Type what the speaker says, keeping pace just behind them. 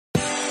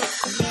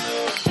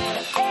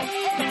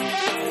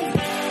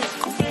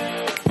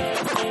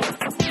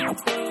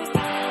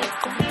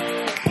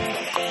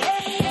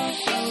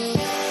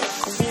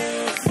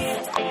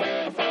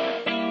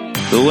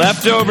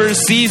Leftovers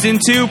Season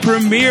 2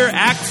 premiere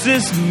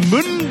Axis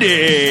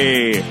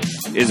Mundi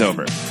is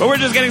over. But we're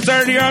just getting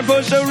started here on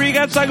Post Show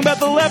Recaps talking about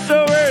The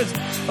Leftovers.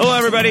 Hello,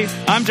 everybody.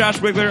 I'm Josh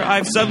Wigler.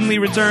 I've suddenly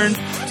returned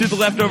to The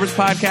Leftovers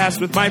podcast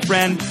with my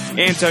friend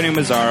Antonio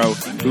Mazzaro,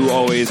 who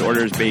always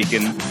orders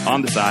bacon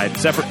on the side,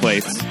 separate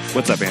plates.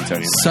 What's up,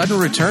 Antonio? Sudden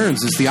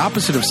returns is the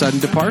opposite of sudden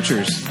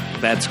departures.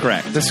 That's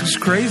correct. This is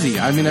crazy.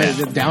 I mean,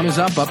 down is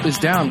up is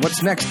down.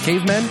 What's next?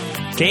 Cavemen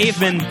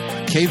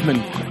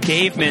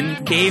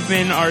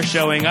are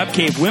showing up.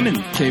 Cave women,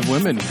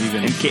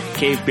 even, and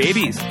cave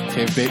babies,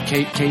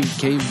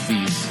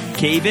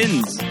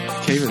 cave-ins.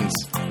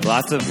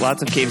 Lots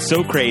of caves.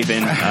 So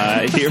Craven.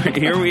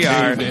 Here we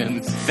are,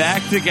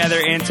 back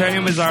together. Antonio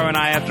Mazzaro and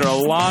I, after a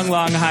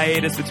long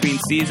hiatus between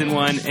season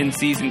 1 and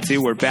season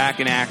 2, we're back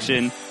in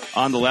action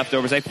on The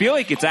Leftovers. I feel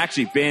like it's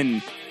actually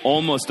been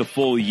almost a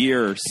full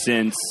year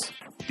since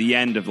the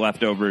end of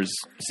Leftovers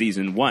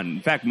season 1.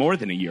 In fact, more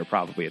than a year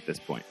probably at this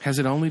point. Has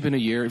it only been a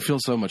year? It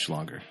feels so much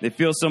longer. It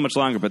feels so much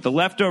longer, but The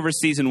Leftovers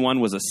season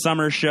 1 was a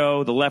summer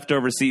show. The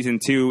Leftovers season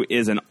 2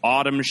 is an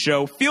autumn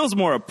show. Feels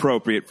more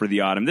appropriate for the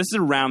autumn. This is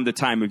around the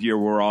time of year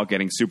where we're all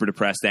getting super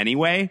depressed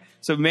anyway,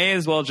 so may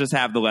as well just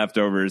have The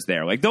Leftovers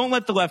there. Like, don't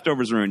let The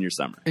Leftovers ruin your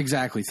summer.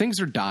 Exactly. Things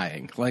are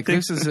dying. Like,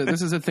 this is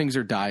a things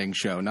are dying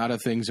show, not a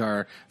things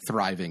are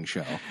thriving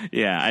show.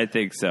 Yeah, I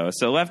think so.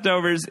 So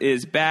Leftovers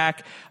is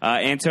back.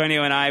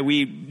 Antonio and I,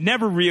 we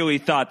never really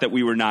thought that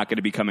we were not going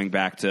to be coming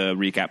back to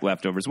recap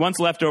Leftovers. Once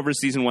Leftovers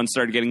season 1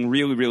 started getting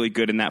really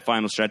good in that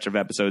final stretch of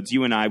episodes,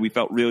 you and I, we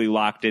felt really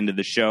locked into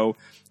the show.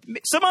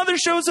 Some other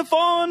shows have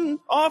fallen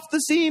off the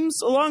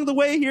seams along the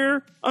way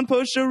here on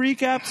post-show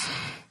recaps.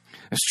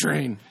 A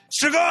strain.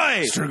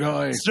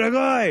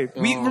 Strigoi.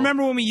 Oh. We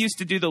remember when we used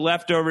to do The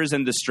Leftovers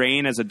and The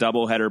Strain as a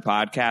doubleheader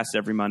podcast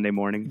every Monday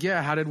morning?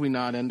 Yeah, how did we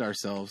not end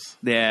ourselves?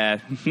 Yeah,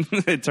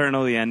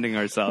 eternally ending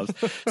ourselves.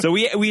 So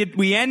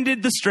we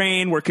ended The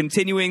Strain. We're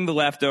continuing The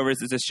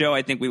Leftovers. It's a show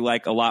I think we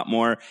like a lot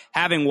more.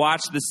 Having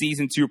watched the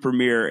season 2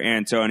 premiere,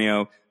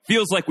 Antonio,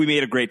 feels like we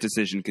made a great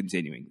decision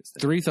continuing this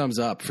thing. 3 thumbs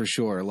up for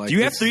sure. Like, do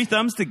you have 3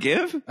 thumbs to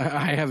give?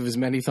 I have as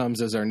many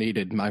thumbs as are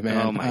needed, my man.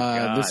 Oh my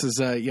God. This is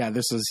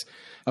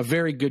a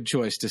very good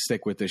choice to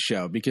stick with this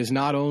show, because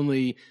not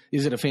only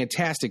is it a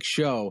fantastic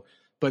show,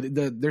 but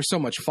there's so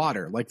much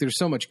fodder. Like, there's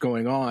so much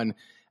going on.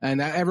 And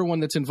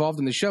everyone that's involved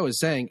in the show is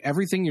saying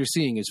everything you're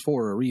seeing is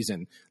for a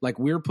reason. Like,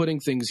 we're putting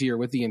things here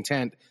with the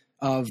intent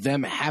of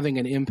them having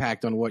an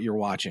impact on what you're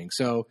watching.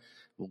 So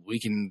we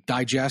can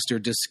digest or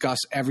discuss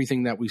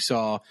everything that we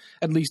saw,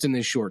 at least in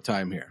this short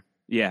time here.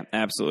 Yeah,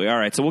 absolutely. All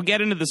right, so we'll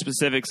get into the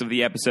specifics of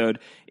the episode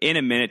in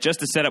a minute.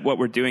 Just to set up what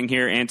we're doing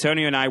here,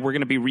 Antonio and I, we're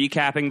going to be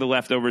recapping The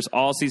Leftovers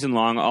all season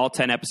long, all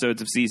 10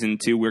 episodes of season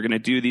 2. We're going to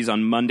do these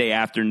on Monday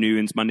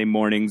afternoons, Monday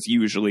mornings,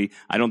 usually.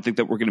 I don't think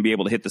that we're going to be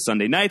able to hit the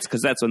Sunday nights,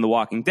 because that's when The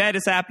Walking Dead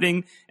is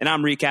happening, and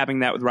I'm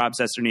recapping that with Rob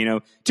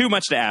Cesternino. Too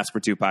much to ask for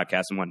 2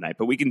 podcasts in one night,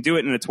 but we can do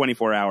it in a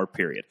 24-hour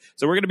period.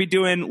 So we're going to be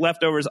doing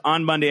Leftovers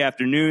on Monday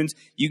afternoons.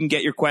 You can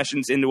get your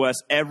questions into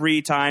us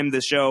every time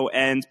the show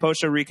ends.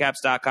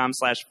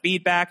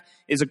 postshowrecaps.com/feedback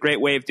is a great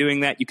way of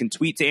doing that. You can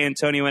tweet to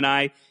Antonio and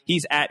I.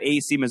 He's at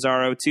AC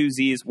Mazzaro, 2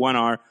 Z's, 1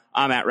 R.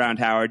 I'm at Round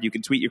Howard. You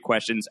can tweet your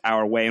questions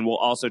our way, and we'll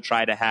also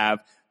try to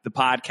have the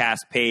podcast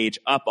page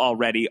up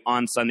already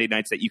on Sunday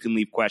nights that you can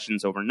leave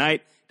questions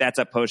overnight. That's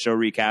at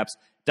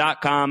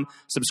postshowrecaps.com.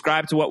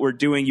 Subscribe to what we're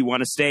doing. You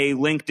want to stay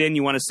linked in.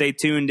 You want to stay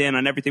tuned in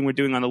on everything we're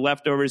doing on The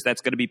Leftovers.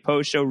 That's going to be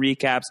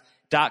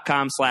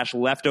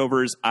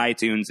postshowrecaps.com/leftovers.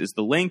 iTunes is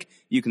the link.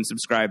 You can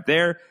subscribe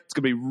there. It's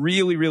going to be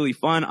really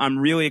fun. I'm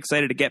really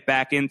excited to get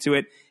back into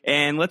it.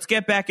 And let's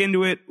get back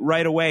into it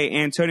right away.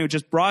 Antonio,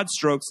 just broad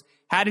strokes,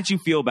 how did you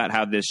feel about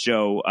how this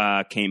show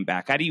came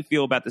back? How do you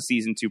feel about the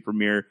season 2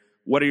 premiere?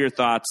 What are your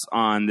thoughts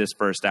on this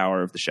first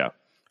hour of the show?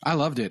 I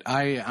loved it.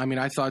 I mean,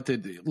 I thought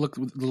that, look,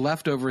 The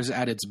Leftovers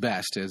at its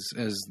best, as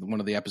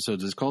one of the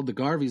episodes is called, The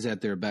Garveys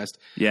at their best.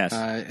 Yes.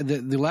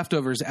 The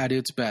Leftovers at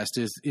its best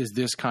is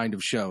this kind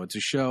of show. It's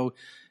a show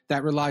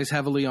that relies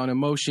heavily on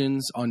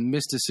emotions, on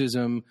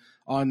mysticism,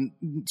 on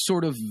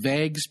sort of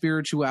vague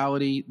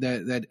spirituality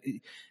that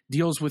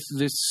deals with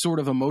this sort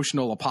of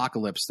emotional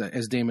apocalypse that,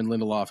 as Damon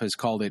Lindelof has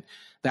called it,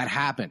 that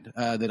happened,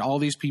 that all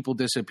these people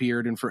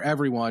disappeared. And for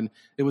everyone,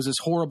 it was this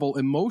horrible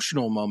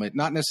emotional moment,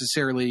 not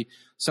necessarily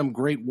some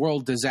great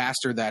world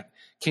disaster that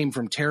came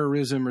from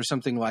terrorism or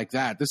something like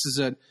that. This is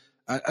a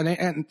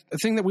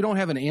thing that we don't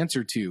have an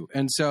answer to.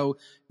 And so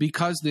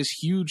because this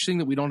huge thing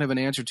that we don't have an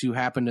answer to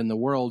happened in the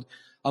world,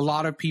 a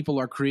lot of people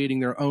are creating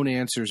their own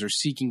answers or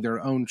seeking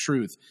their own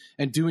truth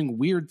and doing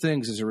weird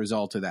things as a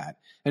result of that.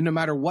 And no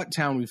matter what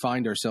town we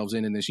find ourselves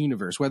in this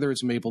universe, whether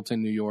it's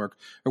Mapleton, New York,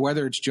 or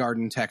whether it's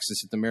Jardin,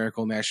 Texas at the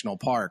Miracle National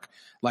Park,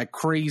 like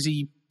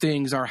crazy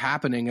things are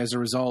happening as a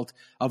result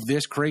of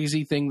this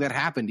crazy thing that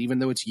happened, even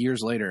though it's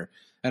years later.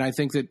 And I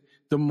think that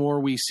the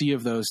more we see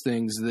of those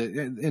things,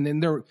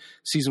 and their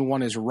season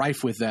 1 is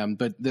rife with them,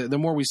 but the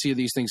more we see of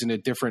these things in a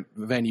different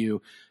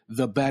venue,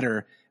 the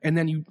better. And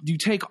then you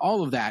take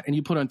all of that and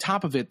you put on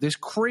top of it this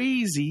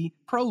crazy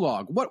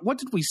prologue. What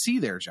did we see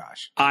there,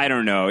 Josh? I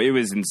don't know. It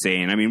was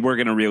insane. I mean, we're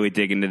going to really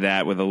dig into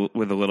that with a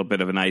little bit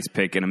of an ice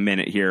pick in a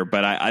minute here,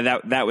 but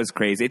that was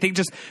crazy. I think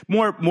just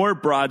more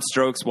broad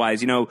strokes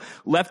wise,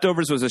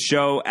 Leftovers was a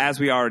show, as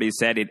we already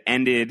said, it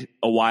ended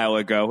a while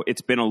ago.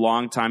 It's been a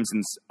long time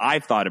since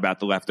I've thought about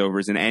The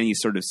Leftovers in any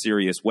sort of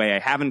serious way. I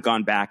haven't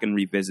gone back and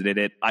revisited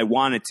it. I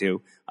wanted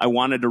to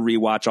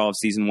rewatch all of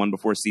season 1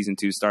 before season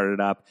 2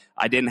 started up.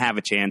 I didn't have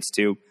a chance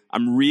to.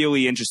 I'm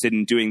really interested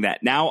in doing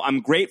that. Now, I'm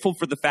grateful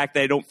for the fact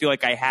that I don't feel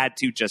like I had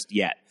to just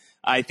yet.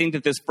 I think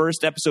that this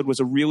first episode was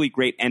a really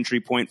great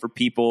entry point for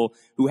people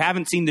who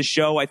haven't seen the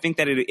show. I think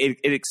that it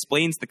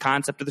explains the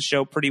concept of the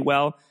show pretty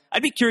well.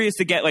 I'd be curious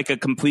to get like a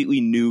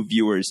completely new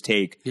viewer's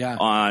take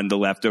on the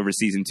Leftovers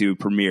season 2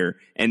 premiere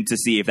and to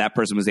see if that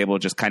person was able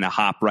to just kind of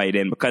hop right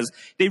in, because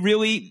they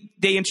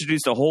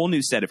introduced a whole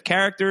new set of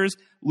characters,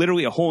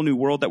 literally a whole new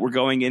world that we're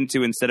going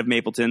into. Instead of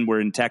Mapleton, we're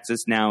in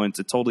Texas now. It's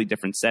a totally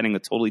different setting, a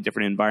totally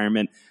different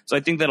environment. So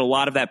I think that a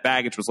lot of that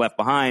baggage was left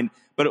behind,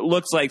 but it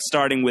looks like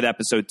starting with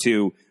episode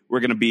 2, we're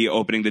going to be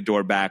opening the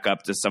door back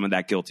up to some of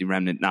that guilty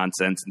remnant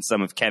nonsense and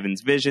some of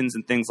Kevin's visions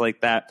and things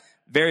like that.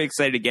 Very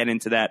excited to get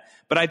into that.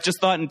 But I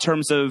just thought in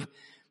terms of,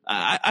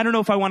 I don't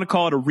know if I want to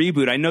call it a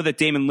reboot. I know that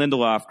Damon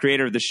Lindelof,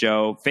 creator of the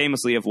show,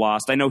 famously of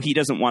Lost, I know he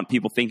doesn't want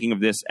people thinking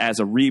of this as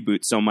a reboot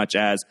so much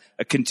as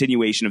a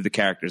continuation of the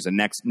characters, a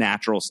next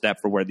natural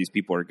step for where these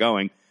people are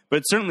going. But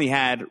it certainly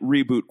had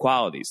reboot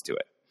qualities to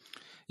it.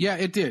 Yeah,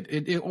 it did.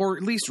 It or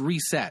at least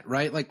reset,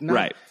 right?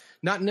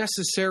 Not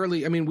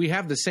necessarily. I mean, we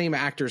have the same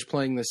actors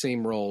playing the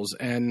same roles,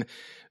 and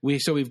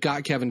we've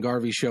got Kevin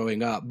Garvey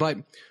showing up, but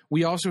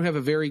we also have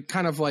a very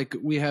kind of like,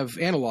 we have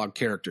analog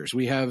characters.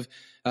 We have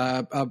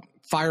a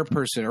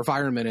fireperson or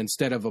fireman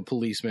instead of a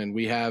policeman.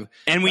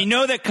 And we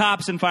know that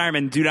cops and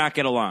firemen do not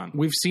get along.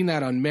 We've seen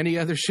that on many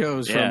other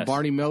shows, from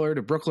Barney Miller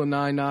to Brooklyn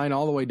Nine-Nine,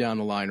 all the way down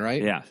the line,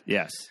 right? Yeah.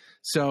 Yes.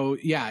 So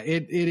yeah,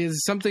 it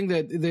is something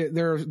that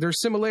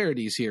there's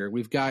similarities here.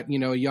 We've got,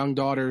 young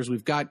daughters.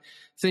 We've got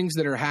things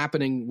that are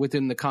happening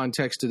within the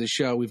context of the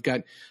show. We've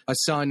got a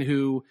son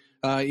who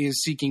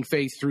is seeking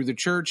faith through the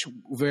church,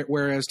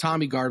 whereas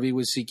Tommy Garvey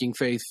was seeking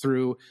faith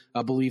through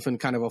a belief in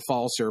kind of a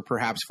false or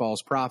perhaps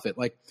false prophet.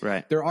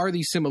 There are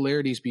these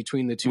similarities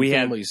between the two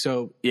families.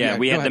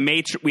 We had the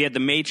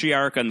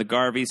matriarch on the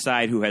Garvey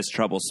side who has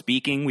trouble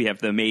speaking. We have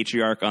the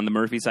matriarch on the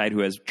Murphy side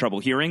who has trouble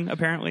hearing,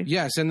 apparently.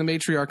 Yes, and the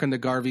matriarch on the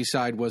Garvey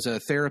side was a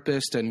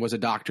therapist and was a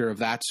doctor of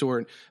that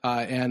sort,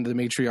 and the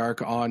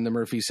matriarch on the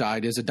Murphy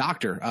side is a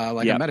doctor,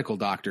 a medical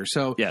doctor.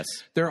 So yes,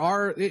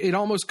 it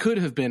almost could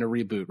have been a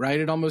reboot, right?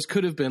 It almost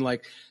could have been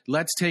like,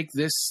 let's take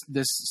this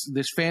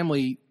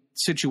family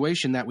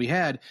situation that we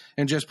had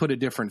and just put a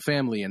different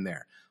family in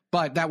there.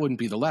 But that wouldn't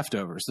be The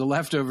Leftovers. The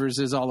Leftovers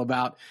is all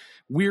about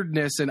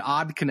weirdness and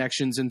odd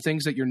connections and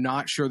things that you're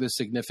not sure the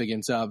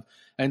significance of.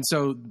 And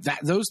so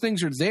those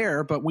things are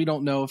there, but we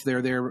don't know if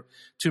they're there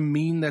to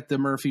mean that the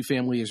Murphy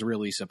family is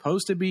really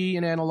supposed to be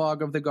an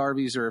analog of the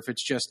Garveys, or if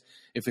it's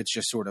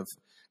just sort of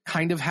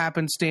kind of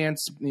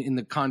happenstance in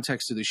the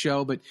context of the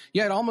show. But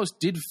yeah, it almost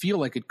did feel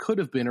like it could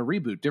have been a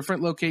reboot.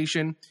 Different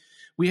location.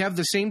 We have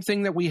the same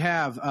thing that we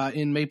have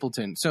in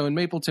Mapleton. So in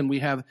Mapleton, we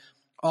have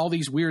all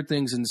these weird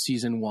things in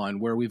season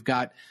 1 where we've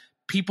got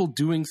people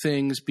doing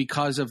things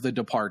because of the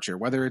departure,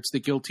 whether it's the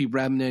guilty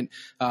remnant,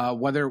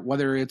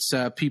 whether it's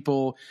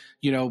people,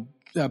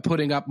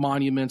 putting up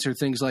monuments or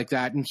things like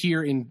that. And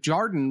here in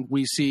Jarden,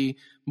 we see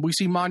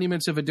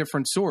monuments of a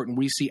different sort, and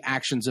we see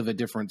actions of a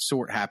different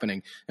sort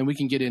happening, and we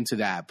can get into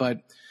that.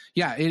 But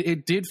yeah,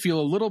 it did feel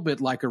a little bit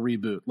like a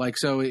reboot.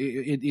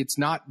 It's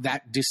not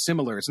that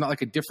dissimilar. It's not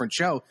like a different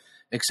show,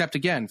 except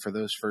again for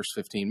those first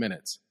 15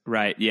 minutes.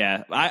 Right.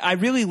 Yeah. I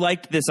really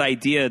liked this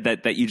idea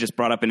that you just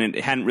brought up, and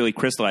it hadn't really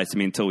crystallized to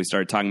me until we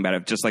started talking about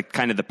it. Just like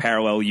kind of the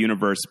parallel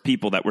universe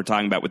people that we're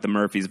talking about with the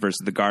Murphys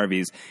versus the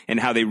Garveys, and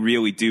how they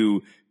really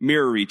do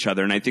mirror each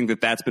other. And I think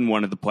that that's been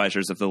one of the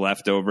pleasures of The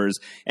Leftovers.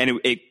 And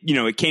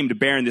it came to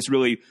bear in this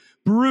really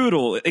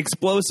brutal,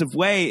 explosive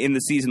way in the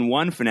season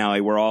 1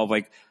 finale, where all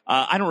of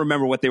I don't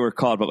remember what they were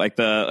called, but like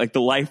the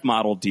life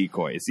model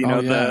decoys,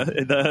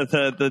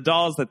 the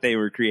dolls that they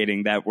were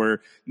creating that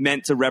were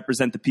meant to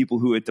represent the people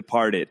who had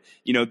departed.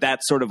 That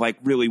sort of like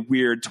really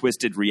weird,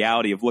 twisted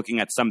reality of looking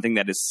at something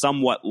that is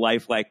somewhat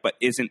lifelike, but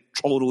it's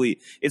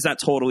not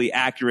totally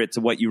accurate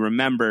to what you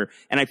remember.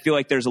 And I feel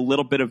like there's a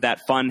little bit of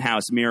that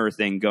funhouse mirror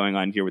thing going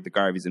on here with the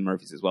Garveys and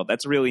Murphys as well.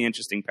 That's a really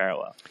interesting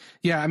parallel.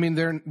 Yeah, I mean,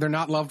 they're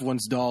not loved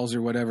ones dolls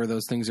or whatever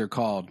those things are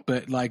called,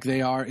 but like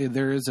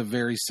there is a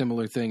very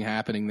similar thing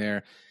happening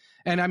there.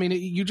 And I mean,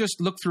 you just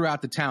look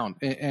throughout the town,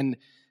 and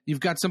You've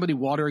got somebody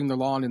watering the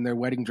lawn in their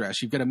wedding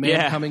dress. You've got a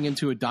man coming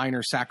into a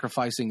diner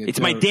sacrificing a It's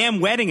goat. my damn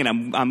wedding,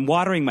 and I'm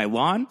watering my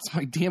lawn. It's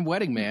my damn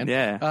wedding, man.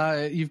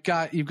 Yeah. You've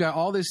got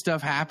all this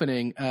stuff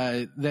happening.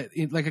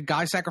 Like a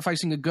guy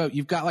sacrificing a goat.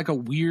 You've got like a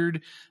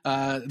weird.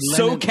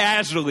 So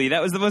casually,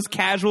 that was the most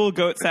casual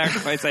goat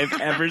sacrifice I've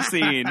ever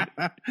seen.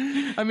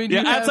 I mean,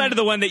 outside of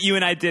the one that you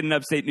and I did in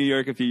upstate New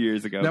York a few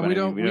years ago. No, we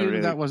don't. Really...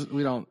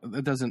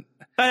 It doesn't.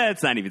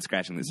 That's not even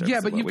scratching the surface.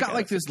 Yeah, but you've got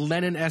like this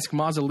Lenin-esque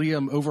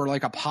mausoleum over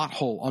like a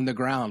pothole on the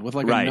ground with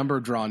like a number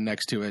drawn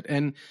next to it.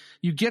 And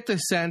you get the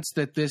sense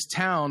that this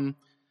town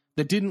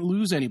that didn't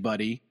lose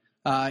anybody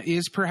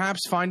is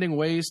perhaps finding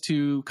ways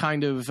to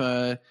kind of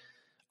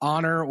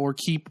honor or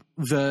keep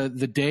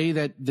the day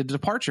that the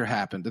departure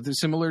happened. That is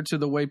similar to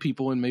the way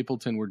people in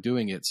Mapleton were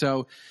doing it.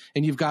 So,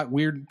 and you've got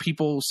weird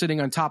people sitting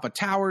on top of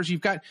towers.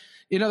 You've got,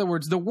 in other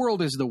words, the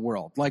world is the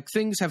world. Like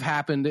things have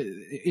happened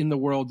in the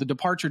world. The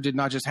departure did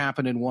not just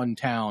happen in one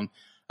town.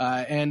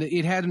 And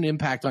it had an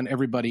impact on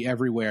everybody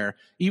everywhere,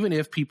 even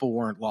if people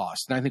weren't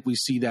lost. And I think we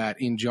see that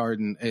in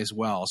Jarden as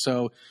well.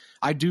 So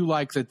I do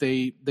like that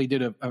they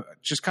did a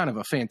just kind of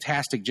a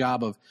fantastic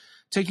job of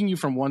taking you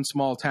from one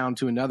small town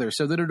to another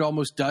so that it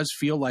almost does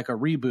feel like a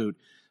reboot.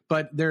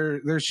 But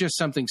there's just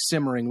something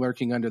simmering,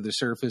 lurking under the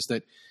surface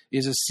that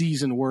is a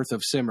season worth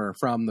of simmer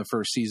from the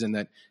first season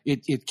that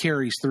it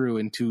carries through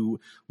into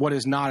what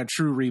is not a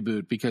true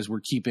reboot because we're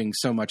keeping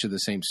so much of the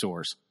same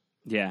source.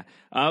 Yeah.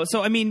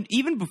 So, I mean,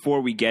 even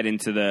before we get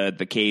into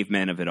the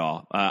cavemen of it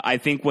all, I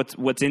think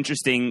what's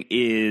interesting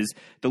is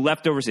the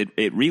leftovers,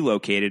 it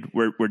relocated.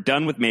 We're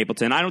done with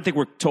Mapleton. I don't think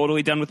we're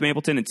totally done with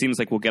Mapleton. It seems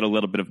like we'll get a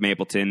little bit of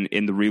Mapleton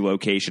in the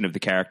relocation of the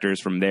characters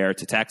from there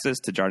to Texas,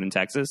 to Jarden,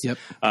 Texas. Yep.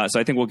 So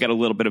I think we'll get a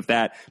little bit of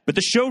that. But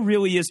the show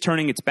really is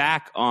turning its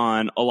back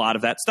on a lot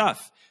of that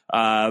stuff.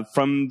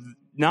 From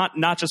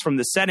not just from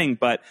the setting,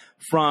 but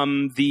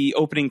from the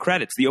opening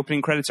credits. The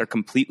opening credits are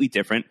completely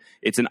different.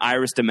 It's an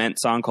Iris DeMent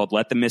song called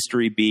Let the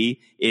Mystery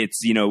Be.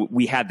 It's,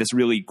 we had this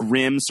really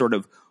grim sort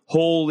of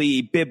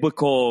holy,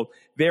 biblical,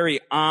 very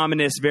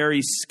ominous,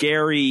 very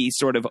scary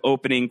sort of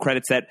opening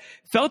credits that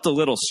felt a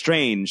little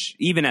strange.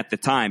 Even at the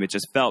time, it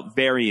just felt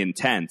very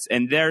intense.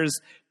 And there's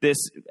this,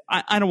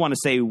 I don't want to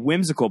say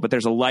whimsical, but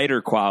there's a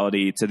lighter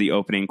quality to the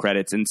opening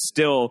credits and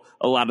still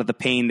a lot of the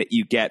pain that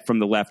you get from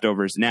the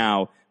leftovers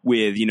now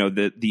with,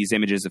 these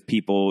images of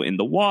people in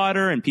the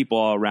water and people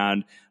all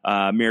around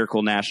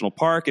Miracle National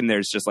Park. And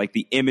there's just like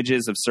the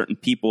images of certain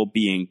people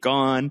being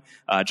gone,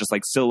 just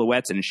like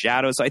silhouettes and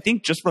shadows. So I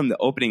think just from the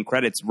opening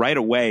credits right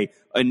away,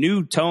 a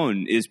new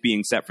tone is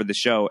being set for the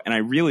show. And I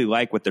really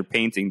like what they're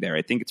painting there.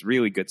 I think it's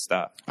really good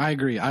stuff. I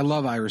agree. I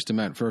love Iris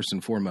DeMent first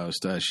and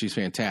foremost. She's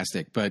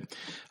fantastic. But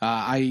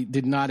I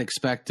did not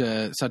expect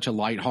such a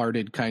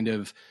lighthearted kind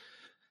of,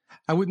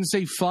 I wouldn't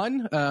say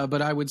fun,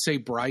 but I would say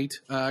bright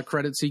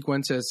credit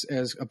sequence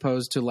as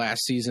opposed to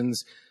last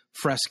season's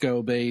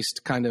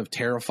fresco-based kind of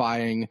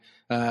terrifying,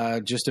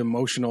 just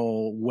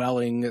emotional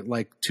welling,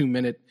 like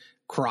 2-minute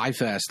cry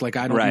fest. Like,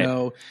 I don't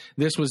know.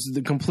 This was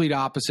the complete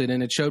opposite,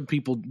 and it showed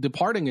people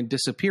departing and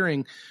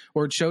disappearing,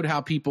 or it showed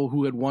how people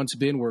who had once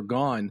been were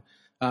gone.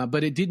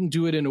 But it didn't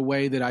do it in a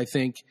way that I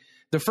think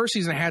the first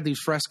season had these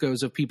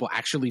frescoes of people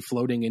actually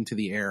floating into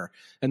the air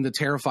and the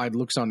terrified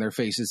looks on their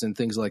faces and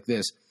things like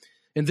this.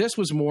 And this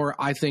was more,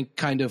 I think,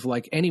 kind of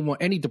like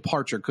any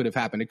departure could have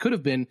happened. It could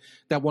have been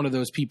that one of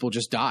those people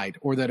just died,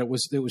 or that it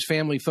was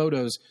family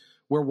photos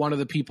where one of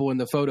the people in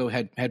the photo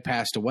had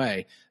passed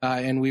away.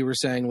 And we were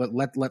saying,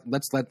 let's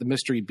let the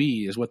mystery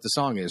be, is what the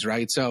song is,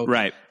 right? So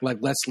like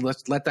let's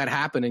let that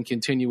happen and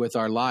continue with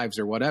our lives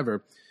or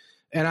whatever.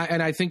 And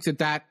I think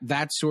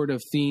that sort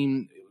of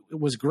theme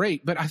was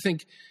great. But I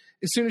think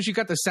as soon as you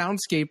got the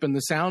soundscape and the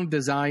sound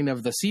design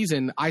of the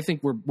season, I think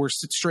we're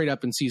straight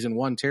up in season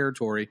 1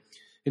 territory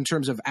in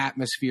terms of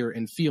atmosphere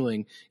and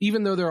feeling.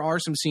 Even though there are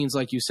some scenes,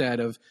 like you said,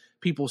 of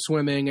people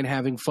swimming and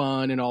having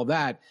fun and all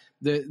that,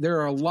 there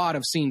are a lot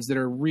of scenes that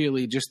are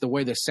really just the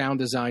way the sound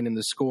design and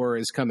the score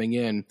is coming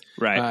in.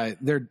 Right.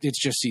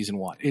 It's just season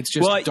 1. It's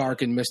just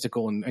dark and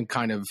mystical and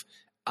kind of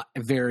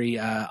very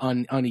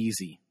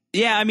uneasy.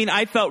 Yeah, I mean,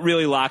 I felt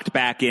really locked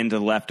back into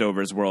the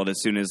Leftovers world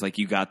as soon as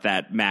you got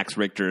that Max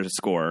Richter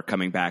score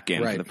coming back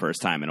in for the first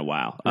time in a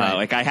while.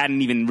 I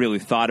hadn't even really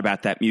thought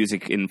about that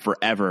music in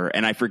forever,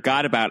 and I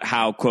forgot about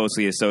how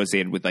closely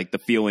associated with the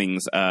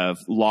feelings of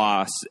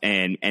loss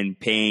and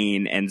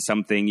pain and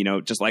something,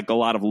 just like a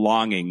lot of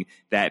longing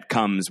that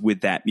comes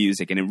with that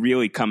music, and it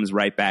really comes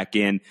right back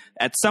in.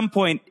 At some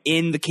point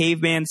in the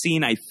caveman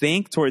scene, I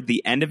think toward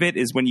the end of it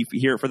is when you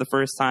hear it for the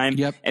first time,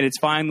 and it's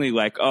finally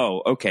like,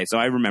 oh, okay, so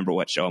I remember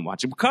what show I'm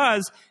watching,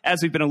 because as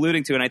we've been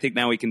alluding to, and I think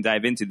now we can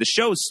dive into, the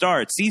show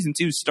starts, season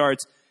 2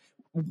 starts.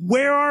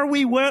 Where are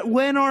we?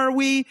 When are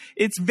we?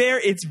 It's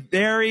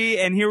very,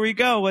 and here we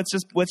go. Let's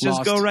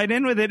just go right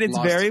in with it. It's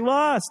very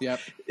lost. Yep.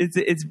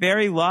 It's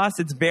very lost.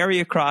 It's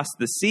very across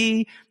the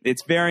sea.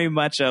 It's very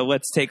much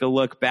let's take a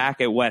look back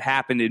at what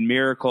happened in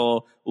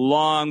Miracle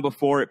long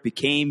before it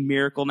became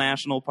Miracle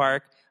National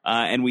Park.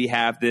 And we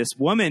have this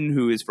woman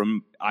who is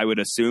from, I would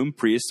assume,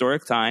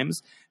 prehistoric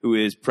times, who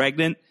is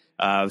pregnant,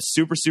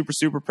 super, super,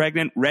 super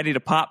pregnant, ready to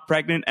pop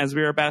pregnant, as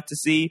we were about to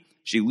see.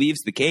 She leaves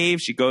the cave.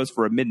 She goes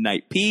for a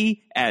midnight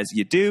pee, as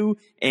you do.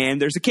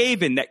 And there's a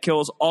cave-in that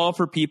kills all of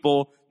her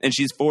people, and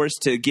she's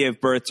forced to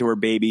give birth to her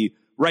baby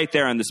right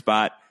there on the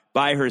spot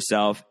by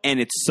herself. And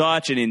it's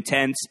such an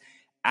intense,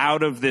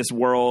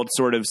 out-of-this-world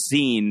sort of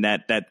scene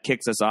that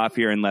kicks us off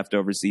here in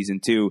Leftovers Season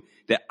 2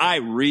 that I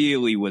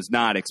really was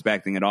not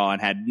expecting at all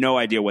and had no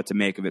idea what to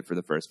make of it for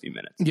the first few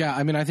minutes. Yeah,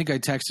 I mean, I think I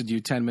texted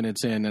you 10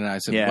 minutes in, and I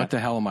said, what the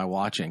hell am I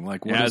watching?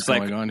 Like, what is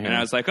going on here? And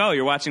I was like, oh,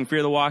 you're watching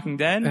Fear the Walking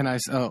Dead? And I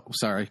said, oh,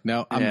 sorry.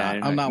 No, I'm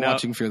not. I'm not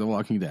watching Fear the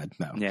Walking Dead,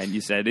 no. Yeah, and you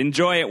said,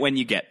 enjoy it when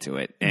you get to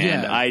it.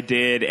 And I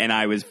did, and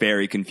I was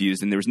very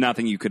confused, and there was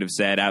nothing you could have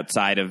said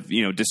outside of,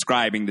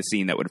 describing the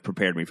scene that would have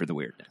prepared me for the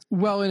weirdness.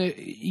 Well, and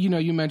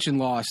you mentioned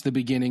Lost, the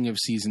beginning of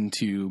Season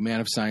 2, Man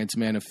of Science,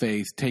 Man of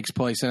Faith, takes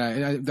place,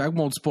 and I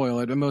won't spoil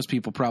it, most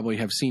people probably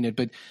have seen it,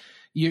 but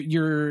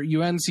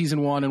you end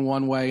Season 1 in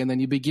one way, and then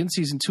you begin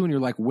Season 2, and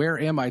you're like, where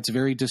am I? It's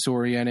very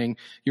disorienting.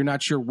 You're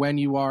not sure when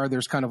you are.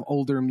 There's kind of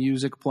older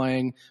music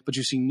playing, but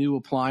you see new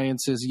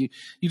appliances.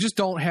 You just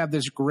don't have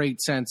this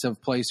great sense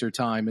of place or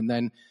time, and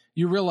then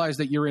you realize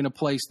that you're in a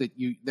place that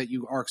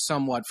you are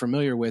somewhat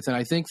familiar with, and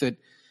I think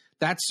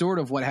that's sort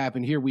of what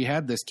happened here. We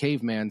had this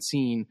caveman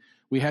scene.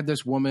 We had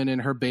this woman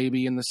and her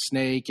baby and the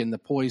snake and the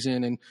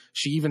poison, and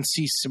she even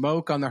sees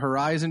smoke on the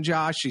horizon,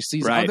 Josh. She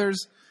sees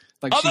others.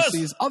 Like she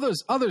sees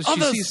others.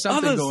 She sees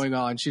something going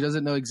on. She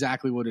doesn't know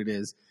exactly what it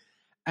is.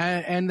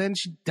 And then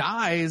she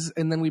dies,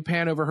 and then we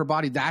pan over her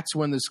body. That's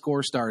when the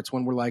score starts,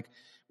 when we're like,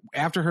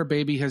 after her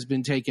baby has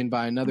been taken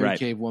by another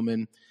cave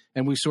woman,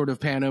 and we sort of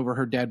pan over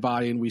her dead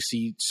body, and we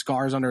see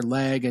scars on her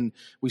leg, and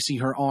we see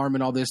her arm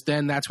and all this.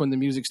 Then that's when the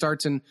music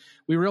starts, and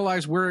we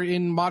realize we're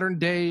in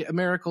modern-day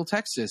Americal,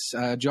 Texas,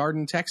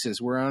 Jordan, Texas.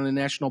 We're on a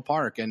national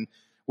park, and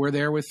we're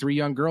there with 3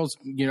 young girls,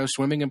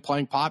 swimming and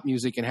playing pop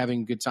music and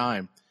having a good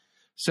time.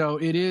 So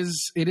it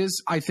is,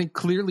 I think,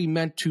 clearly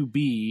meant to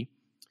be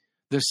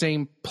the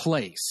same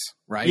place,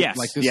 right? Yes,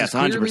 like this is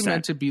clearly 100%.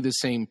 meant to be the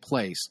same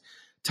place.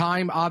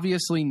 Time,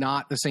 obviously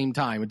not the same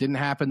time. It didn't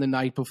happen the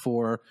night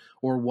before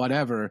or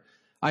whatever.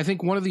 I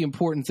think one of the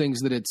important things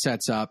that it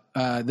sets up,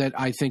 that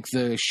I think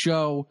the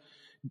show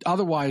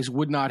otherwise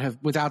would not have,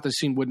 without the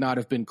scene, would not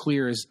have been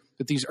clear, is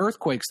that these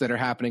earthquakes that are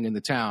happening in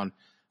the town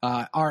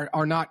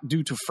are not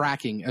due to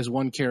fracking, as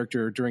one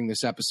character during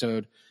this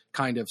episode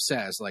kind of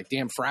says. Like,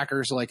 damn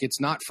frackers, like, it's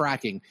not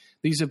fracking.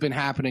 These have been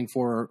happening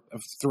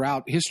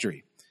throughout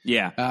history.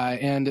 Yeah.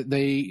 And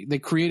they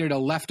created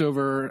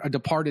a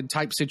departed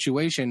type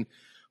situation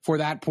for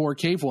that poor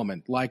cave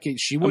woman. Like,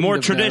 she wouldn't have a more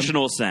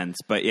traditional sense,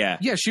 but yeah.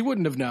 Yeah, she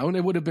wouldn't have known.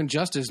 It would have been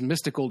just as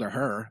mystical to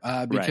her,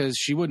 because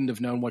she wouldn't have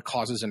known what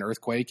causes an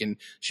earthquake, and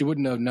she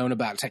wouldn't have known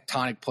about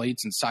tectonic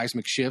plates and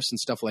seismic shifts and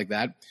stuff like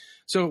that.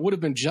 So it would have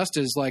been just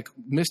as, like,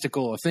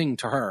 mystical a thing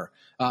to her,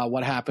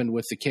 what happened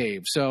with the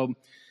cave. So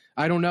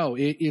I don't know.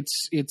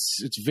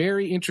 It's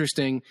very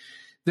interesting.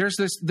 There's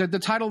the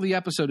title of the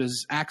episode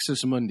is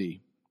Axis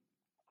Mundi,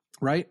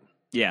 right?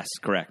 Yes,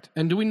 correct.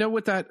 And do we know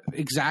what that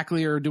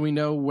exactly, or do we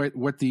know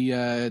what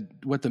the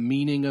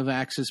meaning of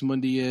Axis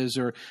Mundi is?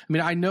 Or, I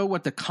mean, I know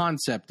what the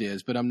concept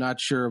is, but I'm not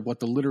sure what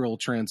the literal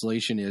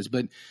translation is.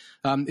 But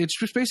it's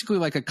just basically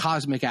like a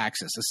cosmic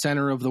axis, a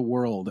center of the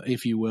world,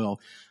 if you will.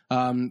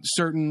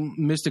 Certain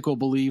mystical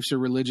beliefs or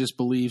religious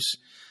beliefs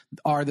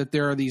are that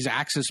there are these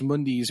Axis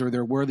Mundis, or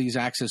there were these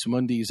Axis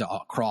Mundis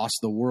across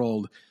the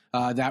world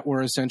that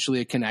were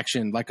essentially a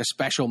connection, like a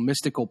special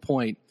mystical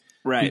point.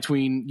 Right.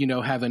 Between,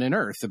 heaven and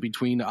earth,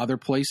 between other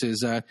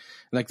places,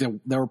 like there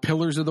were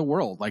pillars of the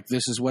world. Like,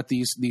 this is what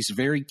these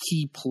very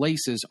key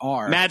places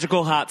are.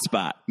 Magical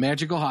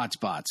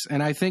hotspots.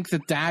 And I think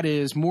that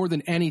is more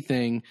than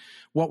anything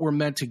what we're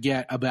meant to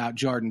get about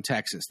Jordan,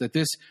 Texas. That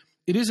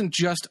it isn't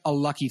just a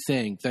lucky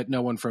thing that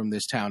no one from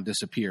this town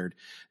disappeared.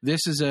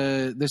 There's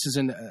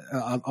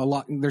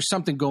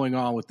something going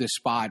on with this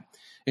spot.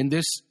 In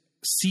this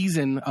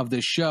season of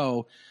this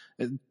show,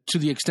 to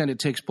the extent it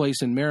takes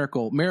place in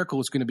Miracle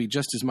is going to be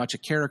just as much a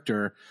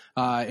character,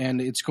 and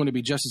it's going to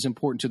be just as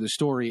important to the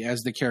story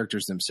as the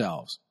characters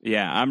themselves.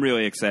 Yeah, I'm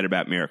really excited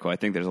about Miracle. I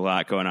think there's a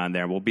lot going on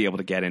there. We'll be able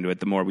to get into it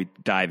the more we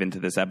dive into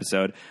this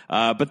episode.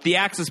 But the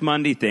Axis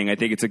Mundi thing, I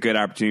think it's a good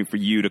opportunity for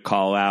you to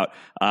call out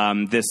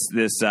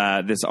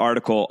this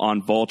article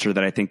on Vulture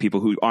that I think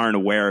people who aren't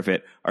aware of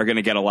it are going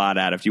to get a lot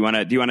out of. Do you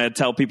want to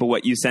tell people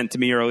what you sent to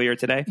me earlier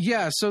today?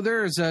 Yeah, so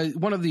there's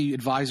one of the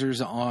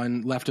advisors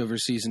on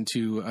Leftovers Season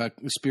 2,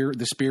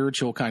 the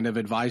spiritual kind of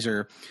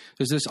advisor.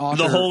 There's this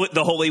author,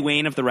 the Holy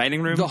Wayne of the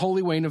writing room. The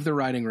Holy Wayne of the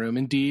writing room.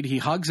 Indeed, he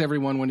hugs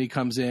everyone when he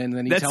comes in. And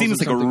then that seems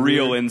like a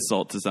real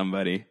insult to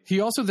somebody. He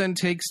also then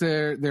takes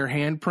their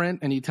handprint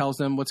and he tells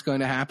them what's going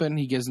to happen.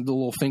 He gives them the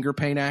little finger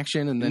paint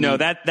action, and then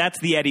that's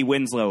the Eddie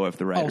Winslow of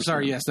the writing room. Oh,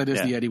 sorry, yes, that is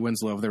the Eddie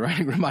Winslow of the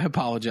writing room. I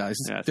apologize.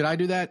 Yes. Did I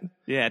do that?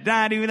 Yeah, did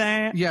I do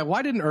that? Yeah,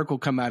 why didn't Urkel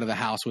come out of the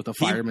house with a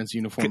fireman's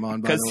uniform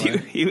on, by the way?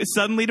 Because he was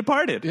suddenly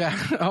departed. Yeah.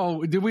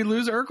 Oh, did we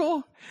lose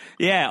Urkel?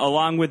 Yeah,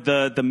 along with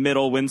the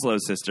middle Winslow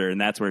sister,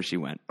 and that's where she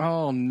went.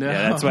 Oh, no.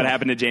 Yeah, that's what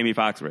happened to Jamie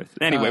Foxworth.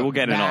 Anyway, we'll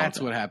get into all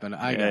That's what happened.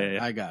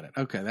 I got it.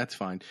 Okay, that's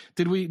fine.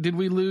 Did we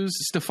lose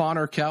Stefan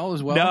Urkel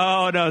as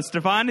well? No,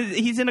 Stefan,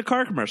 he's in a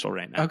car commercial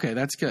right now. Okay,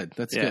 that's good.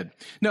 That's good.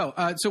 No,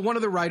 so one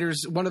of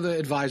the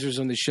advisors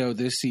on the show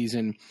this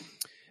season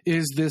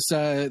is this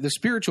the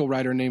spiritual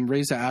writer named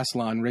Reza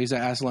Aslan. Reza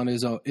Aslan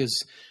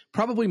is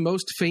probably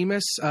most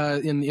famous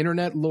in the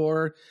internet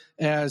lore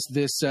as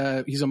this.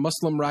 He's a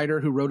Muslim writer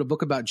who wrote a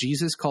book about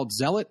Jesus called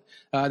Zealot.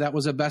 That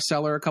was a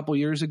bestseller a couple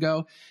years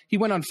ago. He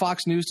went on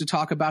Fox News to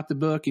talk about the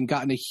book and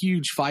got in a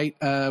huge fight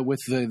with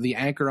the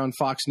anchor on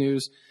Fox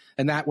News,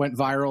 and that went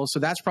viral. So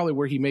that's probably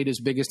where he made his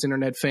biggest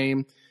internet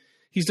fame.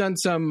 He's done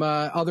some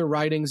other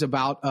writings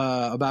about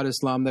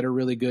Islam that are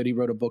really good. He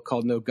wrote a book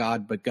called No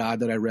God But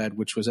God that I read,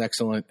 which was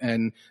excellent.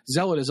 And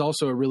Zealot is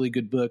also a really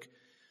good book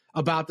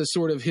about the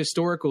sort of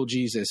historical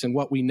Jesus and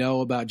what we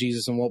know about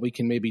Jesus and what we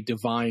can maybe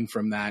divine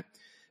from that.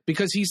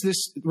 Because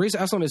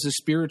Reza Aslan is a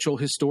spiritual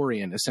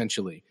historian,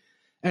 essentially.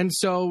 And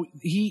so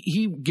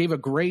he gave a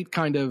great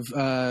kind of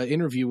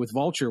interview with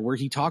Vulture where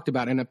he talked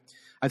about, and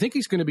I think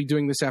he's going to be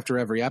doing this after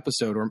every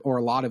episode or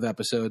a lot of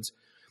episodes,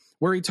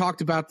 where he talked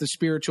about the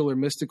spiritual or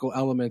mystical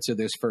elements of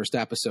this first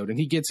episode. And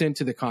he gets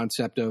into the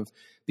concept of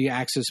the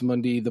axis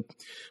mundi, the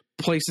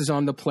places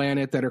on the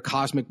planet that are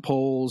cosmic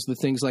poles, the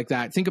things like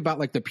that. Think about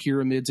like the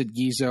pyramids at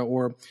Giza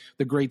or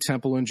the Great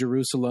Temple in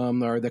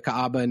Jerusalem or the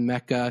Kaaba in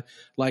Mecca.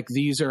 Like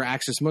these are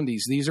axis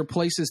mundis. These are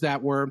places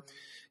that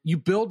you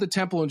build the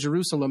temple in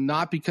Jerusalem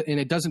and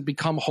it doesn't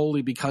become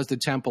holy because the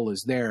temple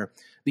is there.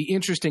 The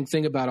interesting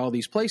thing about all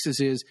these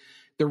places is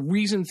the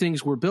reason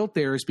things were built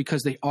there is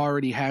because they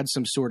already had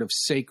some sort of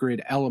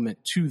sacred element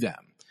to them.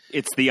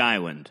 It's the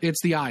island.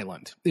 It's the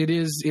island. It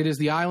is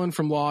the island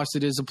from Lost.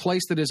 It is a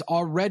place that is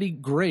already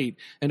great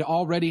and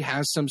already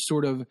has some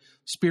sort of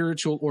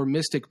spiritual or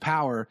mystic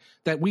power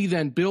that we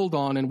then build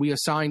on, and we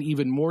assign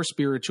even more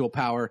spiritual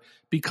power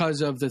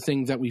because of the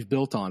thing that we've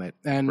built on it.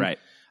 And right.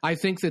 I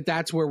think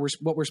that's where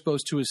what we're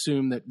supposed to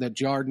assume that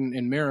Jarden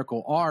and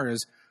Miracle are,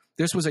 is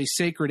this was a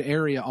sacred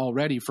area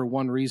already for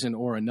one reason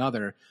or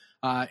another.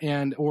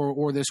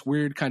 Or this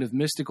weird kind of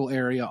mystical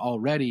area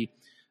already,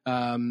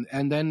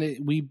 and then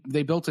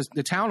they built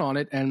the town on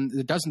it, and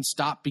it doesn't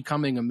stop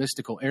becoming a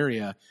mystical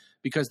area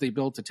because they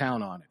built a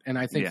town on it. And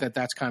I think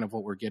that's kind of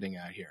what we're getting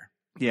at here.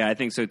 Yeah, I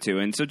think so too.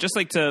 And so just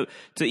like to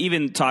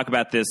even talk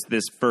about this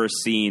first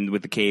scene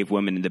with the cave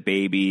woman and the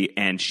baby,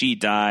 and she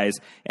dies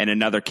and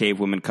another cave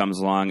woman comes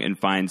along and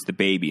finds the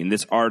baby. In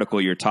this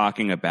article you're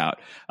talking about,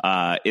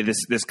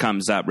 this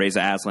comes up.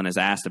 Reza Aslan has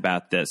asked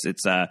about this.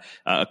 It's a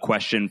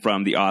question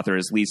from the author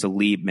is Lisa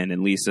Liebman,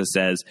 and Lisa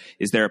says,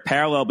 is there a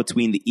parallel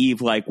between the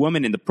Eve-like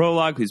woman in the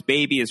prologue whose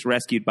baby is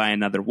rescued by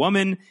another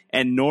woman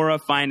and Nora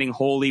finding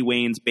Holy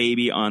Wayne's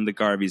baby on the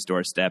Garvey's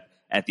doorstep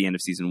at the end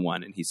of season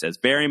 1? And he says,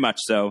 very much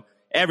so.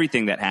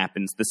 Everything that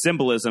happens, the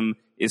symbolism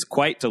is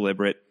quite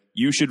deliberate.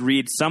 You should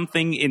read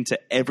something into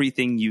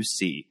everything you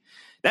see.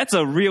 That's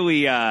a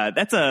really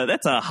that's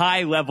a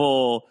high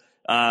level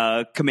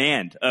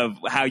command of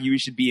how you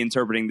should be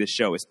interpreting this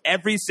show. Is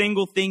every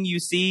single thing you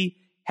see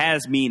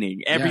has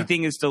meaning.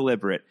 Everything is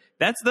deliberate.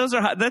 That's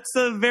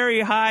a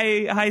very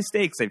high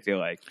stakes, I feel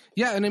like.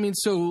 Yeah, and I mean,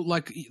 so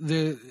like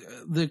the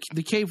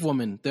cave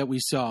woman that we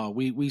saw,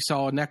 we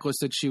saw a necklace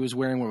that she was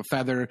wearing with a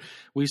feather.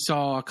 We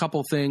saw a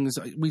couple things.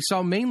 We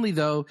saw mainly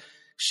though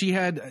she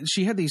had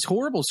these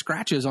horrible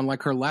scratches on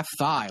like her left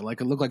thigh,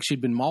 like it looked like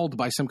she'd been mauled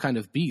by some kind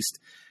of beast.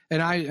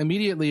 And I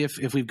immediately,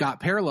 if we've got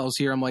parallels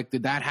here, I'm like,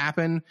 did that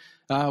happen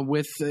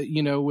with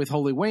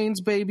Holy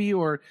Wayne's baby?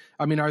 Or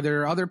I mean, are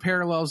there other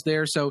parallels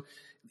there? So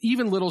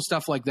even little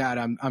stuff like that,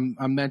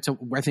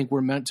 I think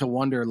we're meant to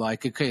wonder,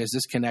 like, okay, is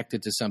this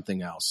connected to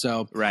something else?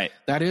 So right.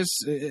 That is,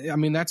 I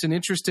mean, that's an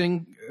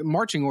interesting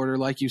marching order,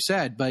 like you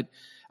said. But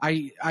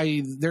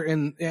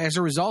as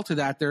a result of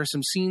that, there are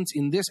some scenes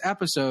in this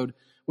episode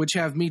which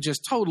have me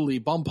just totally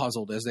bum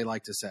puzzled, as they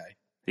like to say.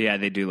 Yeah,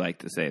 they do like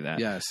to say that.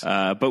 Yes.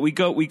 But we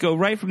go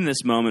right from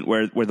this moment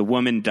where the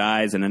woman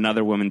dies and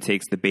another woman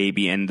takes the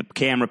baby, and the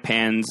camera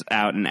pans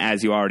out, and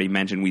as you already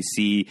mentioned, we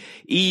see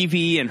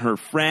Evie and her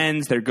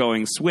friends. They're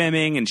going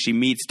swimming, and she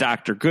meets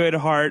Dr.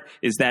 Goodhart.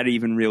 Is that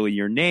even really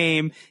your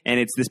name?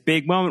 And it's this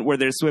big moment where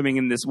they're swimming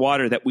in this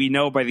water that we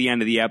know by the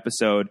end of the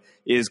episode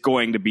is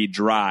going to be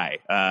dry.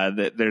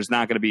 There's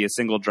not going to be a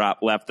single drop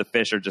left. The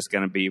fish are just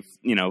going to be,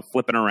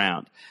 flipping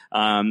around.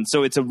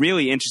 So it's a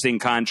really interesting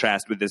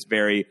contrast with this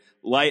very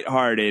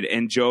lighthearted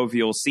and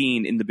jovial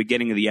scene in the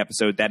beginning of the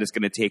episode that is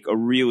going to take a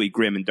really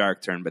grim and dark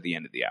turn by the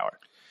end of the hour.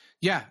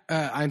 Yeah,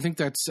 I think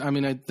that's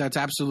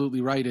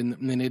absolutely right.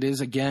 And it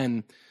is,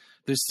 again,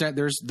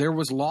 there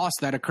was loss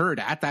that occurred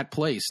at that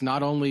place.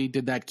 Not only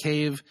did that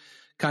cave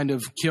kind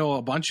of kill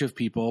a bunch of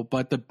people,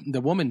 but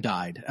the woman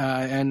died.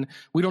 And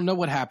we don't know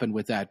what happened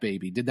with that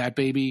baby. Did that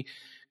baby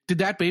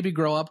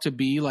grow up to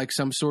be like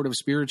some sort of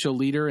spiritual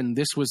leader? And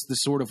this was the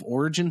sort of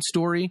origin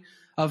story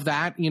of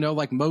that,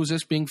 like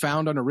Moses being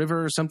found on a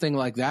river or something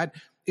like that.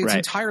 It's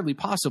entirely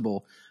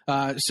possible.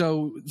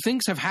 So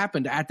things have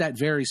happened at that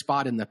very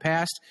spot in the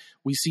past.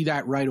 We see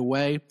that right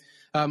away.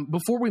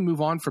 Before we move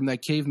on from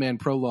that caveman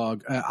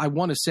prologue, I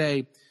want to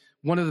say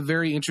one of the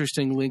very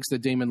interesting links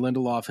that Damon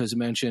Lindelof has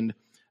mentioned,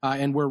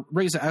 and where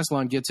Reza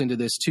Aslan gets into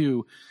this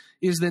too,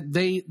 is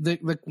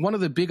that one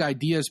of the big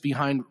ideas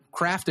behind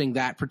crafting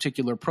that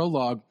particular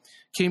prologue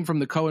came from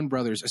the Coen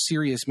brothers, A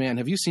Serious Man.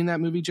 Have you seen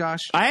that movie, Josh?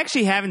 I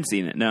actually haven't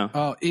seen it, no.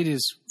 Oh,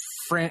 it's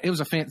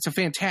a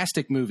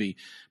fantastic movie,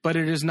 but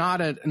it is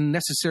not a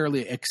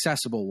necessarily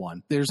accessible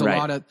one. There's a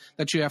lot of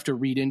that you have to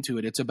read into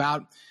it. It's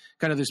about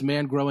kind of this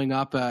man growing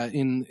up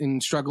in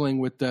struggling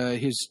with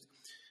his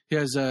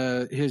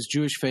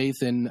Jewish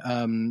faith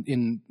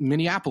in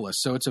Minneapolis.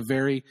 So it's a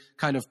very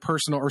kind of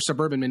personal, or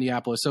suburban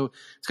Minneapolis. So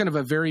it's kind of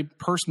a very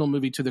personal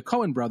movie to the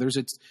Coen brothers.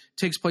 It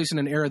takes place in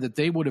an era that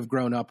they would have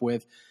grown up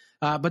with.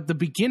 But the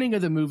beginning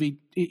of the movie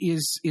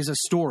is a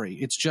story.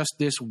 It's just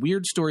this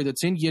weird story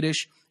that's in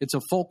Yiddish. It's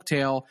a folk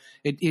tale.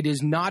 It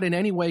is not in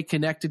any way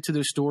connected to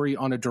the story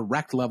on a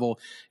direct level.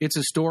 It's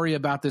a story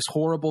about this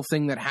horrible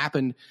thing that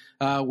happened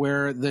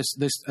where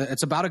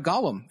it's about a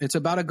golem. It's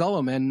about a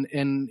golem,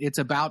 and it's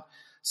about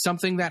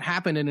something that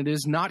happened, and it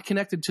is not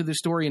connected to the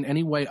story in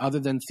any way other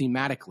than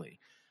thematically.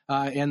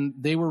 And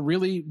they were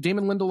really,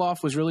 Damon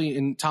Lindelof was really,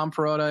 and Tom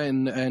Perrotta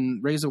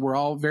and Reza were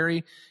all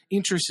very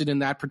interested in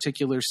that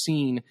particular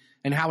scene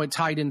and how it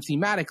tied in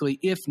thematically,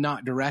 if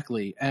not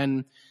directly.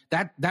 And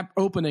that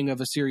opening of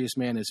A Serious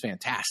Man is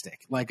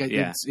fantastic.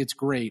 It's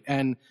great.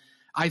 And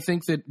I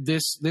think that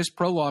this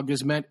prologue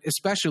is meant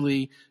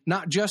especially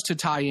not just to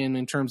tie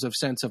in terms of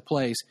sense of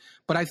place,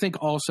 but I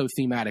think also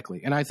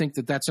thematically. And I think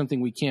that that's something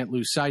we can't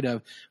lose sight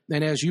of.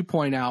 And as you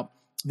point out,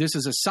 this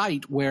is a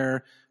site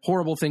where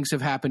horrible things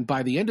have happened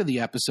by the end of the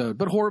episode,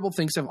 but horrible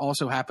things have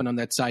also happened on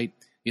that site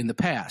in the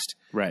past.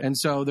 Right. And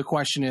so the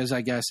question is,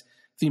 I guess,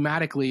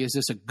 thematically, is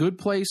this a good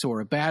place or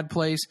a bad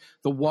place?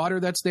 The water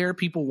that's there,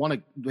 people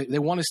want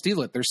to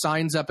steal it. There's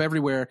signs up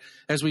everywhere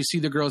as we see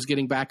the girls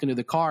getting back into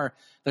the car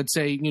that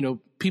say,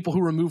 people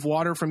who remove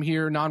water from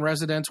here,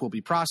 non-residents, will be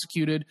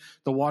prosecuted.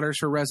 The water's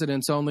for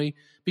residents only,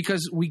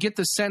 because we get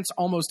the sense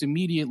almost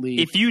immediately.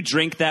 If you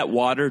drink that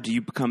water, do you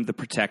become the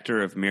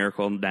protector of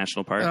Miracle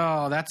National Park?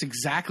 Oh, that's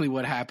exactly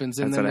what happens.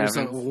 And then there's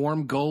a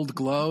warm gold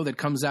glow that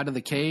comes out of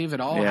the cave. It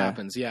all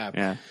happens.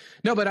 Yeah.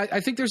 No, but I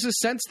think there's a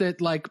sense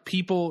that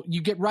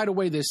you get right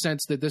away this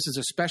sense that this is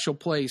a special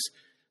place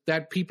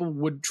that people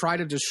would try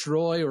to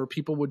destroy, or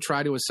people would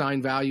try to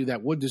assign value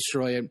that would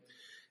destroy it.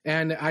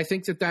 And I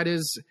think it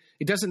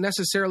doesn't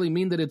necessarily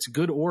mean that it's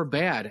good or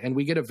bad. And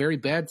we get a very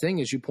bad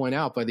thing, as you point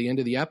out, by the end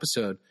of the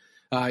episode,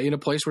 in a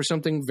place where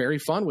something very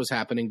fun was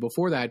happening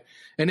before that.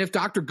 And if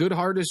Dr.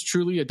 Goodhart is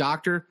truly a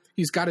doctor,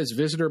 he's got his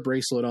visitor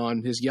bracelet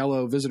on, his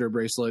yellow visitor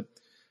bracelet.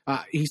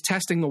 He's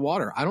testing the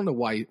water. I don't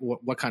know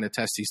what kind of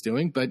test he's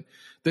doing, but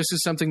this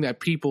is something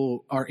that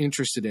people are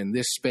interested in,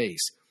 this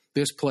space,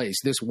 this place,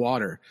 this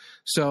water.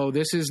 So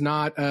this is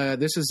not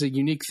this is a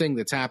unique thing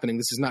that's happening.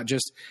 This is not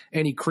just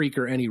any creek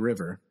or any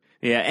river.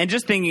 Yeah, and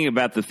just thinking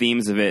about the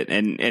themes of it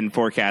and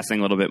forecasting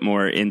a little bit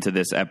more into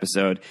this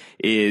episode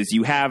is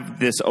you have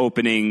this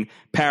opening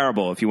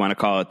parable, if you want to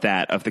call it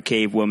that, of the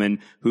cave woman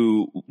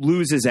who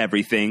loses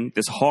everything,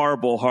 this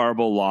horrible,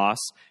 horrible loss.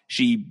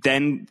 She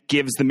then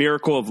gives the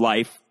miracle of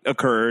life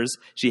occurs.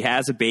 She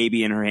has a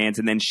baby in her hands,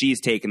 and then she's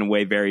taken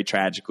away very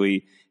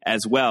tragically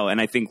as well. And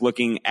I think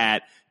looking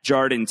at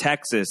Jordan,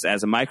 Texas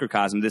as a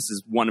microcosm, this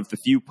is one of the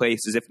few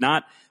places, if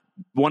not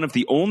one of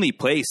the only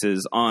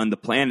places on the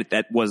planet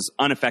that was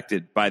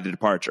unaffected by the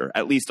departure,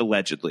 at least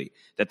allegedly,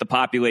 that the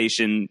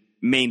population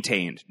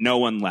maintained. No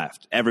one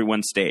left.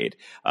 Everyone stayed.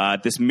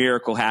 This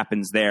miracle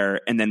happens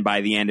there, and then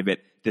by the end of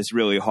it, this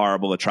really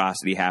horrible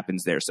atrocity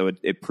happens there. So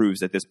it proves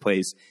that this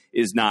place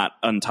is not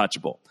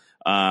untouchable.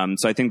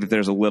 So I think that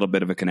there's a little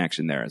bit of a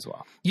connection there as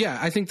well. Yeah,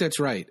 I think that's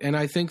right. And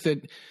I think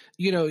that,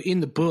 in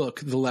the book,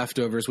 The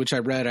Leftovers, which I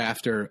read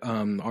after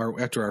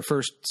our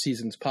first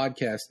season's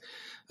podcast.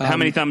 How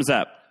many thumbs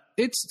up?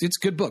 It's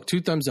a good book.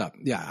 2 thumbs up.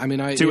 Yeah. I mean,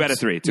 2 out of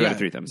 3. 2 out of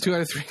 3 thumbs up. 2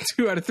 out of 3.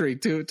 2 out of 3.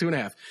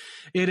 2.5.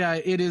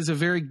 It is a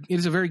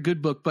very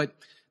good book, but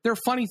there are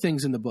funny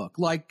things in the book,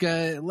 like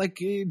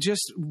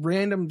just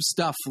random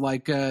stuff,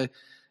 and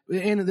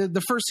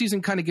the first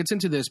season kind of gets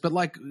into this, but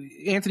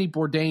Anthony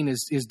Bourdain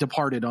is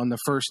departed on the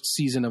first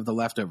season of The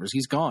Leftovers.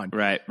 He's gone.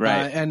 Right.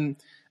 And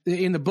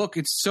in the book,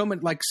 it's so much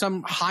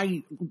some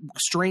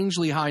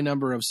strangely high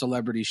number of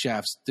celebrity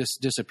chefs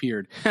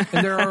disappeared.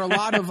 And there are a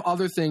lot of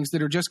other things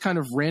that are just kind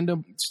of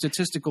random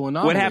statistical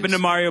anomalies. What happened to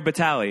Mario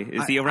Batali?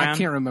 Is he around? I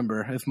can't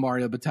remember if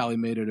Mario Batali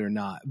made it or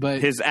not,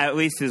 but at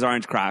least his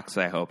orange Crocs,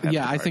 I hope.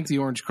 Yeah, I think the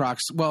orange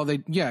Crocs. Well,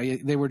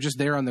 they were just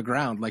there on the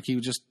ground, like he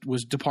just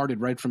was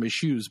departed right from his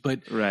shoes.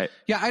 But right.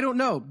 Yeah, I don't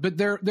know, but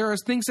there are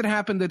things that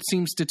happen that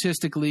seem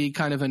statistically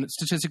kind of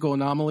statistical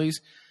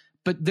anomalies.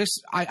 But this,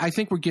 I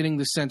think we're getting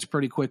the sense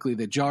pretty quickly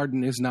that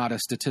Jarden is not a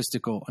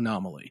statistical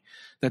anomaly,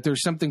 that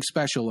there's something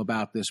special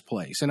about this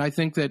place. And I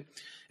think that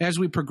as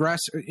we progress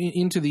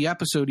into the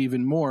episode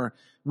even more,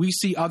 we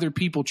see other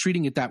people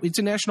treating it that way. It's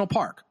a national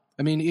park.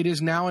 I mean, it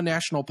is now a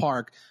national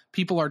park.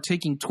 People are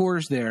taking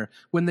tours there.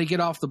 When they get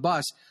off the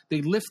bus,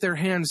 they lift their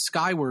hands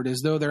skyward as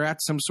though they're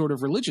at some sort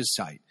of religious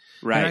site.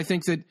 Right. And I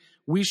think that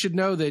we should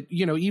know that,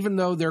 even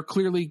though there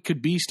clearly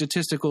could be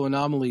statistical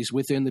anomalies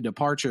within the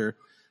departure,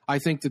 I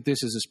think that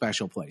this is a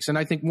special place. And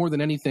I think more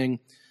than anything,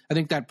 I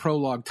think that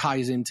prologue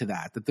ties into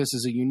that this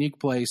is a unique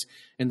place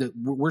and that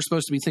we're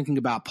supposed to be thinking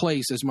about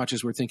place as much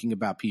as we're thinking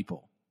about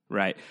people.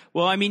 Right.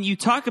 Well, I mean, you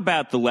talk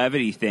about the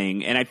levity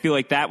thing, and I feel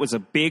like that was a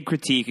big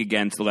critique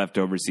against The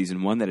Leftovers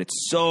Season 1, that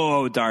it's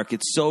so dark,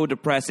 it's so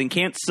depressing.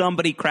 Can't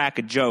somebody crack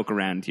a joke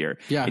around here?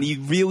 Yeah. And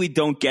you really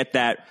don't get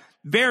that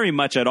very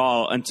much at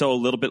all until a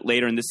little bit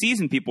later in the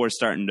season. People are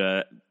starting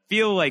to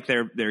feel like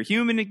they're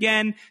human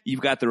again. You've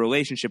got the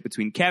relationship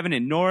between Kevin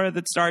and Nora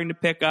that's starting to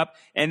pick up.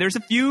 And there's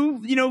a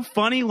few,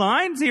 funny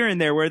lines here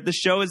and there where the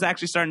show is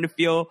actually starting to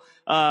feel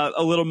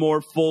a little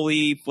more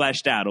fully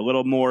fleshed out, a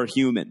little more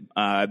human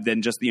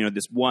than just,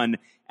 this one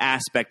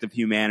aspect of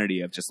humanity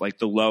of just like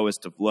the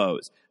lowest of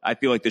lows. I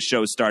feel like the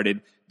show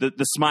started, the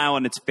smile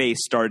on its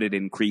face started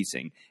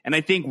increasing. And I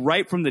think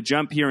right from the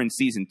jump here in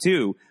season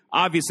 2,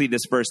 obviously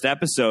this first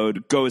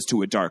episode goes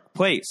to a dark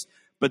place.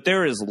 But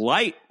there is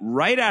light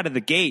right out of the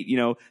gate,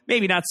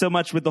 maybe not so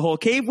much with the whole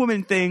cave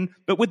woman thing,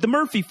 but with the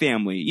Murphy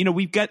family.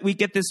 We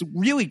get this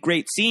really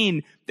great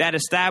scene that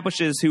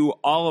establishes who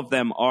all of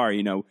them are.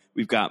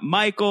 We've got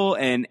Michael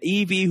and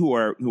Evie who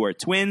are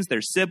twins,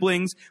 they're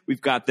siblings. We've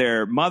got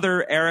their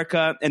mother,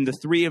 Erica, and the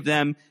three of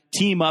them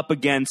team up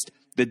against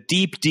the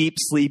deep, deep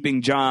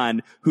sleeping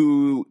John,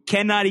 who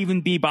cannot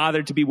even be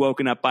bothered to be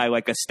woken up by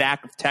like a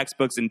stack of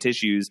textbooks and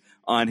tissues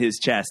on his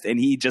chest. And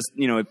he just,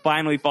 it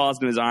finally falls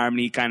into his arm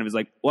and he kind of is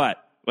like, what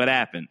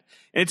happened?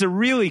 And it's a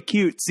really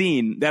cute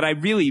scene that I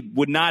really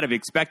would not have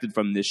expected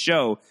from this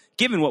show,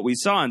 given what we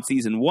saw in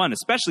season 1,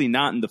 especially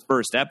not in the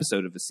first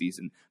episode of the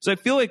season. So I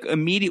feel like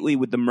immediately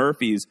with the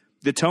Murphys,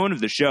 the tone of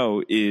the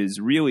show is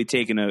really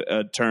taking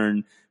a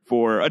turn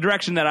for a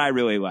direction that I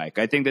really like.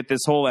 I think that this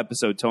whole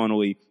episode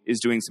tonally is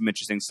doing some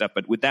interesting stuff,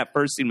 but with that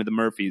first scene with the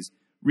Murphys,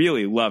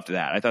 really loved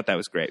that. I thought that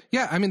was great.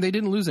 Yeah, I mean, they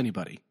didn't lose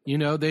anybody.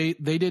 They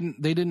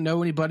didn't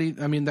know anybody.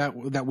 I mean,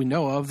 that we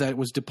know of that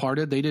was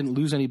departed. They didn't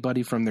lose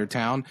anybody from their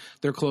town.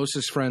 Their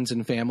closest friends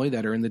and family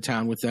that are in the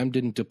town with them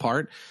didn't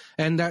depart.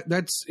 And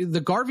that's the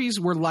Garveys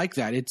were like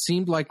that. It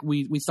seemed like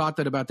we thought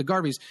that about the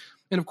Garveys.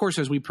 And of course,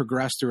 as we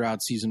progressed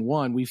throughout season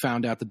 1, we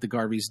found out that the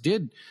Garveys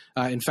did,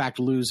 in fact,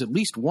 lose at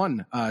least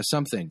one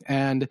something,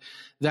 and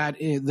that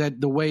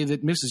the way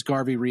that Mrs.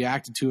 Garvey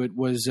reacted to it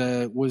was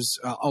a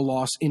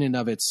loss in and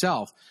of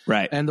itself,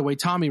 right? And the way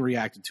Tommy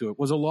reacted to it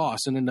was a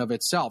loss in and of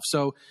itself.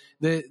 So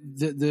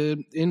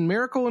the in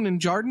Miracle and in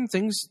Jarden,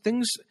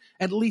 things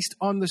at least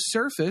on the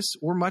surface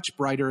were much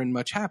brighter and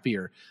much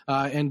happier,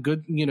 and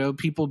good.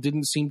 People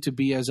didn't seem to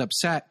be as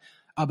upset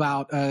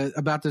about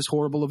this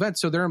horrible event.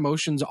 So their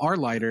emotions are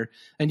lighter.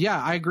 And yeah,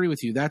 I agree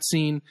with you. That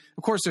scene,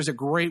 of course, there's a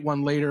great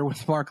one later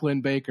with Mark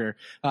Lynn Baker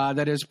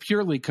that is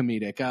purely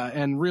comedic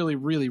and really,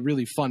 really,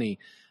 really funny.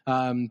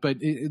 But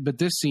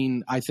this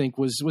scene, I think,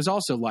 was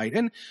also light.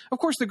 And of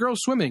course, the girls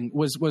swimming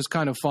was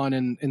kind of fun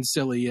and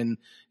silly. And,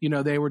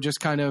 they were just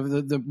kind of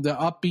the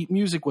upbeat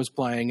music was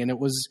playing, and it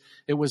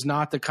was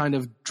not the kind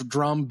of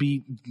drum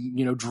beat,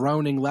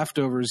 droning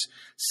Leftovers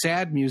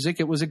sad music.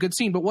 It was a good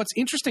scene. But what's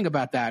interesting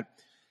about that,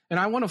 and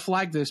I want to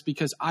flag this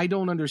because I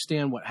don't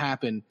understand what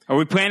happened. Are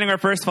we planting our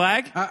first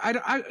flag?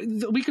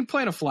 We can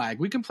plant a flag.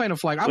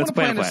 I Let's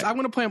plant a flag. I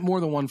want to plant more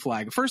than one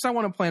flag. First, I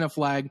want to plant a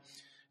flag.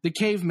 The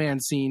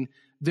caveman scene.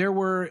 There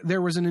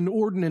was an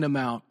inordinate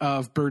amount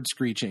of bird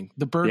screeching.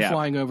 The bird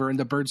flying over, and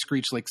the bird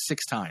screeched like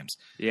 6 times.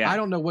 Yeah. I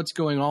don't know what's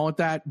going on with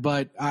that,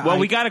 but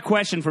we got a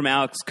question from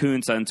Alex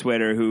Kuntz on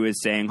Twitter who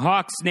is saying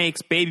hawks,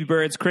 snakes, baby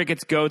birds,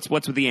 crickets, goats.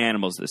 What's with the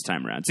animals this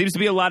time around? Seems to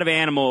be a lot of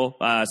animal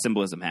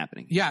symbolism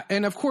happening. Yeah,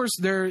 and of course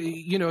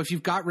if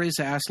you've got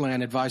Reza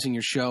Aslan advising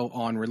your show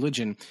on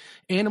religion,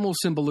 animal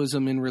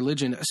symbolism in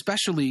religion,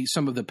 especially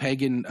some of the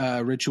pagan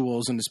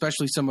rituals, and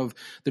especially some of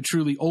the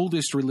truly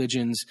oldest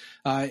religions,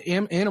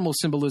 animal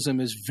symbolism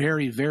is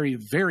very, very,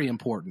 very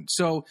important.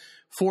 So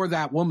for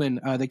that woman,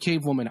 the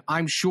cave woman,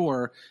 I'm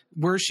sure,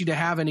 were she to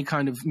have any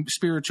kind of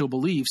spiritual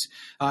beliefs,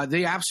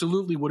 they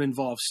absolutely would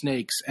involve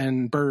snakes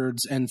and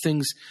birds and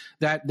things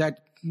that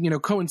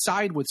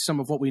coincide with some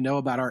of what we know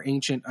about our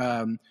ancient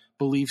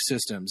belief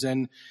systems.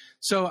 And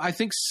so I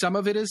think some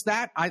of it is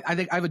that. I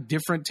think I have a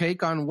different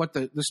take on what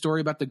the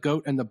story about the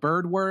goat and the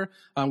bird were.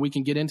 We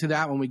can get into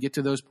that when we get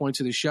to those points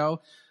of the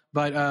show.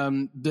 But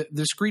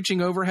the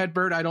screeching overhead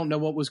bird, I don't know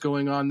what was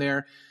going on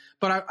there.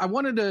 But I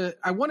wanted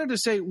to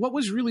say what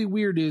was really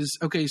weird is,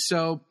 okay,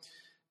 so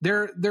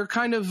they're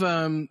kind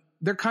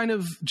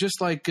of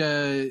just like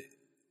they're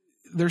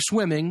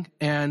swimming,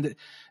 and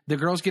The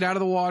girls get out of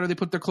the water. They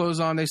put their clothes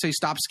on. They say,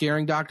 "Stop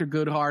scaring Dr.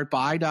 Goodhart.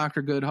 Bye,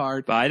 Dr.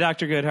 Goodhart." Bye,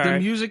 Dr. Goodhart. The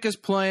music is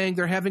playing.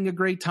 They're having a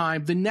great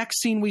time. The next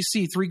scene we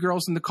see, 3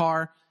 girls in the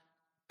car,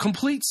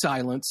 complete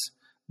silence.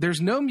 There's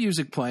no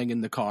music playing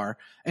in the car,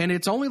 and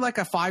it's only like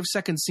a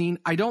 5-second scene.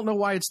 I don't know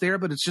why it's there,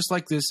 but it's just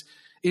like this.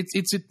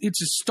 It's a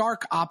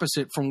stark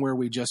opposite from where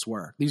we just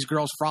were. These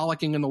girls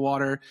frolicking in the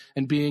water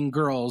and being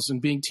girls and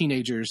being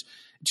teenagers,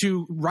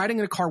 to riding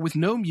in a car with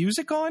no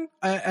music on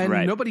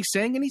and nobody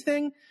saying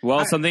anything.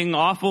 Well, something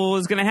awful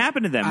is going to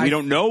happen to them. We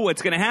don't know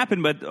what's going to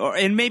happen,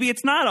 and maybe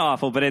it's not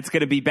awful, but it's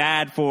going to be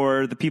bad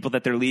for the people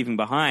that they're leaving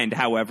behind,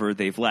 however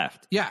they've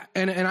left. Yeah,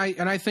 and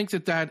I think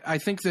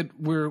that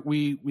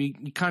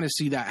we kind of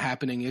see that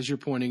happening, as you're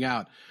pointing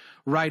out,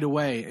 right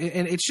away.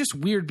 And it's just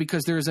weird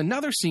because there's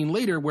another scene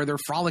later where they're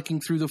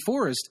frolicking through the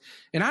forest,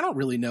 and I don't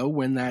really know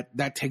when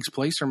that takes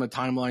place from a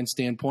timeline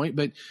standpoint,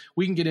 but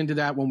we can get into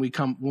that when we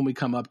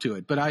come up to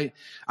it. But I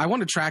want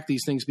to track these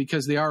things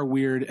because they are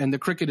weird, and the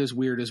cricket is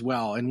weird as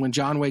well. And when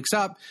John wakes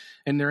up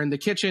and they're in the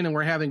kitchen and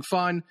we're having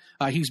fun,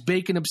 he's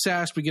bacon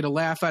obsessed. We get a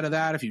laugh out of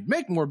that. If you'd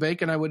make more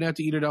bacon, I wouldn't have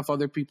to eat it off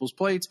other people's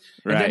plates.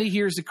 And then he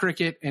hears the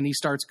cricket and he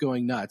starts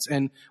going nuts.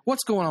 And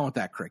what's going on with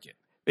that cricket?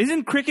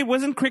 Wasn't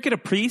Cricket a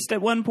priest at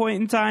one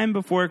point in time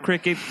before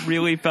Cricket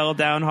really fell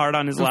down hard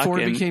on his luck? Before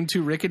it became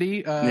too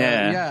rickety?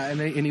 Yeah,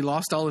 and he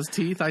lost all his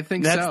teeth? I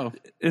think so.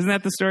 Isn't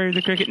that the story of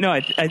the cricket? No,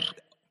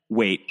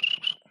 wait.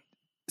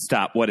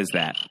 Stop. What is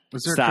that?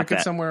 Was there a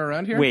cricket somewhere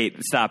around here?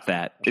 Wait, stop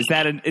that. Is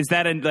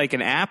that like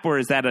an app or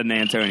is that an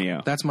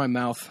Antonio? That's my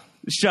mouth.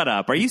 Shut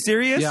up. Are you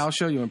serious? Yeah, I'll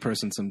show you in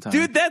person sometime.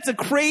 Dude, that's a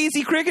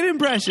crazy cricket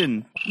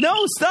impression. No,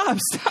 stop.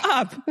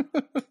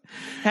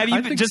 Have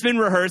you just been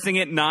rehearsing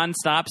it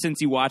nonstop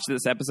since you watched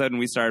this episode and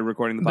we started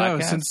recording the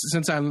podcast? No,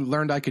 since I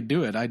learned I could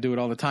do it. I do it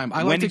all the time.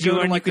 I like to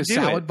go to like the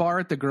salad bar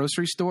at the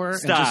grocery store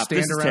and just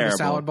stand around the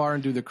salad bar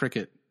and do the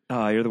cricket.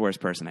 Oh, you're the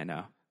worst person I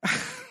know.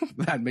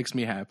 That makes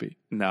me happy.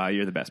 No,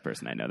 you're the best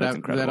person I know. That's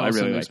incredible. That also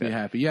I really makes me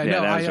happy. Yeah,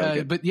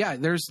 no, but yeah,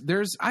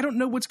 there's I don't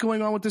know what's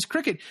going on with this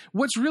cricket.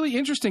 What's really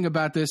interesting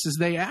about this is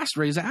they asked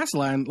Reza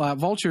Aslan,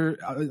 Vulture,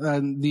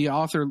 the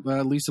author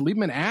Lisa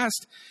Liebman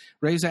asked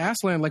Reza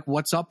Aslan, like,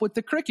 what's up with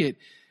the cricket?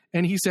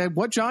 And he said,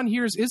 what John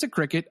hears is a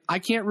cricket. I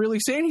can't really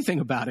say anything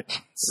about it.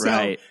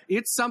 So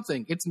it's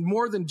something. It's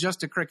more than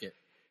just a cricket.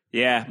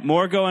 Yeah,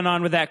 more going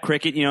on with that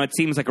cricket. You know, it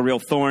seems like a real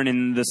thorn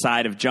in the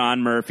side of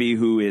John Murphy,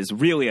 who is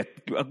really a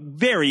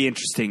very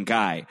interesting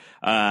guy.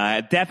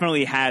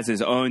 Definitely has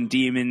his own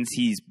demons.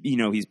 He's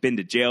been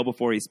to jail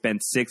before. He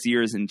spent 6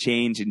 years and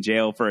change in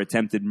jail for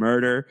attempted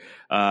murder.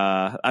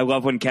 I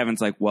love when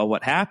Kevin's like, well,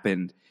 what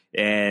happened?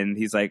 And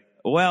he's like,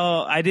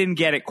 well, I didn't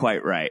get it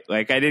quite right.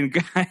 Like I didn't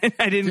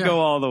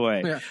go all the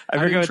way. Yeah.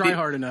 I didn't try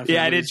hard enough.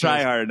 Yeah, I did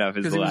try hard enough.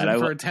 Because he was in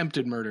for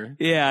attempted murder.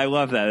 Yeah, I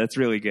love that. That's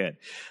really good.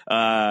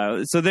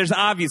 So there's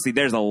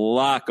a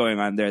lot going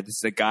on there. This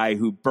is a guy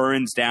who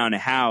burns down a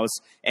house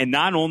and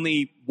not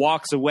only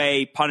walks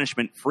away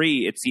punishment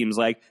free, it seems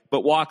like,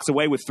 but walks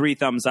away with 3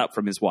 thumbs up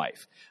from his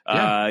wife.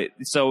 Yeah.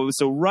 So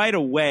right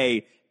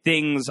away,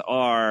 things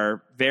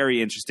are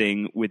very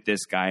interesting with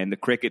this guy, and the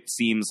cricket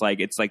seems like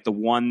it's like the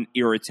one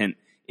irritant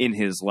in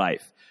his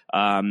life.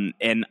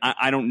 And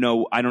I don't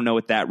know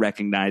what that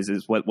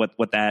recognizes,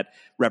 what that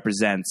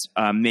represents.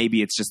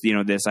 Maybe it's just,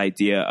 this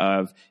idea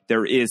of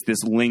there is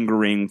this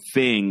lingering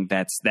thing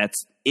that's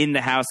in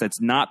the house that's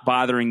not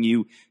bothering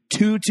you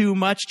too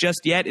much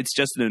just yet. It's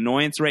just an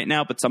annoyance right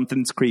now, but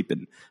something's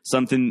creeping.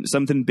 Something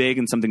big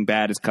and something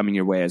bad is coming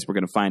your way, as we're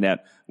going to find out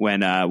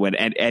when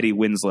Eddie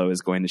Winslow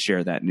is going to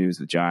share that news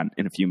with John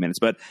in a few minutes.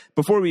 But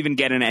before we even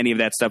get into any of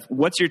that stuff,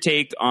 what's your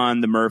take on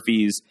the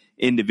Murphys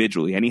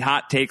individually? Any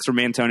hot takes from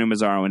Antonio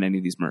Mazzaro and any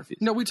of these Murphys?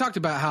 No, we talked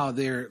about how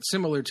they're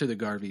similar to the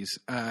Garveys,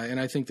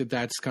 and I think that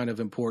that's kind of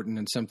important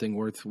and something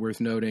worth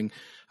noting.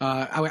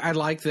 I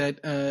like that.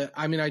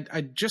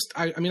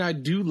 I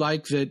do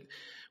like that.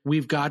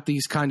 We've got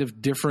these kind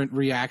of different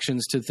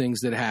reactions to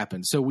things that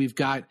happen. So we've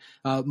got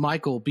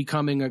Michael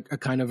becoming a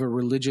kind of a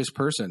religious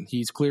person.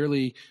 He's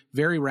clearly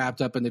very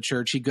wrapped up in the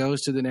church. He goes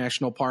to the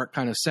national park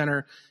kind of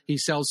center. He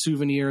sells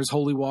souvenirs,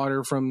 holy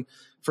water from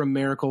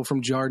Miracle,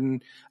 from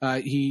Jordan.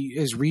 He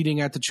is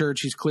reading at the church.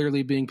 He's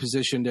clearly being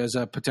positioned as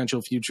a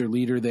potential future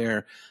leader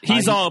there.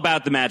 He's all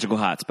about the magical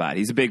hotspot.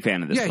 He's a big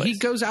fan of this place. Yeah, he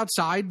goes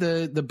outside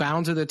the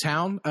bounds of the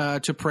town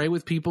to pray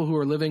with people who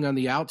are living on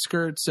the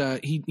outskirts.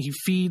 He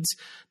feeds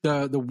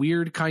the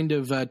weird kind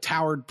of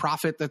towered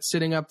prophet that's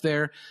sitting up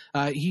there.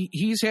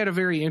 He's had a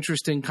very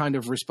interesting kind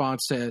of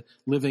response to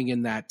living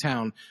in that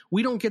town.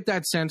 We don't get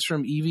that sense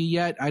from Evie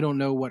yet. I don't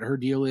know what her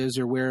deal is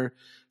or where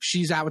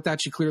she's at with that.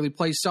 She clearly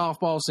plays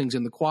softball, sings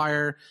in the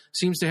choir,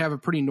 seems to have a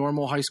pretty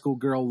normal high school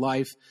girl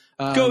life.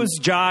 Goes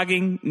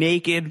jogging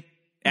naked,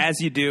 as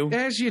you do.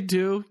 As you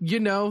do,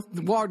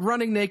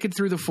 running naked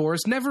through the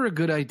forest. Never a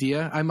good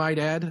idea, I might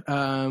add.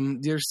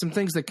 There's some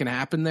things that can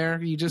happen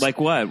there. You just like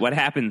what? What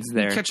happens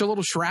there? You catch a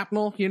little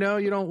shrapnel. You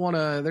don't want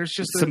to. There's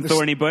just some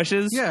thorny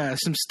bushes. Yeah,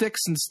 some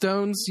sticks and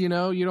stones. You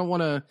don't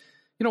want to.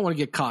 want to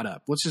get caught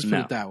up. Let's just put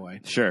it that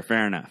way. Sure,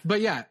 fair enough.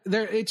 But yeah,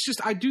 it's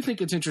just, I do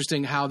think it's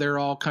interesting how they're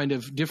all kind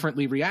of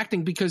differently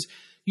reacting, because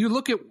you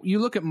look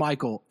at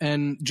Michael,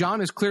 and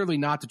John is clearly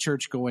not the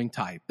church-going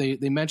type. They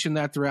mention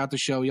that throughout the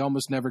show. He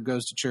almost never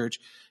goes to church.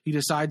 He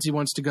decides he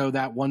wants to go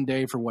that one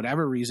day for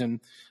whatever reason,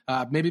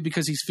 maybe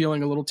because he's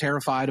feeling a little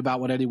terrified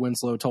about what Eddie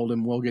Winslow told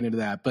him. We'll get into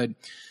that, but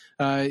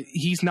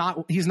he's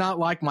not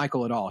like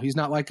Michael at all. He's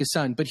not like his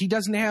son, but he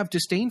doesn't have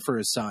disdain for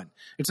his son.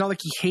 It's not like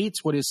he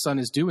hates what his son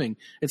is doing.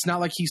 It's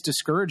not like he's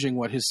discouraging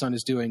what his son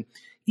is doing,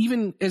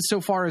 even as so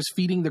far as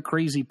feeding the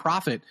crazy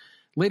prophet.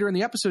 Later in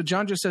the episode,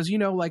 John just says,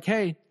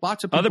 hey,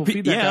 lots of people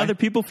feed that guy. Other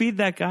people feed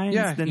that guy.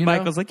 And then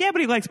Michael's like, yeah,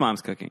 but he likes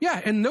mom's cooking.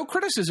 Yeah, and no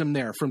criticism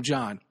there from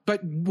John.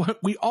 But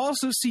we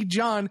also see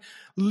John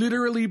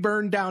literally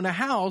burn down a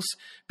house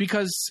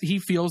because he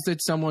feels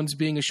that someone's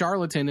being a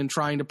charlatan and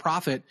trying to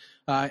profit.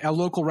 A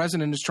local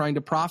resident is trying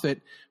to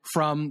profit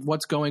from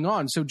what's going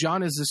on. So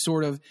John is this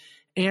sort of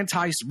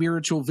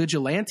anti-spiritual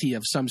vigilante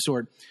of some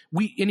sort.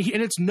 And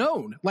it's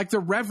known, like the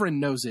Reverend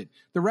knows it.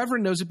 The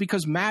Reverend knows it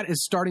because Matt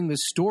is starting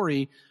this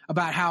story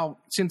about how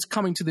since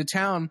coming to the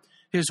town,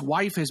 his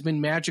wife has been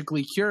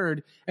magically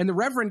cured, and the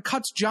Reverend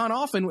cuts John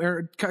off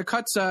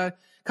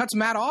cuts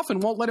Matt off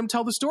and won't let him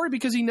tell the story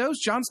because he knows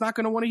John's not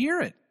going to want to hear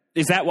it.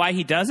 Is that why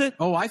he does it?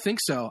 Oh, I think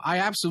so. I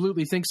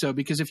absolutely think so,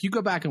 because if you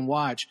go back and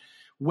watch,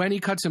 when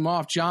he cuts him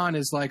off, John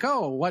is like,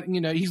 oh, what,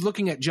 he's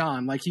looking at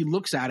John, like he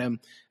looks at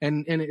him,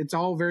 and it's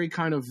all very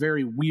kind of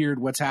very weird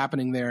what's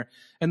happening there.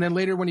 And then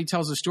later when he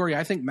tells the story,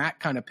 I think Matt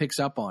kind of picks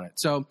up on it.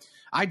 So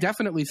I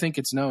definitely think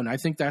it's known. I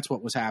think that's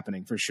what was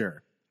happening for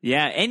sure.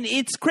 Yeah, and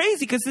it's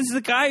crazy because this is a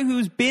guy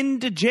who's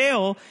been to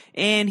jail,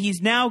 and he's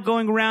now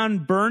going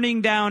around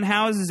burning down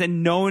houses,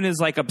 and no one is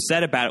like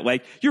upset about it.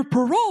 Like, your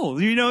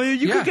parole, you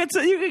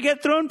could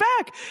get thrown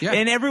back,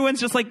 and everyone's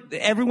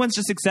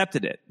just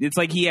accepted it. It's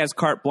like he has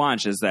carte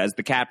blanche as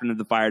the captain of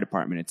the fire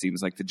department. It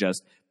seems like, to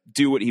just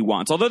do what he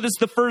wants. Although this is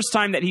the first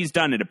time that he's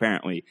done it.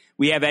 Apparently,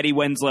 we have Eddie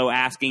Winslow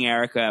asking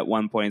Erica at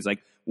one point, he's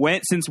like,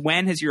 "Since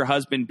when has your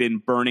husband been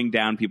burning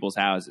down people's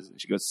houses?"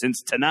 And she goes,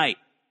 "Since tonight."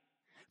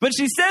 But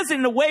she says it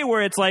in a way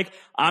where it's like,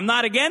 I'm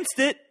not against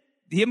it.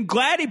 I'm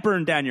glad he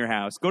burned down your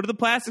house. Go to the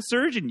plastic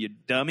surgeon, you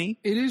dummy.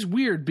 It is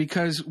weird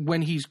because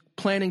when he's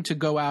planning to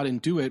go out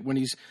and do it, when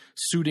he's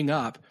suiting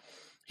up,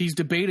 he's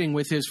debating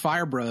with his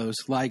fire bros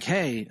like,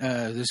 hey,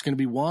 there's going to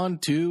be 1,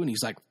 2, and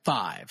he's like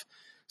 5.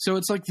 So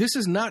it's like, this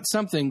is not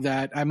something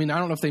that, I don't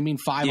know if they mean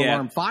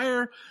 5-alarm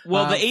fire.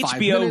 Well, the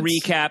HBO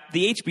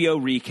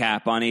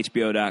recap on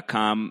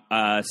HBO.com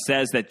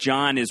says that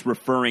John is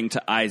referring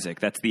to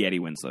Isaac. That's the Eddie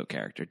Winslow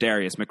character,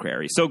 Darius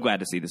McCrary. So glad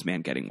to see this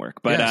man getting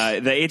work.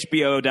 But the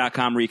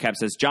HBO.com recap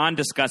says John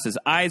discusses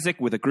Isaac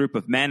with a group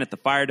of men at the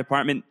fire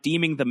department,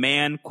 deeming the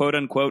man, quote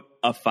unquote,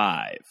 a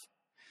 5.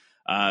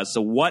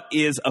 So what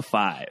is a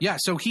 5? Yeah,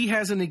 so he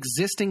has an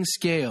existing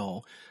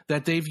scale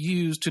that they've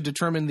used to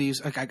determine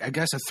these, I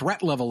guess, a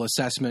threat level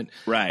assessment.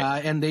 Right.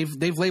 And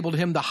they've labeled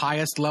him the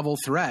highest level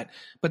threat.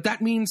 But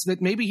that means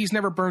that maybe he's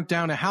never burnt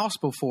down a house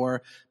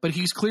before, but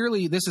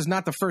this is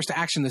not the first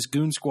action this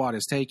goon squad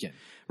has taken.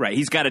 Right.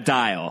 He's got a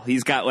dial.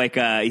 He's got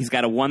he's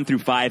got a 1 through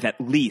 5 at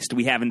least.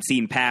 We haven't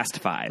seen past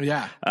 5.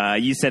 Yeah.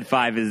 You said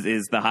 5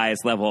 is the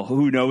highest level.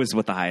 Who knows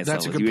what the highest level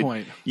is? That's a good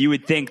point. You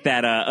would think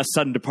that a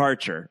sudden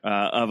departure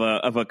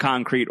of a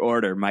concrete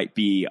order might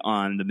be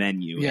on the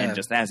menu and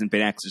just hasn't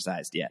been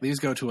exercised yet. These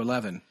go to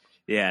 11.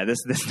 Yeah, this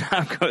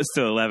now goes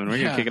to 11.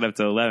 We're gonna kick it up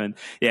to 11.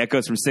 Yeah, it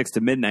goes from 6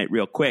 to midnight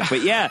real quick.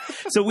 But yeah,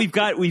 so we've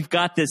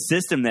got this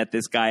system that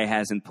this guy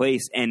has in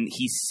place, and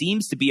he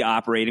seems to be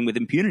operating with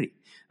impunity.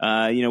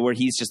 Where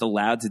he's just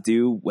allowed to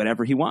do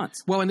whatever he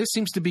wants. Well, and this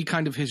seems to be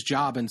kind of his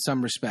job in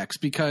some respects,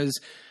 because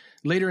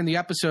later in the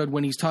episode,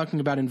 when he's talking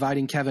about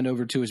inviting Kevin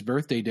over to his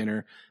birthday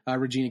dinner,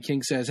 Regina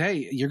King says,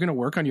 hey, you're going to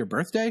work on your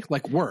birthday?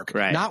 Like work.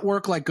 Right. Not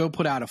work like go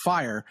put out a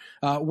fire.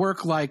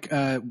 Work like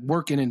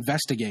work and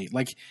investigate.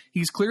 Like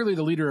he's clearly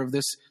the leader of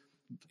this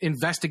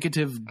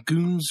investigative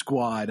goon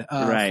squad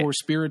for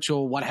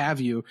spiritual what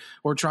have you,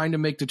 or trying to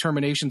make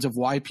determinations of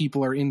why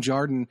people are in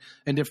Jarden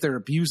and if they're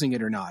abusing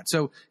it or not.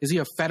 So is he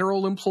a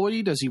federal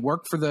employee? Does he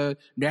work for the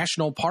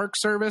National Park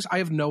Service? I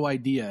have no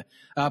idea.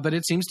 But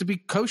it seems to be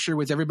kosher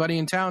with everybody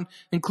in town,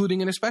 including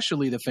and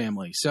especially the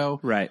family.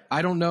 So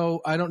I don't know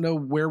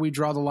where we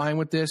draw the line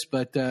with this,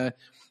 but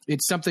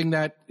it's something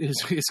that is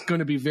going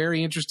to be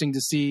very interesting to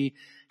see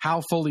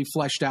how fully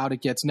fleshed out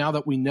it gets now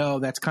that we know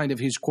that's kind of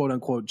his quote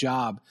unquote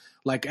job.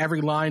 Like every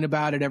line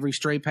about it, every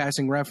stray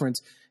passing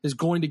reference is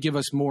going to give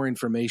us more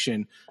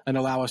information and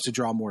allow us to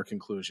draw more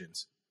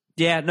conclusions.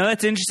 Yeah, no,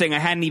 that's interesting. I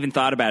hadn't even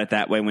thought about it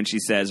that way when she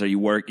says, "Are you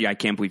working? I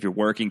can't believe you're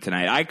working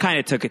tonight." I kind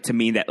of took it to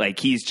mean that like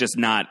he's just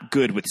not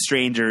good with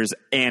strangers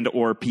and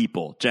or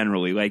people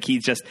generally. Like he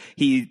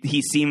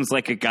seems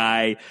like a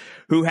guy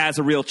who has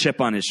a real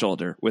chip on his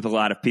shoulder with a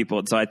lot of people.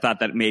 And so I thought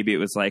that maybe it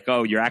was like,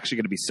 "Oh, you're actually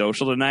going to be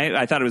social tonight."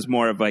 I thought it was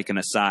more of like an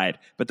aside.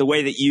 But the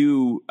way that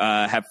you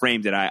have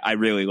framed it, I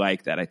really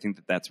like that. I think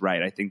that that's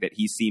right. I think that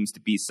he seems to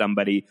be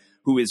somebody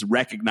who is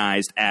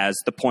recognized as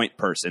the point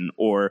person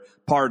or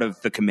part of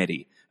the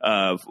committee.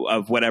 of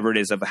whatever it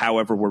is, of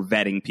however we're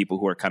vetting people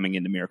who are coming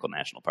into Miracle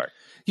National Park.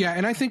 Yeah,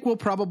 and I think we'll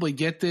probably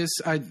get this.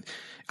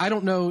 I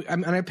don't know,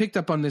 and I picked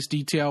up on this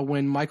detail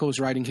when Michael was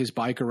riding his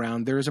bike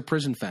around. There is a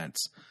prison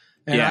fence.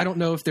 And I don't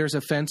know if there's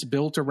a fence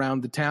built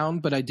around the town,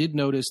 but I did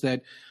notice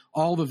that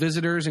all the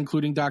visitors,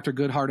 including Dr.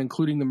 Goodhart,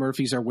 including the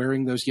Murphys, are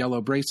wearing those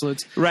yellow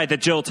bracelets. Right, that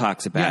Jill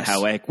talks about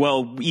how, like,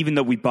 well, even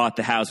though we bought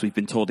the house, we've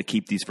been told to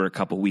keep these for a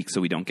couple weeks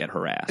so we don't get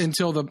harassed.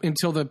 Until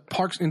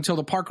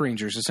the park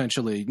rangers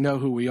essentially know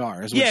who we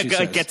are. Is what she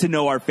says. Get to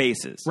know our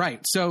faces.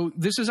 Right. So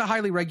this is a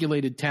highly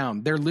regulated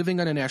town. They're living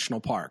in a national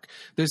park.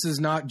 This is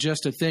not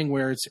just a thing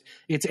where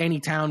it's any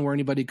town where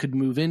anybody could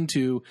move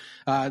into.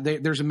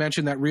 There's a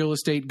mention that real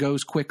estate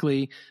goes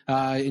quickly,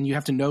 and you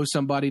have to know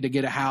somebody to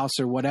get a house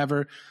or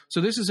whatever.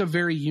 So this is a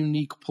very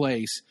unique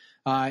place.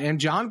 And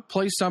John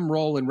plays some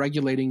role in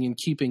regulating and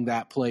keeping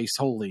that place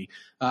holy.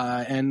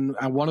 And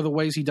one of the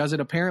ways he does it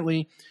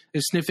apparently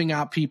is sniffing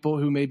out people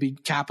who may be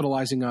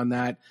capitalizing on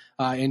that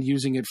and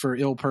using it for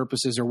ill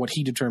purposes or what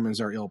he determines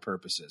are ill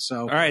purposes.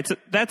 So, all right, so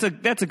that's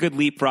a good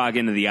leapfrog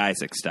into the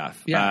Isaac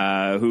stuff.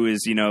 Yeah. Who is,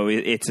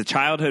 it's a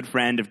childhood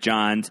friend of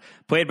John's,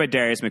 played by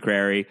Darius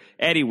McCrary,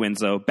 Eddie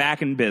Winslow,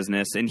 back in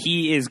business, and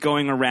he is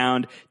going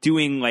around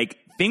doing like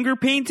finger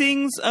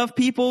paintings of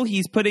people.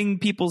 He's putting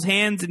people's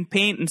hands in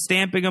paint and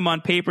stamping them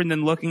on paper and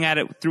then looking at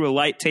it through a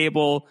light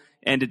table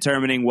and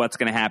determining what's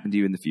going to happen to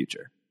you in the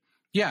future.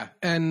 Yeah,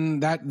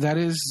 and that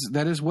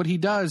is what he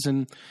does,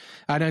 and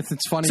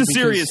it's funny. It's a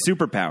serious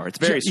superpower. It's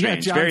very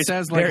strange. John very,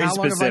 says, like, very how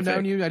long specific. have I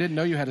known you? I didn't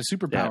know you had a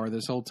superpower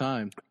this whole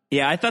time.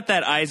 Yeah, I thought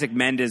that Isaac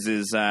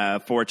Mendez's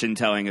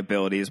fortune-telling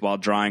abilities while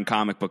drawing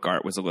comic book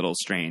art was a little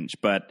strange,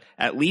 but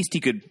at least he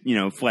could,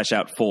 flesh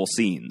out full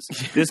scenes.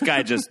 This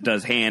guy just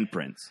does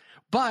handprints.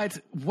 But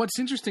what's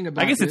interesting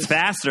about I guess it's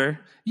faster.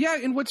 Yeah,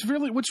 and what's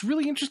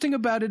really interesting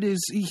about it is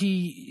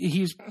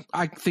he's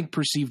I think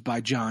perceived by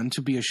John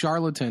to be a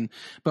charlatan,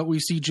 but we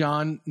see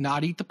John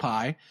not eat the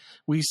pie.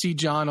 We see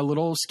John a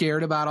little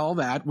scared about all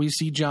that. We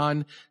see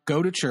John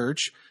go to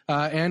church,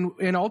 and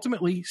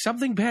ultimately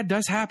something bad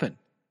does happen.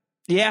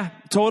 Yeah,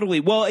 totally.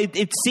 Well,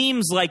 it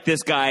seems like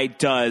this guy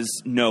does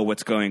know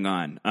what's going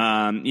on.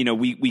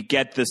 We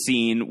get the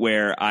scene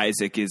where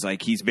Isaac is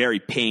like, he's very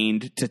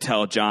pained to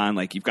tell John,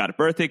 like, you've got a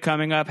birthday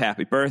coming up.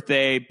 Happy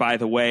birthday. By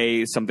the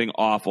way, something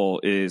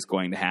awful is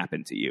going to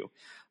happen to you.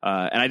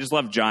 And I just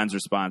love John's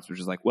response, which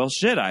is like, well,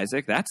 shit,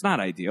 Isaac, that's not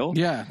ideal.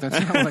 Yeah, that's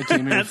not what I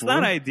came here That's for.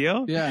 not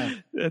ideal. Yeah.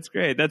 That's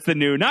great. That's the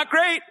new, not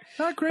great.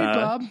 Not great,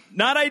 Bob.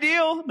 Not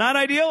ideal. Not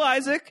ideal,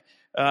 Isaac.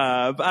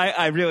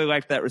 I really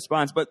liked that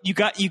response, but you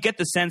get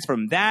the sense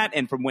from that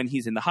and from when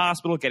he's in the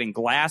hospital getting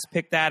glass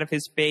picked out of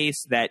his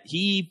face that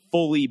he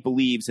fully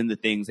believes in the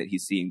things that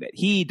he's seeing, that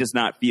he does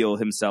not feel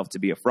himself to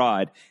be a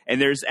fraud.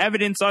 And there's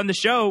evidence on the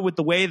show with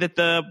the way that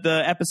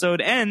the episode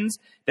ends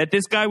that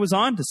this guy was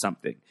on to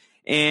something.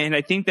 And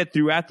I think that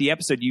throughout the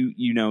episode,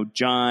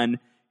 John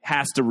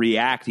has to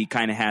react. He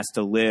kind of has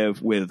to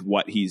live with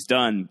what he's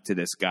done to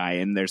this guy.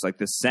 And there's like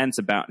this sense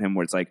about him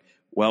where it's like,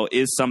 well,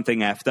 is something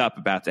effed up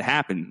about to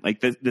happen? Like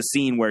the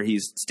scene where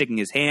he's sticking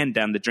his hand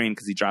down the drain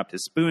because he dropped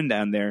his spoon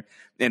down there.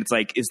 And it's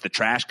like, is the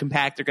trash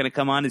compactor going to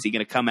come on? Is he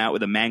going to come out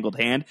with a mangled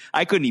hand?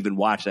 I couldn't even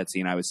watch that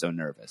scene. I was so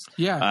nervous.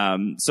 Yeah.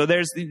 So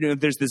there's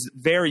this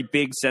very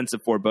big sense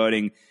of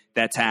foreboding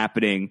that's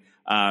happening,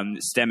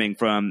 stemming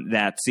from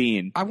that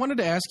scene. I wanted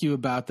to ask you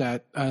about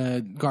that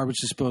garbage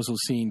disposal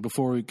scene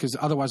before, because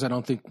otherwise I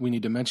don't think we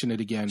need to mention it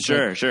again.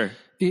 Sure.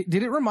 Did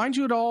it remind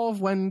you at all of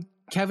when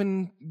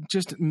Kevin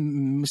just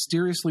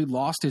mysteriously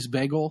lost his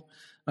bagel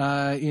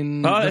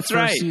in the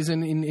first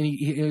season?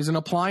 It was an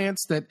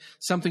appliance that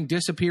something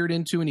disappeared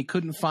into and he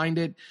couldn't find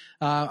it.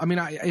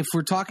 If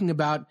we're talking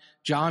about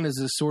John as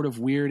a sort of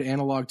weird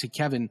analog to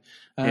Kevin,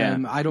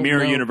 I don't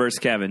Mirror know. Universe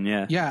Kevin,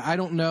 yeah. Yeah, I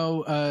don't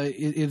know.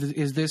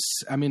 Is this?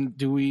 I mean,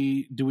 do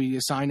we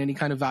assign any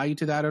kind of value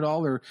to that at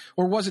all, or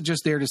was it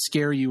just there to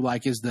scare you?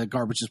 Like, is the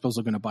garbage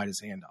disposal going to bite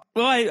his hand off?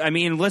 Well, I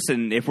mean,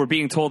 listen. If we're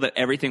being told that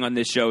everything on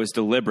this show is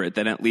deliberate,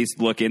 then at least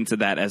look into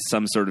that as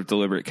some sort of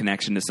deliberate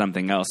connection to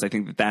something else. I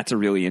think that's a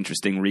really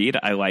interesting read.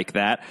 I like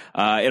that.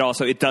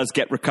 It does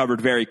get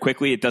recovered very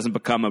quickly. It doesn't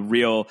become a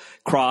real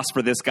cross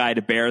for this guy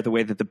to bear the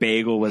way that the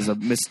bagel was a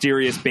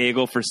mysterious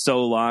bagel for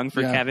so long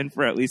for Kevin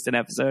for at least an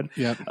episode.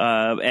 Yep.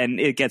 And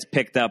it gets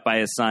picked up by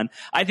his son.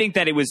 I think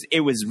that it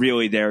was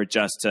really there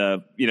just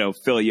to,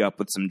 fill you up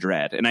with some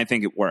dread. And I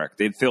think it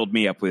worked. It filled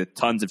me up with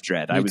tons of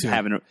dread. I was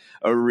having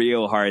a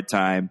real hard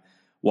time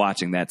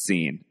watching that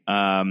scene.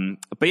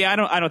 But yeah,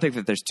 I don't think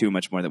that there's too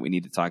much more that we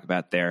need to talk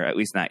about there, at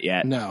least not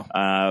yet. No.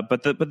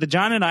 But the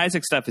John and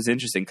Isaac stuff is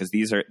interesting because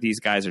these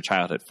guys are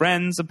childhood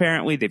friends.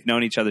 Apparently, they've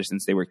known each other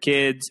since they were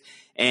kids,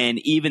 and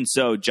even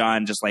so,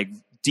 John just like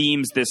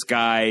deems this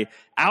guy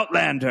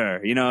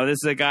outlander. This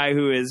is a guy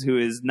who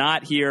is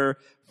not here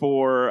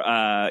for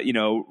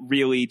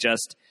really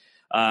just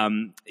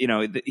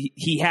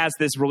he has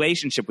this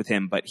relationship with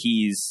him, but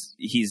he's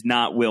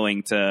not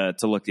willing to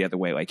look the other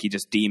way. Like he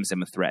just deems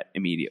him a threat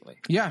immediately.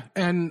 Yeah,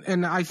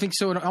 and I think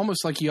so. It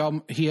almost like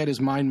he had his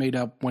mind made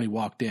up when he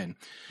walked in.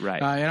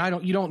 Right.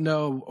 And you don't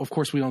know. Of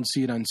course, we don't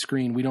see it on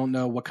screen. We don't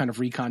know what kind of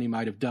recon he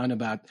might have done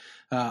about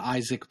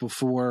Isaac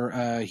before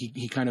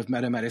he kind of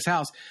met him at his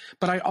house.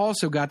 But I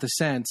also got the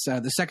sense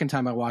the second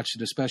time I watched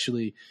it,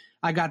 especially,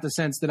 I got the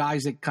sense that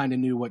Isaac kind of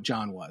knew what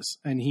John was,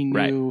 and he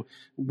knew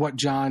what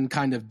John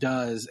kind of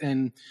does.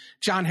 And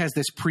John has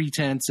this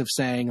pretense of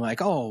saying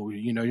like, oh,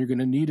 you're going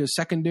to need a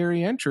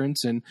secondary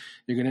entrance and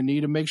you're going to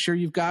need to make sure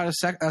you've got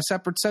a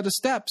separate set of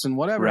steps and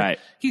whatever. Right.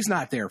 He's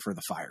not there for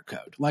the fire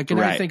code.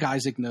 I think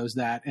Isaac knows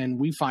that, and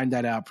we find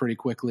that out pretty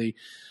quickly.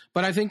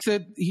 But I think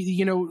that,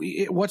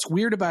 what's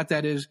weird about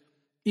that is,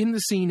 in the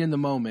scene, in the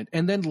moment,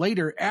 and then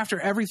later, after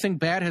everything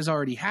bad has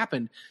already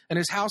happened and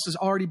his house has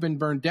already been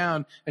burned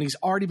down and he's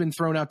already been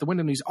thrown out the window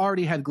and he's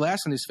already had glass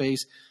in his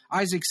face,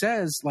 Isaac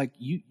says, like,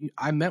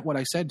 I meant what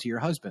I said to your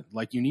husband.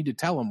 Like, you need to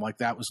tell him, like,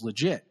 that was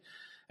legit.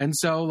 And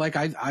so, like,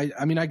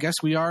 I mean, I guess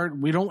we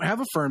don't have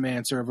a firm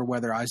answer over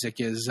whether Isaac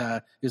is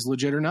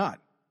legit or not.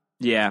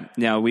 Yeah,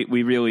 no,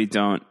 we really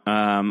don't.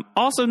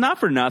 Also, not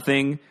for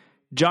nothing,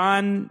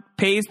 John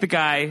pays the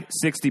guy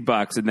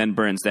 $60 and then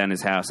burns down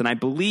his house. And I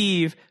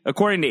believe,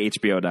 according to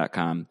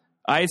HBO.com,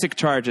 Isaac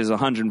charges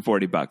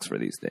 $140 for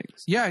these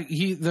things. Yeah,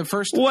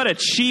 what a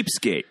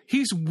cheapskate.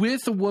 He's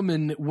with a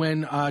woman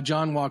when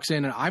John walks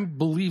in, and I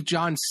believe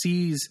John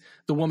sees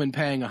the woman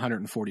paying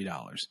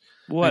 $140.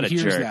 What a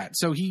jerk. That.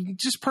 So he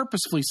just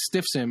purposefully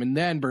stiffs him and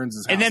then burns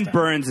his house and then down.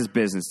 Burns his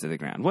business to the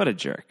ground. What a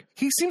jerk.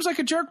 He seems like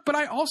a jerk, but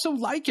I also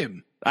like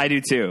him. I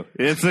do too.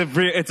 It's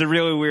a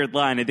really weird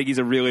line. I think he's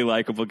a really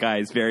likable guy.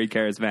 He's very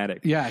charismatic.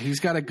 Yeah, he's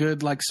got a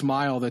good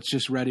smile that's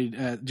just ready,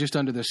 just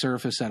under the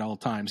surface at all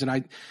times.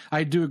 And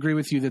I do agree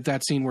with you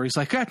that scene where he's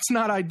like, that's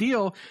not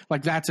ideal.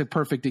 Like, that's a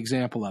perfect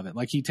example of it.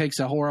 Like, he takes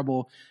a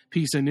horrible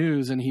piece of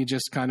news and he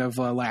just kind of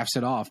laughs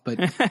it off. But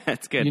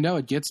that's good.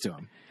 It gets to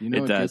him.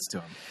 It gets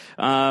to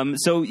him.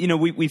 So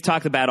we've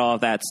talked about all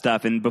of that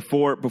stuff, and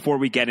before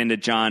we get into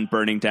John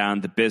burning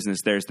down the business,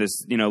 there's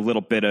this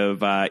little bit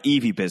of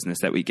Evie business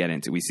that we get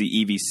into. We see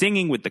Evie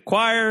singing with the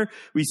choir.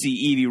 We see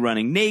Evie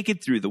running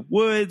naked through the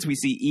woods. We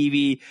see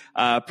Evie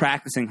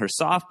practicing her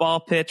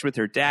softball pitch with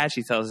her dad.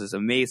 She tells this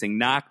amazing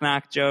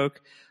knock-knock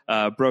joke.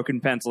 Broken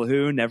pencil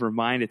who? Never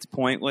mind, it's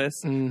pointless.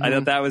 Mm-hmm. I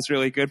thought that was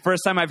really good.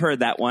 First time I've heard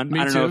that one.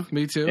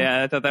 Me too.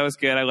 Yeah, I thought that was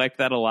good. I liked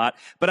that a lot.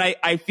 But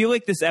I feel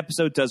like this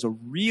episode does a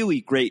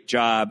really great